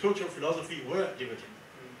 transcultural philosophy were libertine.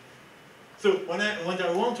 So when I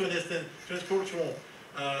want to understand transcultural,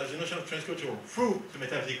 the notion of transcultural through the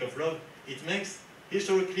metaphysics of love,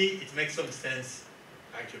 historically, it makes some sense,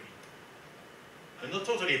 actually. Not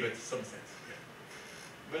totally, but some sense.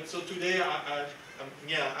 But so today, I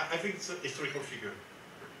think it's a historical figure.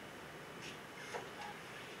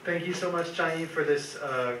 Thank you so much, Jean-Yves, for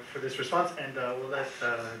this response, and we'll let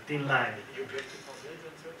Dean Lai.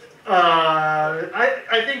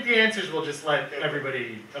 I think the answers will just let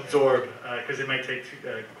everybody absorb, because it might take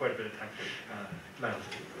quite a bit of time. Lai.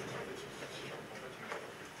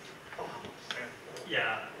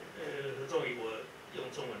 Yeah, 何重誼，我用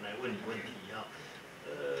中文来问你问题啊。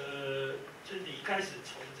就你一开始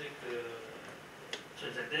从这个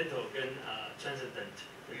Transcendental 跟Transcendent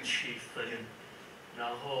的区分，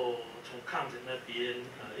然后从 Kant 那边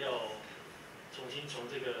要重新从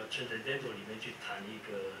这个 Transcendental 里面去谈一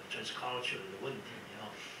个 Transcultural 的问题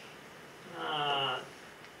啊。那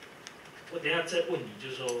我等一下再问你，就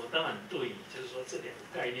是说，当然对，就是说这两个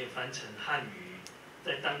概念翻成汉语，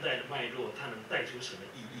在当代的脉络，它能带出什么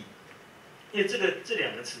意义？因为这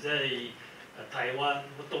两个词在台湾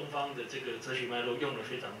或东方的这个哲学脉络用的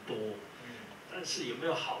非常多，但是有没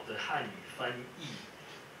有好的汉语翻译？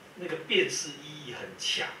那个辨识意义很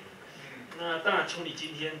强。那当然，从你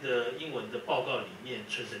今天的英文的报告里面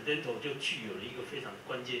 ，Transcendental 就具有了一个非常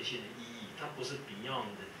关键性的意义，它不是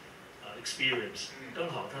Beyond 的experience， 刚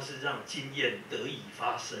好它是让经验得以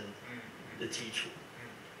发生的基础。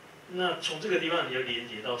那从这个地方你要连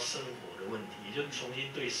接到生活的问题，也就重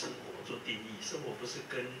新对生活做定义。生活不是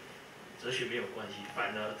跟哲学没有关系，它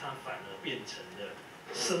反而变成了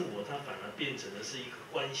生活，它反而变成的是一个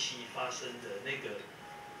关系发生的那个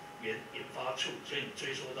研发处，所以你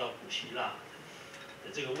追溯到古希腊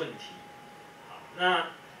的这个问题。好，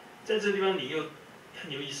那在这地方你又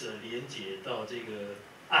很有意思的连接到这个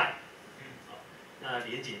爱，好，那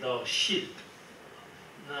连接到性，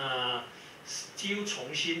那几乎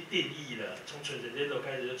重新定义了，从Transcendental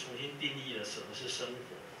开始就重新定义了什么是生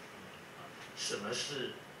活，什么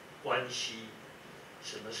是关系，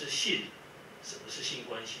什么是性，什么是性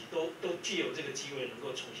关系，都藉由这个机会能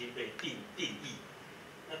够重新被定义。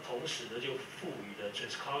那同时呢，就赋予了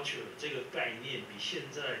Transcultural 这个概念，比现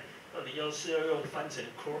在到底要用翻成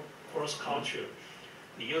Cross-cultural，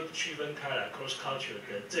 你又区分开来 Cross-cultural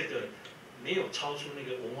的这个没有超出那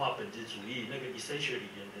个文化本质主义那个 essential 里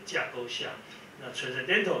面的架构下，那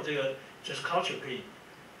Transcendental 这个 Transcultural 可以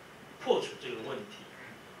破除这个问题。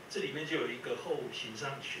这里面就有一个后形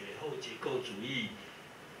上学、后结构主义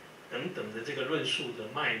等等的这个论述的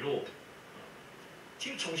脉络，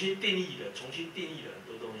就重新定义了很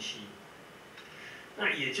多东西。那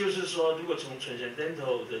也就是说，如果从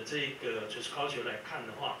Transcendental 的这个 Transcultural 来看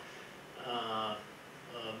的话，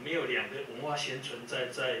没有两个文化先存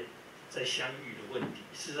在相遇的问题。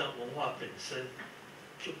事实上，文化本身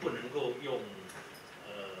就不能够用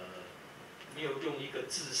没有用一个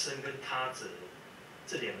自身跟他者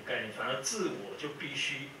这两个概念，反而自我就必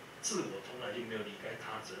须，自我从来就没有离开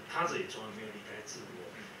他者，他者也从来没有离开自我，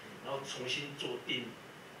然后重新做定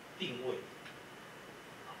位。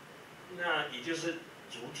那也就是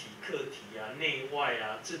主体、客体啊、内外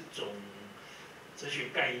啊这种哲学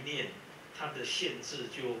概念，它的限制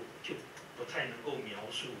就不太能够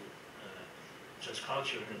描述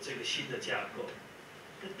Transcultural 的这个新的架构。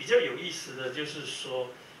比较有意思的就是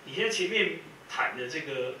说，你现在前面谈的这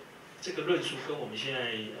个论述，跟我们现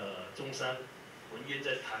在中山文院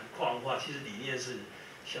在谈跨文化，其实理念是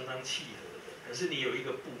相当契合的。可是你有一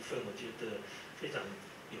个部分，我觉得非常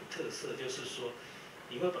有特色，就是说，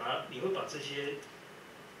你会把这些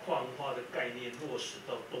跨文化的概念落实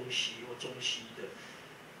到东西或中西的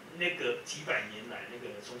那个几百年来那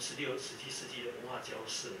个从16、17世纪的文化交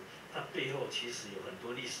涉，它背后其实有很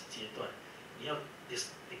多历史阶段，你要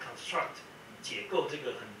deconstruct 解构这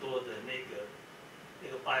个很多的那个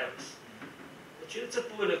bias。我觉得这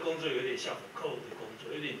部分的工作有点像福寇的工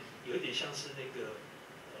作，有一点像是那个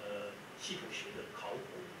系统学的考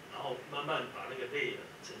古，然后慢慢把那个类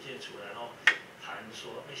呈现出来，然后谈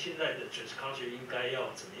说，现在的 Transcultural 应该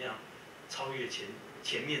要怎么样超越前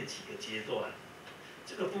面几个阶段。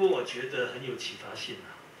这个部分我觉得很有启发性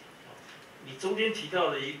啊。你中间提到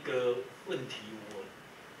的一个问题，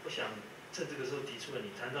我想趁这个时候提出来，你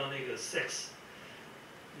谈到那个 sex，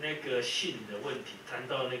 那个性的问题，谈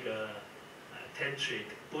到那个tantric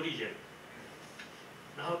Buddhism，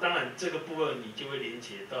 然后当然这个部分你就会连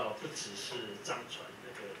接到不只是藏传那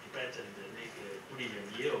个 Tibetan 的那个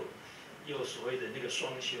Buddhism， 也有所谓的那个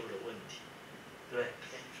双修的问题，对，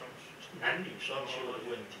男女双修的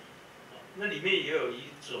问题。那里面也有一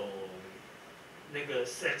种那个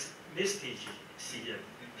sex mysticism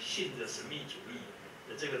性的神秘主义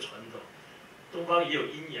的这个传统，东方也有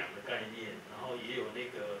阴阳的概念，然后也有那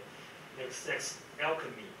个 sex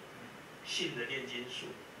alchemy 性的炼金术。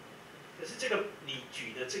可是这个你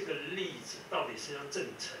举的这个例子，到底是要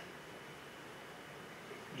证成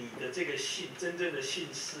你的这个性真正的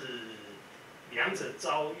性是两者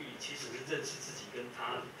遭遇，其实是认识自己跟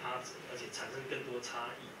他者，而且产生更多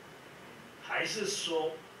差异？还是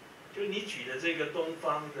说，就你举的这个东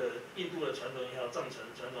方的印度的传统也好，藏传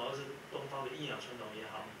的传统，或是东方的阴阳传统也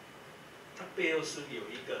好，它背后是有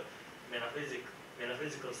一个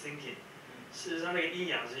metaphysical thinking。事实上，那个阴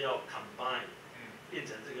阳是要 combine， 变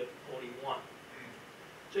成这个 all in one。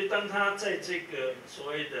所以，当它在这个所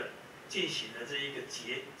谓的进行了这一个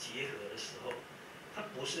结合的时候，它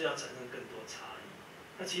不是要产生更多差异，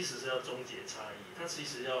它其实是要终结差异，它其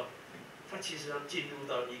实要进入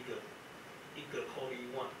到一个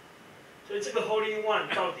Holy One， 所以这个 Holy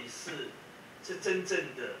One 到底是真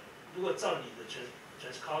正的，如果照你的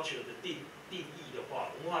Transcultural 的定义的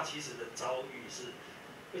话，文化其实的遭遇是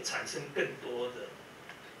会产生更多的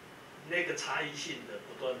那个差异性的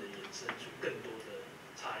不断的衍生出更多的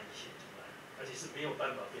差异性出来，而且是没有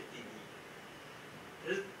办法被定义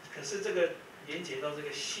的。可是这个连接到这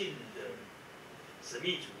个性的神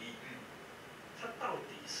秘主义，它到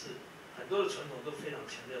底是很多的传统都非常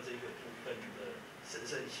强调这一个部分的神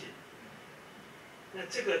圣性。那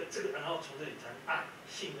这个，然后从这里谈爱，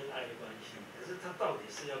性跟爱的关系，可是它到底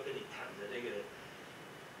是要跟你谈的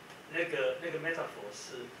那个 metaphor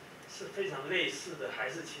是非常类似的，还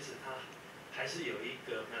是其实它还是有一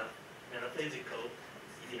个 metaphysical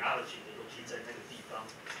ideology 的东西在那个地方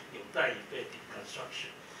有待于被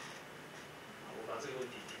deconstruction。我把这个问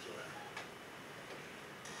题提出来。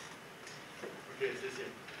OK， 谢谢。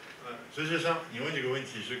实际上，你问这个问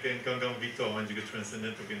题是跟刚刚 Victor 问这个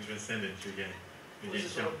transcendental 跟 transcendent 有点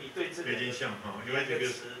像，有点像哈，因为这个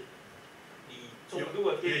你如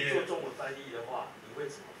果给你做中文翻译的话，你会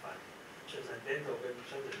怎么翻 ？transcendental 跟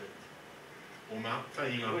transcendent。我吗？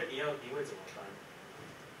翻译吗？你会怎么翻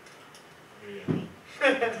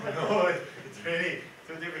？It's really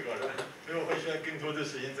too difficult， 所以我会需要更多的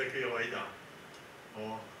时间才可以回答。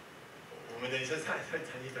我们等一下再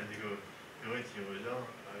谈一谈这个问题，我让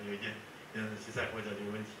有一点实在回答这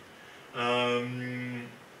个问题。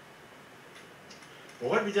我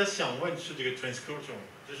会比较想问是这个 Transcultural，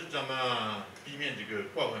 就是怎么避免这个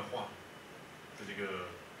跨文化的这个，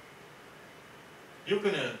有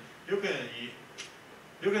可能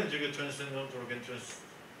这个 Transcendental 跟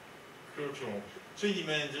Transcultural， 所以你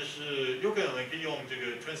们就是有可能可以用这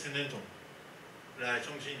个 Transcendental 来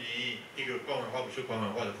重新定义一个跨文化不是跨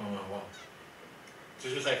文化的跨文化，就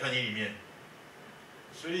是在翻译里面。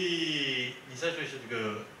所以你在说是这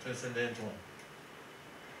个 Transcendental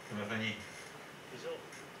怎么翻译？你说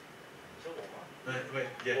我吗？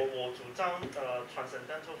我主张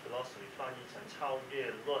Transcendental Philosophy 翻译成超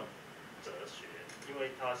越论哲学，因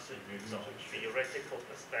为它是一种 theoretical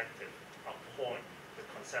perspective upon the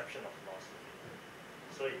conception of philosophy，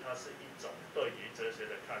 所以它是一种对于哲学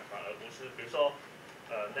的看法，而不是比如说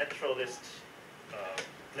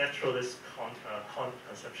naturalist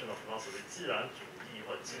conception of philosophy 自然主义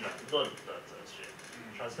或自然论的哲学。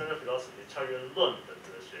Transcendental Philosophy 超越论的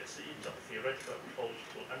哲学是一种 theoretical approach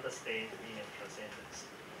to understand the meaning of transcendence。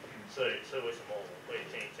所以为什么我会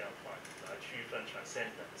建议这样来去区分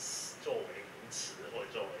transcendence 作为名词或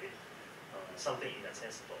者作为something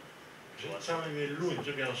inaccessible。上面论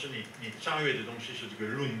这边是你超越的东西是这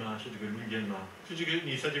个论吗？是这个论点吗？就这个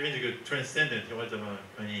你在这边这个 transcendent 要怎么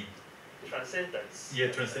翻译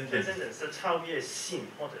 ？transcendence。Yeah, transcendence 是超越性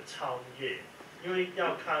或者超越，因为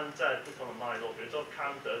要看在不同的脉络，比如说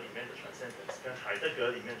康德里面的 transcendence 跟海德格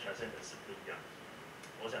里面的 transcendence 是不一样。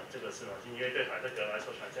我想这个是嘛，因为对海德格来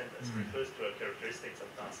说 transcendence refers to a characteristics of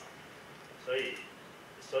大山，所以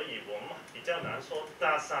我们比较难说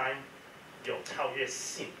大山有超越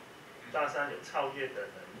性。大山有超越的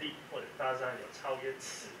能力，或者大山有超越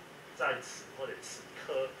在此或者此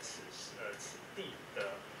刻此地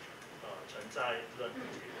的存在论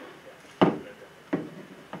等等。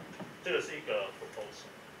这个是一个 proposal。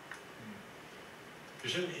可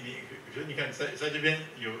是可是你看在这边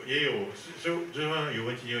也有这方面有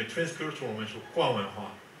问题，因为 Transcultural 我们说跨文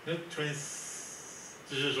化，那 就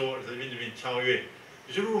是说在这边超越，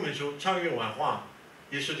可是如果我们说超越文化，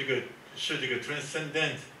也是这个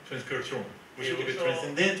Transcendental Transcultural， 不是这个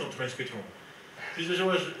Transcendental Transcultural。这就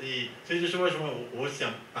是为什么我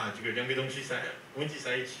想把这个两个东西问题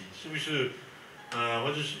在一起，是不是？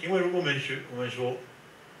或者是因为如果我们说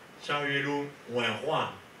超越文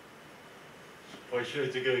化，或是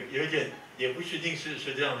这个有点也不确定是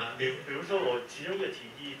这样的。比如说我其中一个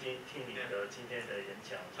提议，听你的今天的演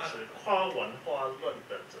讲，就是跨文化论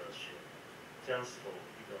的哲学，这样是否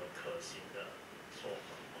一个可行的说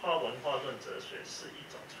法？跨文化论哲学是一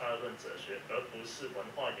种超越论哲学，而不是文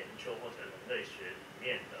化研究或者人类学里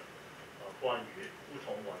面的关于不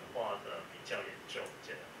同文化的比较研究这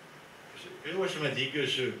样。可是为什么第一个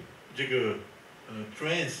是这个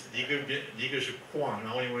trans， 一个是跨，然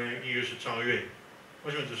后另外一个是超越？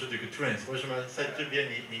为什么只是这个 trans？ 为什么在这边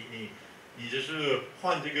你就是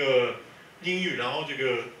换这个音域，然后这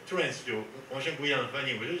个 trans 有完全不一样的翻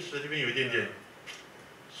译？我觉得在这边有一点点，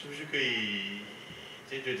是不是可以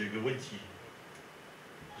解决这个问题？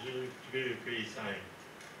就是这个可以在，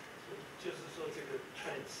就是说这个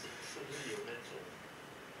trans 是不是有那种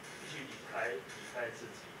必须离开自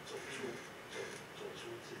己，走出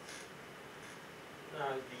自己？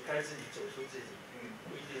那离开自己，走出自己，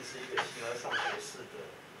不一定是一个形而上学式的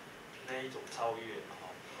那一种超越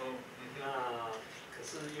嘛，那可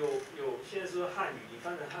是又现在说汉语，你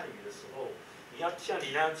翻成汉语的时候，你要像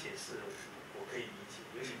你那样解释，我可以理解，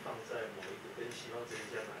尤其放在某一个跟西方哲学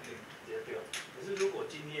家哪里直接对吧？可是如果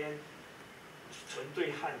今天纯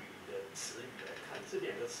对汉语的词语来看，这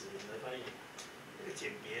两个词你的翻译，那个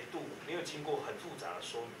简别度没有经过很复杂的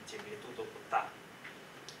说明，简别度都不大，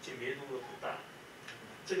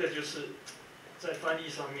这个就是在翻译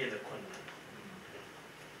上面的困难。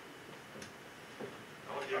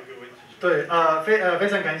然后第二个问题。对，非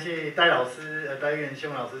常感谢戴老师，戴元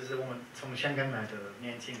雄老师是我们从香港来的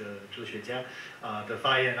年轻的哲学家的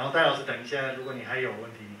发言。然后戴老师等一下，如果你还有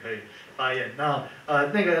问题，你可以发言。那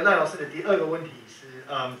那个赖老师的第二个问题是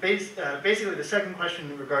basically the second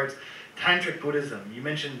question regards Tantric Buddhism. You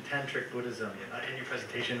mentioned Tantric Buddhism in your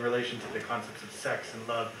presentation in relation to the concepts of sex and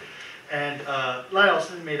love. And Lai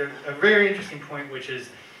Laoshi made a very interesting point, which is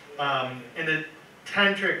in the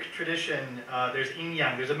Tantric tradition, there's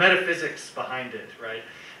yin-yang, there's a metaphysics behind it, right?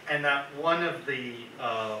 And that one of the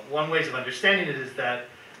ways of understanding it is that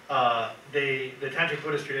the Tantric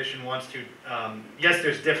Buddhist tradition wants to, yes,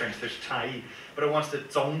 there's difference, there's chai, but it wants to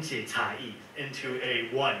zongjie chai into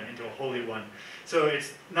a one, into a holy one. So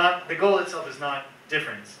it's not, the goal itself is not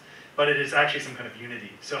difference, but it is actually some kind of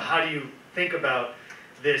unity. So how do you think about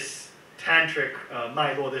this Tantric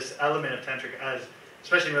this element of Tantric as,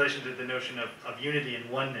 especially in relation to the notion of unity and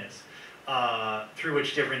oneness, through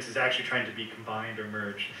which difference is actually trying to be combined or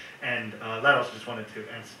merged. And Lai also just wanted to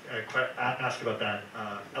ask about that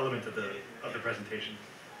element of the presentation.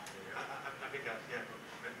 I think yeah,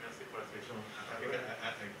 merci pour la question. I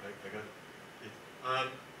think I got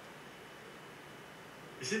it.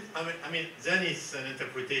 Is it? I mean, Zen is an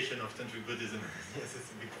interpretation of Tantric Buddhism. Yes,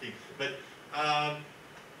 it's a big thing. But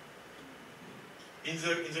in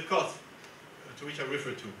the course to which I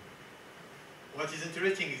refer to, what is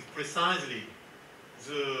interesting is precisely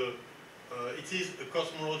it is a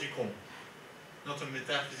cosmological, not a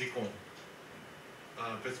metaphysical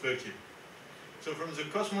perspective. So from the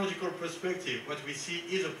cosmological perspective, what we see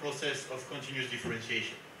is a process of continuous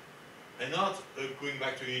differentiation, and not going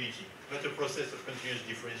back to unity, but a process of continuous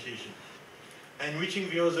differentiation. And reaching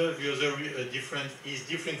the other different is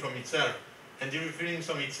different from itself, and different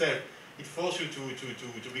from itself, it forces you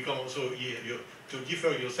to become also to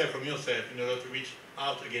differ yourself from yourself in order to reach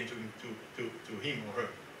out again to him or her.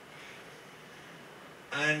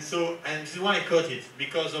 And so, and this is why I caught it,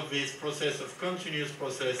 because of this process of continuous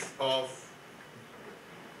process of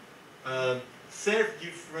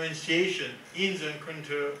self-differentiation in the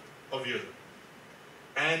encounter of the other,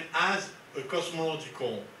 and as a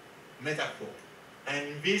cosmological metaphor. And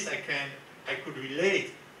in this, I could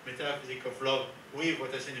relate metaphysics of love with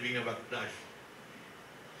what I said in the beginning about life.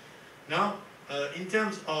 Now, in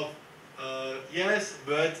terms of yes,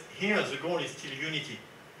 but here the goal is still unity.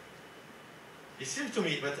 It seems to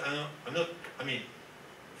me, but I'm not, I mean,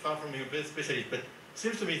 far from being a specialist, but it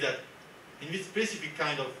seems to me that in this specific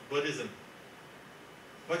kind of Buddhism,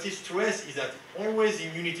 what is stressed is that always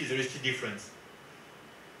in unity there is still difference.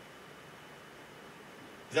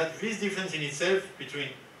 That this difference in itself between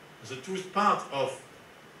the two parts of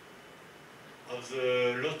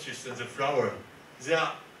the lotus and the flower, they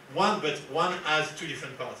are one, but one has two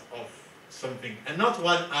different parts of something, and not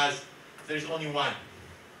one as there is only one.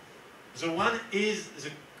 The one is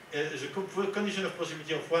the condition of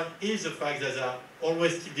possibility of one is the fact that they are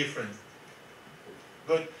always still different.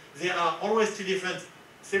 But they are always still different,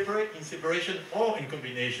 separate in separation or in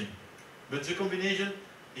combination. But the combination,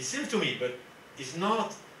 it seems to me, but it's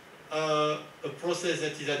not a process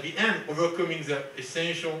that is at the end overcoming the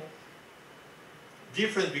essential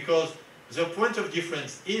difference, because the point of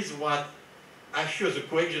difference is what assures the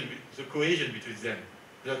cohesion between them,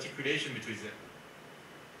 the articulation between them.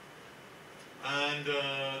 And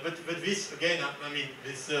but this again, I mean,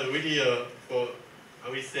 this really for I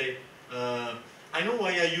will say, I know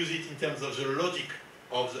why I use it in terms of the logic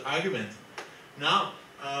of the argument. Now,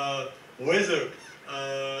 whether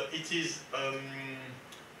it is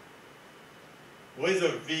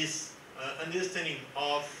whether this understanding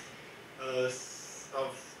of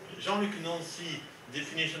Jean-Luc Nancy's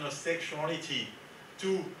definition of sexuality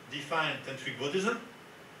to define tantric Buddhism,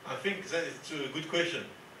 I think that is a good question,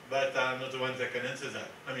 but I'm not the one that can answer that.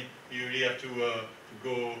 I mean, you really have to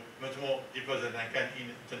go much more deeper than I can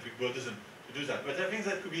in tantric Buddhism to do that. But I think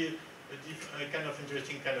that could be a kind of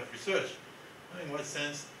interesting kind of research. In what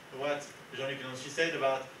sense, what Jean-Luc Nancy said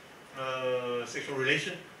about sexual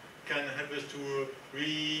relation can help us to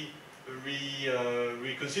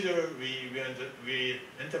reconsider,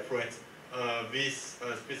 reinterpret this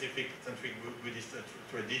specific tantric Buddhist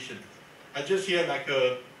tradition. I just hear like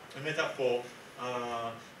a metaphor,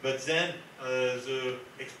 but then the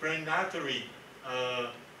explanatory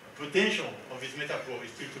potential of this metaphor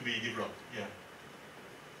is still to be developed. Yeah.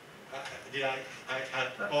 Did I?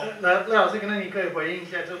 赖老师，可能你可以回应一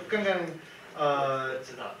下，就刚刚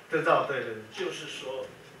知道，对，就是说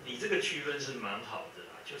你这个区分是蛮好的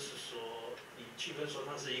啦，就是说你区分说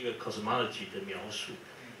它是一个 cosmology 的描述，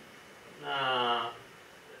那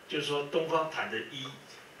就是说东方谈的一，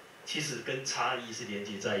其实跟差异是连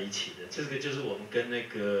接在一起的，这个就是我们跟那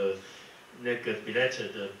个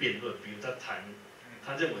Belater 的辩论，比如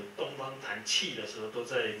他认为东方谈气的时候都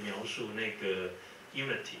在描述那个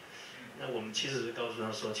unity。那我们其实是告诉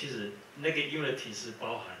他说，其实那个 unity 是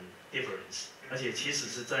包含 difference， 而且其实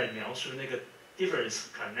是在描述那个 difference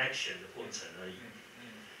connection 的过程而已。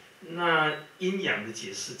那阴阳的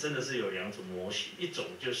解释真的是有两种模型，一种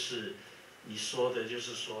就是你说的，就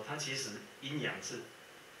是说它其实阴阳是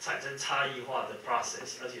产生差异化的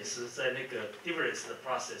process， 而且是在那个 difference 的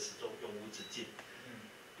process 中永无止境。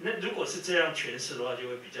那如果是这样诠释的话，就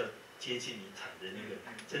会比较接近你谈的那个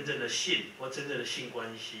真正的性或真正的性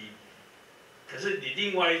关系。可是你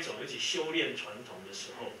另外一种，尤其修炼传统的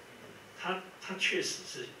时候，它确实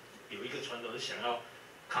是有一个传统是想要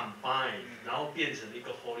combine， 然后变成一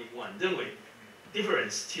个 holy one， 认为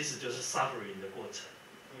difference 其实就是 suffering 的过程，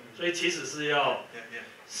所以其实是要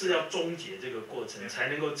终结这个过程，才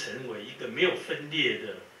能够成为一个没有分裂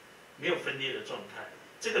的状态。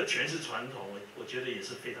这个诠释传统，我觉得也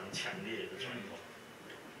是非常强烈的传统。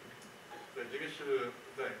对，这个是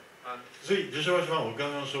对。所以就是为什么我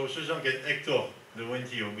刚刚说，事实上跟 actor 的问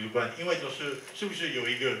题有关，因为是不是有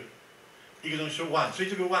一个东西是 one， 所以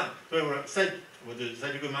这个 one 对我在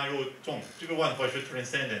这个脉络中，这个 one 或者是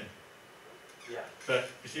transcendent， 对，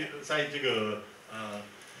是在这个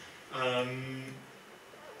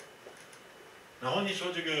然后你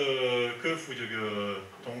说这个克服这个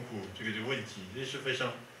痛苦这个问题，这是非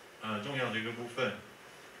常重要的一个部分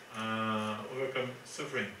，overcome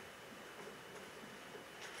suffering。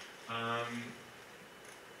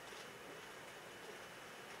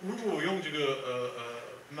如果我用这个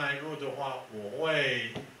脉络的话，我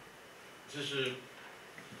会就是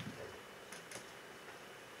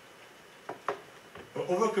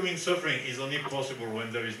overcoming suffering is only possible when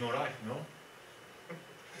there is no life, no?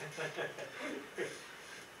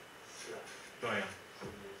 对呀，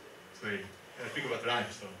所以 I speak about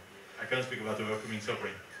life, so I can't speak about overcoming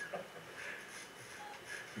suffering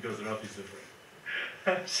because love is suffering.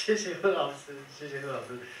 谢谢贺老师，谢谢贺老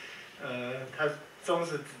师。他总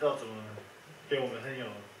是知道怎么给我们很有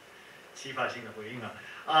启发性的回应啊。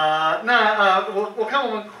我看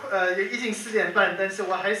我们也已经4点半，但是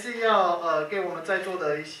我还是要给我们在座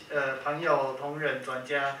的一些朋友、同仁、专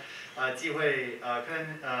家机会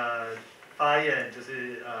发言，就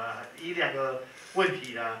是1、2个问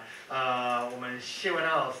题啦。我们谢文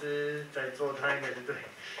安老师在座，他应该是对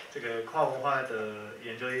这个跨文化的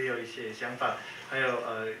研究也有一些想法，还有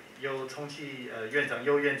尤聪气院长，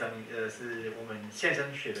尤院长是我们现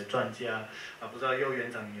生学的专家不知道尤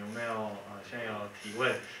院长有没有想要提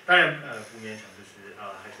问？当然不勉强，就是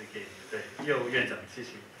还是给对尤院长，谢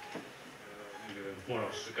谢。那个莫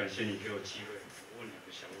老师，感谢你给我机会，我问2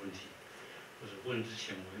个小问题。或者问之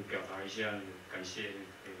前，我表达一下感谢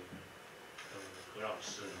何老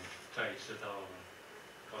师再一次到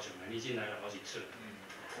高雄来，你已经来了好几次了。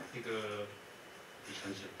那个李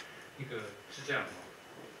传志，那个是这样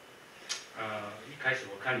一开始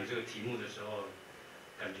我看你这个题目的时候，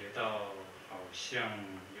感觉到好像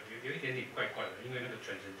有一点点怪怪的，因为那个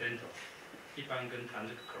Transcendental 一般跟谈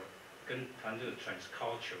这个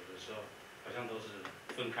Transcultural 的时候，好像都是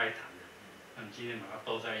分开谈的。那你今天把它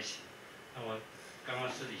兜在一起。那我刚刚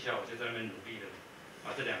私底下我就在那边努力的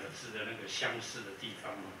把这2个字的那个相似的地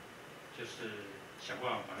方就是想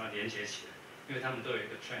办法把它连接起来，因为他们都有一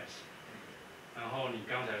个 trans。然后你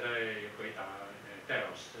刚才在回答戴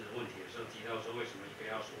老师的问题的时候提到说，为什么一个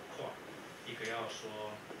要说跨，一个要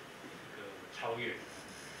说这个超越？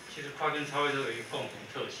其实跨跟超越都有一个共同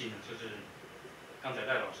特性，就是刚才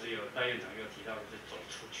戴院长又提到，就是走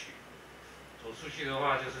出去。走出去的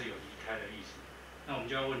话，就是有离开的意思。那我们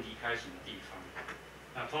就要问离开什么地方？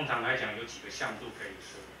那通常来讲有几个向度可以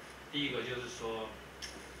说。第一个就是说，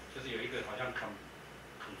就是有一个好像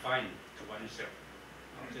confine to oneself，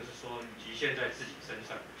 就是说局限在自己身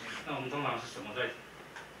上。那我们通常是什么在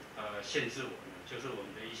限制我们？就是我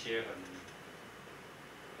们的一些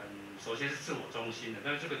首先是自我中心的，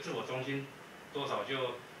但是这个自我中心多少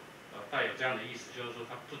就带有这样的意思，就是说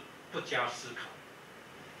他不加思考，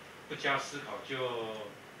不加思考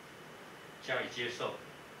就加以接受，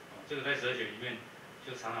这个在哲学里面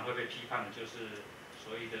就常常会被批判的，就是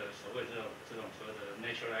所谓这种所谓的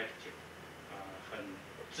natural attitude， 很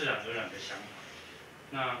自然而然的想法。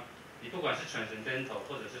那你不管是 transcendental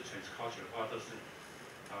或者是 transcultural 的话，都是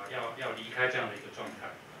要离开这样的一个状态。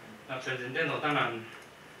那 transcendental 当然，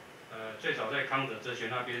最早在康德哲学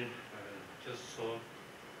那边，就是说，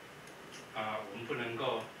我们不能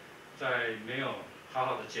够在没有好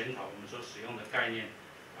好的检讨我们所使用的概念。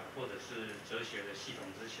或者是哲学的系统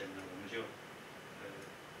之前呢，我们就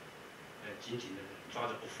紧紧的抓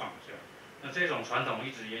着不放这样。那这种传统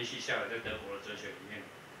一直延续下来，在德国的哲学里面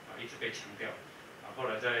一直被强调。后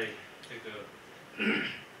来在这个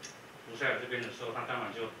卢塞尔这边的时候，他当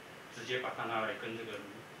然就直接把它拿来跟这个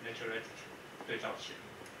natural attitude 对照起来，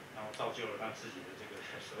然后造就了他自己的这个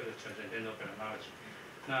所谓的 transcendental phenomenology。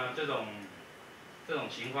那这种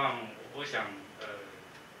情况，我想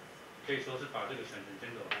可以说是把这个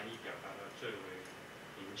transcendental 含义表达的最为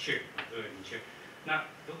明确。那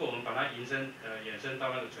如果我们把它延伸到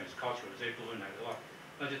那个 transcultural 这一部分来的话，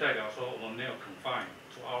那就代表说我们没有 confine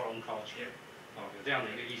to our own culture， 有这样的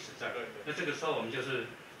一个意识在。那这个时候我们就是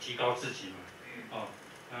提高自己嘛，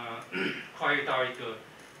跨越到一个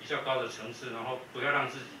比较高的层次，然后不要让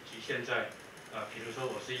自己局限在比如说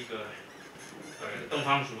我是一个东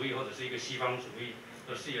方主义或者是一个西方主义，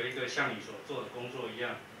而是有一个像你所做的工作一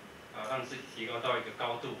样。让自己提高到一个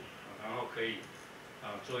高度，然后可以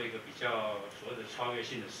做一个比较所谓的超越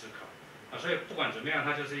性的思考，所以不管怎么样，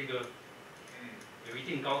它就是一个有一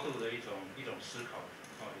定高度的一种思考，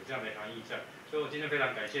有这样的含义在。所以我今天非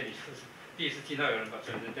常感谢你，就是第一次听到有人把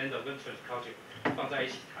Transcendental 跟 Transcultural 放在一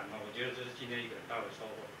起谈我觉得这是今天一个很大的收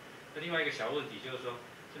获。那另外一个小问题就是说，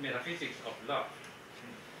是 Metaphysics of Love，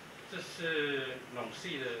 这是龙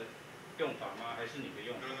系的用法吗？还是你的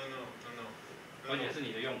用法？ No. 完全是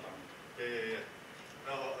你的用法。Yeah.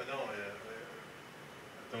 No.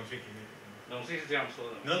 Don't think. No, 是这样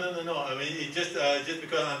说的。No. I mean, it's just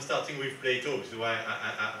because I'm starting with Plato, so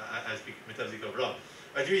I speak metaphysics of love.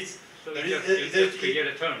 I do it. So you just create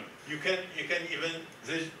a term. You can even,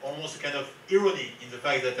 there's almost a kind of irony in the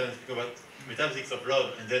fact that I speak about metaphysics of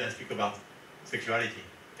love and then I speak about sexuality.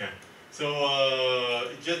 Yeah.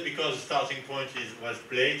 So just because the starting point was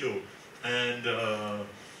Plato and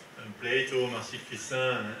Plato, Marcel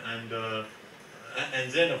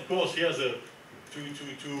and then of course here's to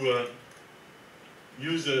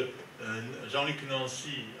use Jean-Luc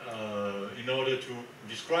Nancy in order to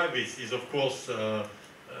describe it is of course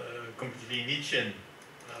completely Nietzschean.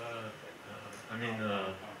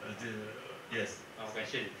 Yes. 好，感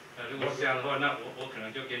谢你。如果是这样的话，那我可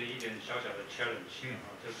能就给你一点小小的 challenge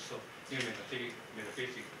啊，就是说，因为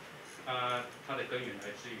metaphysics，它的根源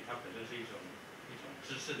来自于它本身是一种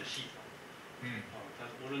知识的系统。它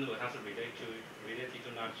无论如何它是 related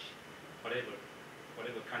to knowledge，whatever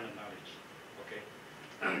kind of knowledge，OK。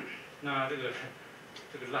那这个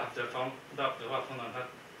love 的话，通常它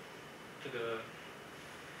这个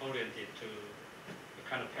oriented to a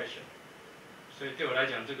kind of passion。所以对我来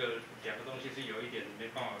讲，这个两个东西是有一点没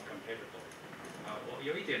办法 compatible。我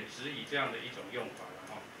有一点质疑这样的一种用法了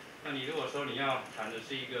哈。那你如果说你要谈的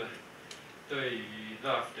是一个对于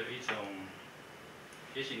love 的一种，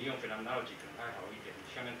也许你用 phenomenology 可能还好一点，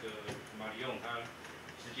像那个马里翁他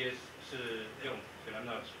直接是用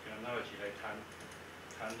phenomenology 来谈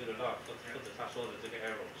这个 love， 或者他说的这个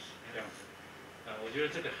eros 这样子。我觉得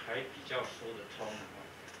这个还比较说得通哈。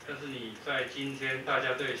但是你在今天大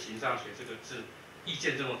家对形上学这个字意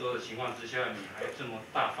见这么多的情况之下，你还这么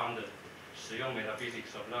大方的使用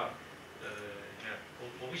metaphysics of love，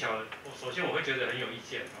 我不晓得，首先我会觉得很有意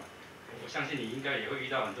见啊。我相信你应该也会遇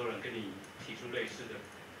到很多人跟你提出类似的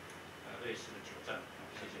挑战啊。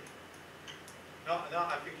谢谢。No,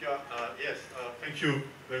 I think you're yes. Thank you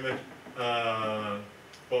very much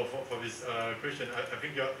for this question. I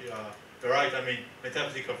think you're right. I mean,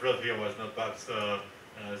 metaphysics of love here was not perhaps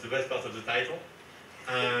the best part of the title.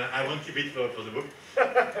 I won't keep it for the book.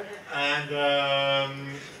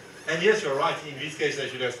 And yes, you're right. In this case, I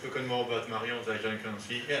should have spoken more about Marion than Jean-Yves.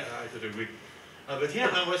 Yeah, I totally agree. But here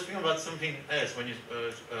I was thinking about something else when you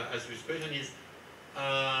asked this question is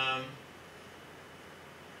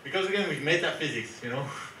because again with metaphysics,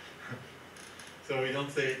 so we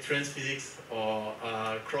don't say transphysics or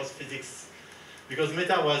cross physics because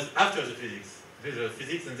meta was after the physics. There's the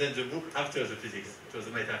physics and then the book after the physics. It was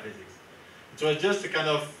the metaphysics. It was just a kind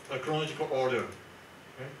of a chronological order.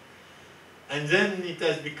 Okay? And then it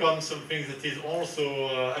has become something that is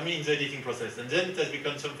also, in the editing process. And then it has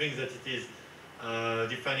become something that it is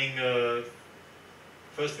defining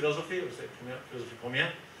first philosophy, or say philosophy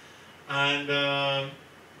première. And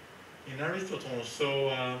in Aristotle, so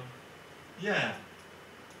yeah.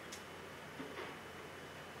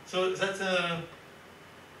 So that's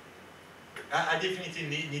I definitely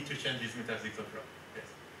need to change this metaphysics of love. Yes.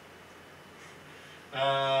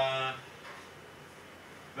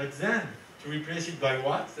 But then to replace it by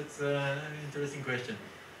what? That's an interesting question.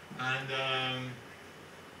 And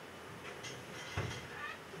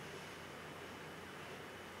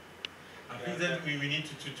I think that we need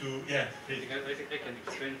to yeah. Please. I think I can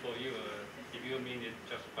explain for you if you mean it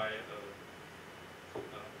just by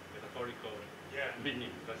metaphorical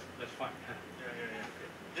meaning. That's fine. Yeah.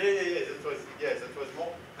 That was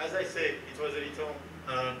more. As I said, it was a little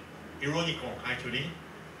ironical actually,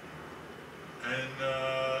 and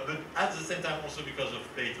but at the same time also because of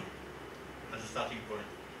Plato as a starting point.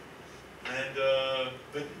 And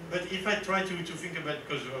but if I try to think about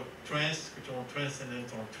because of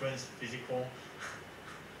transcendental, transphysical,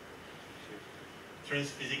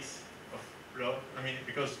 transphysics of love. I mean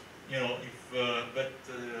because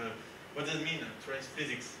what does it mean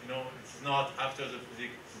transphysics? It's not after the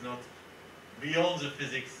physics. It's not beyond the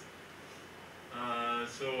physics.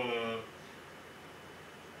 So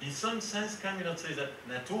in some sense, can we not say that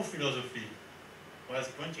naturphilosophy was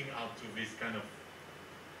pointing out to this kind of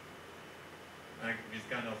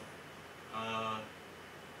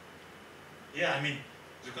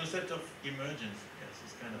the concept of emergence, yes,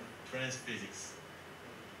 is kind of transphysics.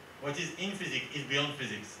 What is in physics is beyond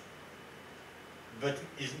physics, but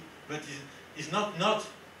is not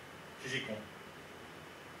physical.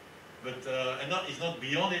 But is not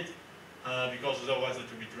beyond it because otherwise it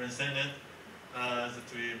will be transcendent.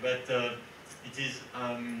 It is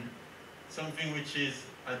something which is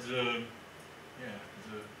at the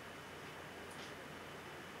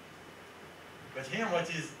But here what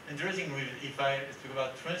is interesting if I speak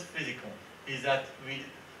about transphysical is that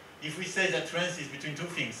if we say that trans is between two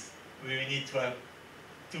things, we need to have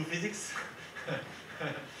two physics.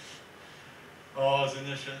 Or the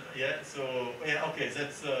notion, okay,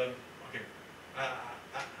 that's okay.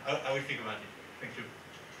 I will think about it. Thank you.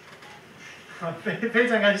 非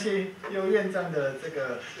常感谢尤院长的这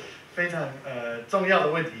个非常重要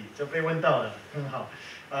的问题就被问到了，很好。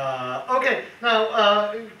OK，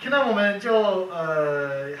 那现在我们就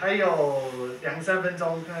还有2-3分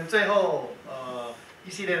钟，可能最后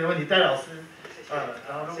一系列的问题，戴老师，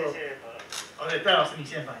然后如果谢谢OK， 戴老师你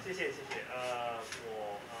先发言。谢谢，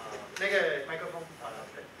我那个麦克风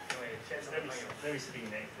对，因为现场朋友。Let me speak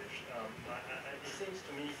in English. It seems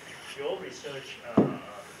to me your research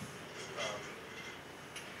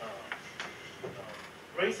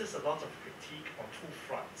raises a lot of critique on two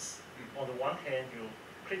fronts. On the one hand, you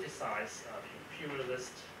criticize the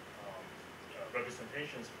imperialist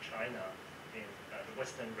representations of China in the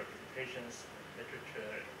Western representations,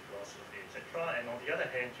 literature, philosophy, etc. And on the other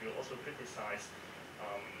hand, you also criticize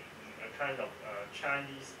a kind of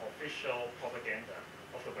Chinese official propaganda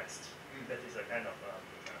of the West. That is a kind of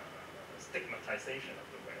stigmatization of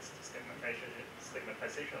the West,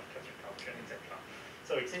 stigmatization of culture, etc.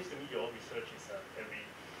 So it seems to me your research is very,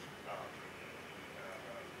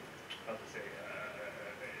 how to say,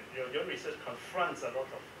 your research confronts a lot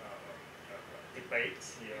of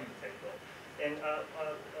debates here on the table. And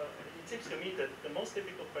it seems to me that the most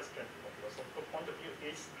difficult question from a philosophical point of view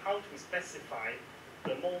is how to specify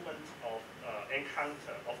the moment of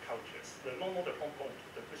encounter of cultures, le moment de rencontre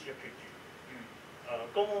de plusieurs cultures.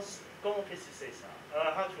 Comment préciser ça?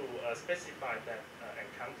 How to specify that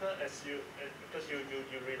encounter as because you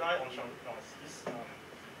rely on these,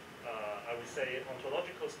 I would say,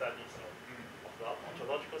 ontological studies of love,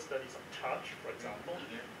 ontological studies of touch, for example,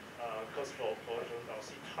 because for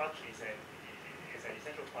Jean-Yves, touch is an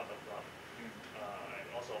essential part of love, and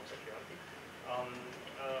also of sexuality.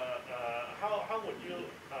 How would you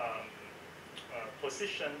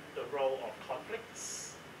position the role of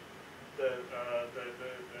conflicts, the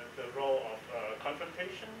role of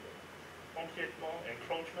confrontation, empiètement,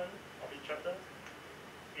 encroachment of each other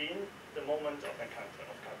in the moment of encounter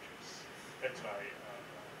of cultures? That's my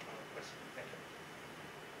question. Thank you.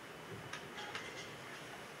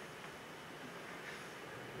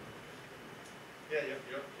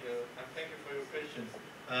 Thank you for your questions.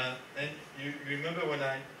 And you remember when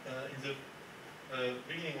I, in the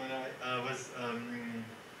beginning, when I was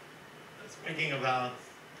speaking about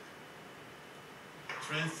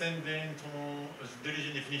transcendental, the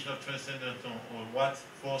definition of transcendental, or what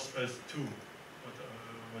forces us to,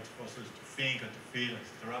 what forces us to think and to feel,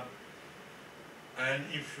 etc. And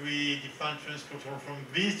if we define transcultural from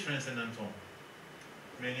this transcendental,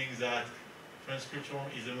 meaning that transcultural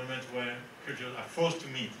is a moment where cultures are forced to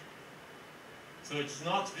meet. So it's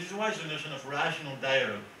not, this is why the notion of rational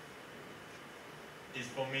dialogue is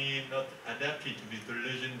for me not adapted to this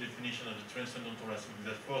Deleuzian definition of the transcendental rationalism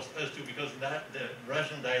that forces us to, because that the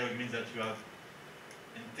rational dialogue means that you have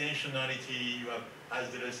intentionality, you have, as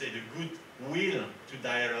Deleuze said, the good will to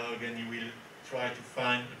dialogue, and you will try to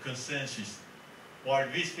find a consensus. While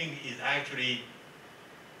this thing is actually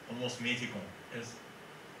almost mythical. Yes.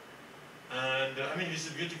 And I mean, this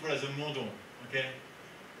is beautiful as a model, okay?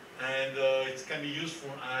 And it can be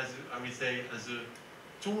useful as, I would say, as a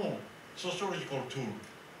tool, sociological tool,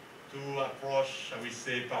 to approach, I would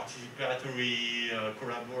say, participatory,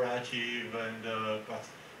 collaborative,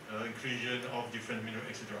 and inclusion of different middle,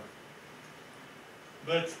 etc.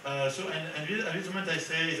 But, so, and at this moment I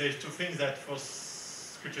say there's two things that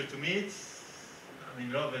force culture to meet, I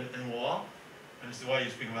mean, love and war, and this is why you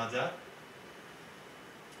speak about that.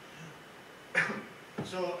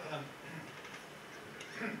 So,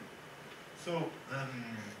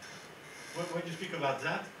 when you speak about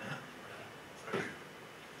that, yeah.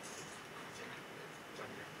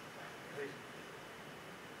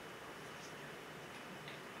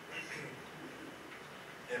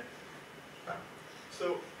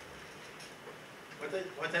 So, what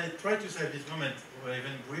I try to say at this moment, or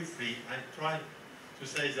even briefly, I try to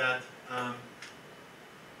say that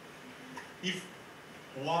if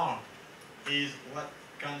war is what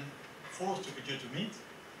can force the culture to meet,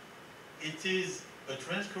 it is a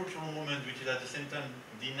transcultural moment which is at the same time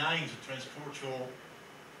denying the transcultural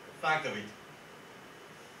fact of it.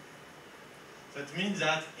 That means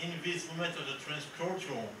that in this moment of the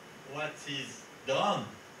transcultural, what is done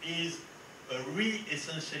is a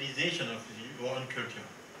re-essentialization of your own culture.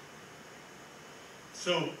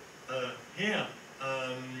 So here,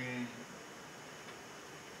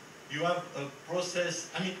 you have a process.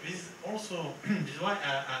 I mean, this is also this is why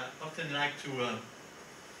I often like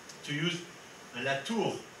to use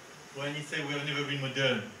Latour when he says we have never been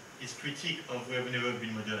modern. His critique of we have never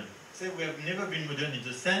been modern. Say we have never been modern in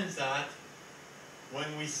the sense that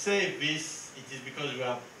when we say this, it is because we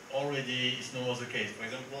have already. It's no more the case. For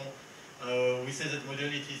example, we say that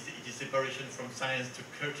modernity is separation from science to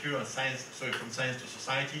culture, and from science to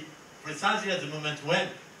society, precisely at the moment when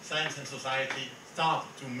science and society start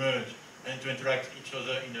to merge and to interact with each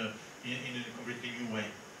other in a completely new way.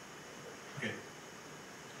 Okay.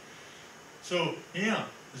 So here,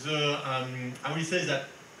 I will say that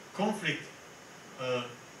conflict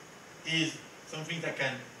is something that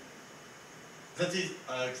can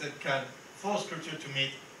force culture to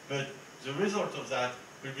meet, but the result of that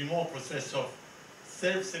will be more a process of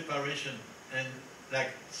self-separation and like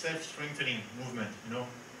self-strengthening movement, you know.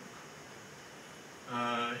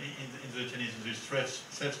 In the Chinese, the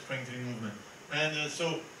self-strengthening movement,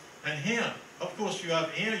 and here, of course, you will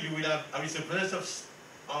have a process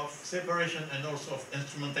of separation and also of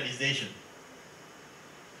instrumentalization.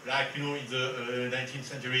 Like, you know, in the 19th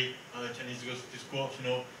century Chinese discourse, you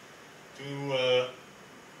know, to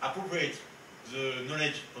appropriate the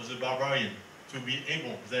knowledge of the barbarian, to be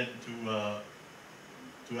able then to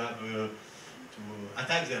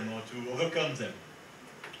attack them or to overcome them.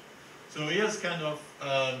 So here's kind of,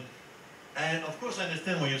 and of course I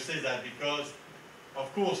understand when you say that, because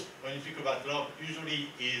of course when you speak about love, usually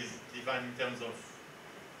is defined in terms of,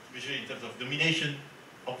 especially in terms of domination,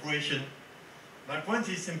 operation. My point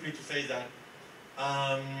is simply to say that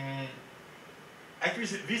actually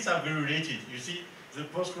these are very related. You see, the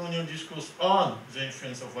post-colonial discourse on the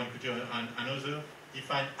influence of one culture and another,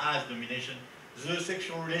 defined as domination, the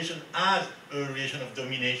sexual relation as a relation of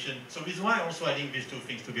domination. So this is why also I link these two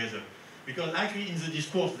things together. Because actually in the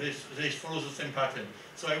discourse they follow the same pattern.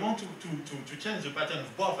 So I want to change the pattern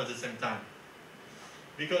of both at the same time.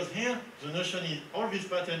 Because here the notion is, all this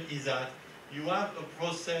pattern is that you have a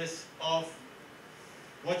process of,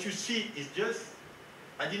 what you see is just,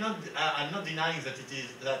 I'm not denying that it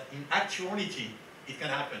is, that in actuality it can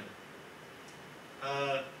happen.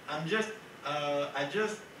 I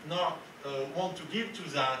just not want to give to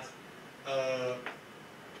that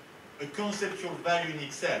a conceptual value in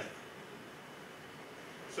itself.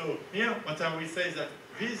 So here, what I will say is that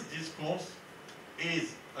this discourse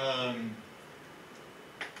is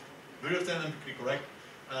very often empirically correct,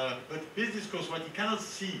 but this discourse, what you cannot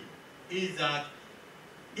see is that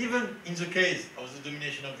even in the case of the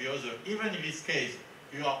domination of the other, even in this case,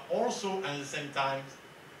 you are also at the same time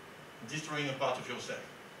destroying a part of yourself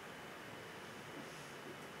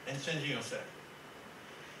and changing yourself.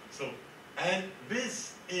 So, and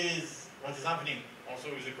this is what is happening also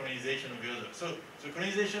with the colonization of the other. So, the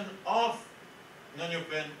colonization of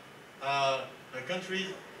non-European countries,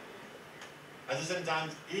 at the same time,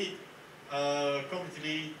 it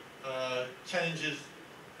completely challenges,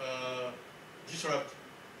 disrupts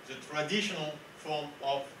the traditional form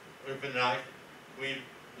of European life with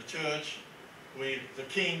the church, with the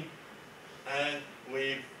king, and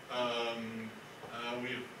with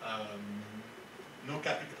no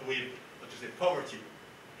capital, with poverty.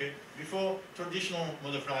 Okay? Before, traditional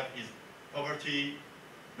mode of life is poverty,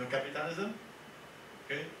 no capitalism.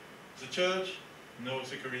 Okay? The church, no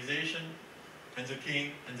secularization, and the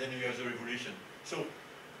king, and then we have the revolution. So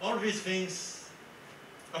all these things,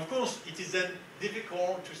 of course, it is then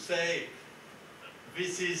difficult to say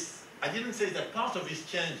this is, I didn't say that part of this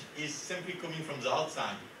change is simply coming from the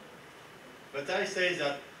outside, but I say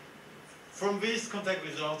that from this contact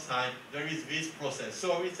with the outside, there is this process.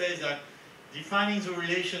 So I would say that defining the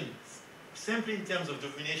relation simply in terms of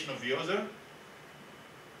domination of the other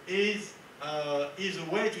is a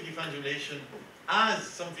way to define the relation as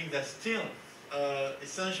something that still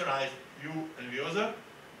essentializes you and the other,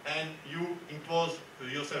 and you impose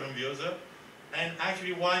yourself on the other, and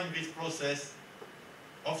actually while in this process,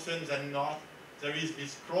 often than not, there is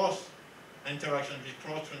this cross-interaction, this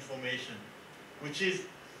cross-transformation, which is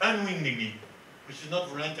unwillingly, which is not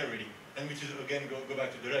voluntarily, and which is, again, go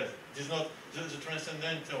back to the rest. It is not, the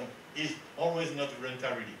transcendental is always not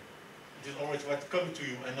voluntarily. It is always what comes to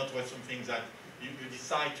you and not what something that you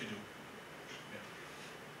decide to do.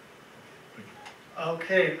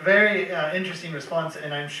 Okay, very interesting response,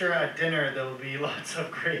 and I'm sure at dinner there will be lots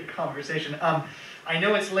of great conversation. I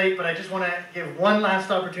know it's late, but I just want to give one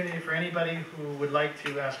last opportunity for anybody who would like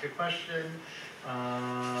to ask a question.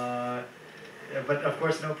 But of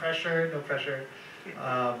course, no pressure, no pressure.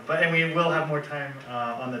 And we will have more time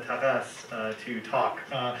on the terrace to talk.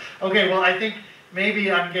 Okay, well, I think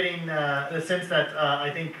maybe I'm getting the sense that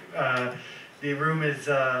I think the room is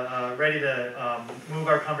ready to move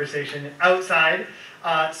our conversation outside.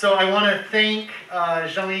 So I want to thank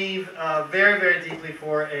Jean-Yves very, very deeply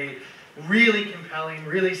for a really compelling,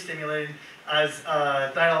 really stimulating, as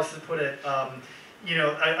Dial put it, you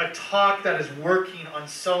know, a talk that is working on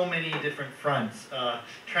so many different fronts.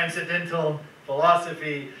 Transcendental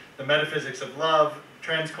philosophy, the metaphysics of love,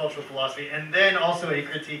 transcultural philosophy, and then also a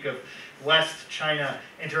critique of West-China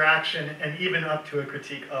interaction, and even up to a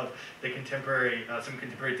critique of the contemporary, some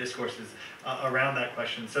contemporary discourses around that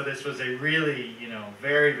question. So this was a really, you know,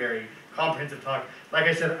 very, very comprehensive talk. Like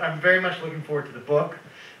I said, I'm very much looking forward to the book.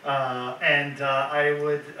 I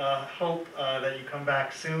would hope that you come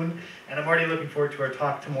back soon. And I'm already looking forward to our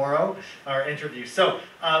talk tomorrow, our interview. So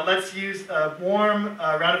let's use a warm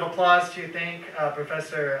round of applause to thank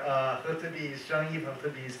Professor Heurtebise, Jean-Yves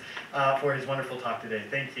Heurtebise, for his wonderful talk today.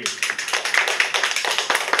 Thank you.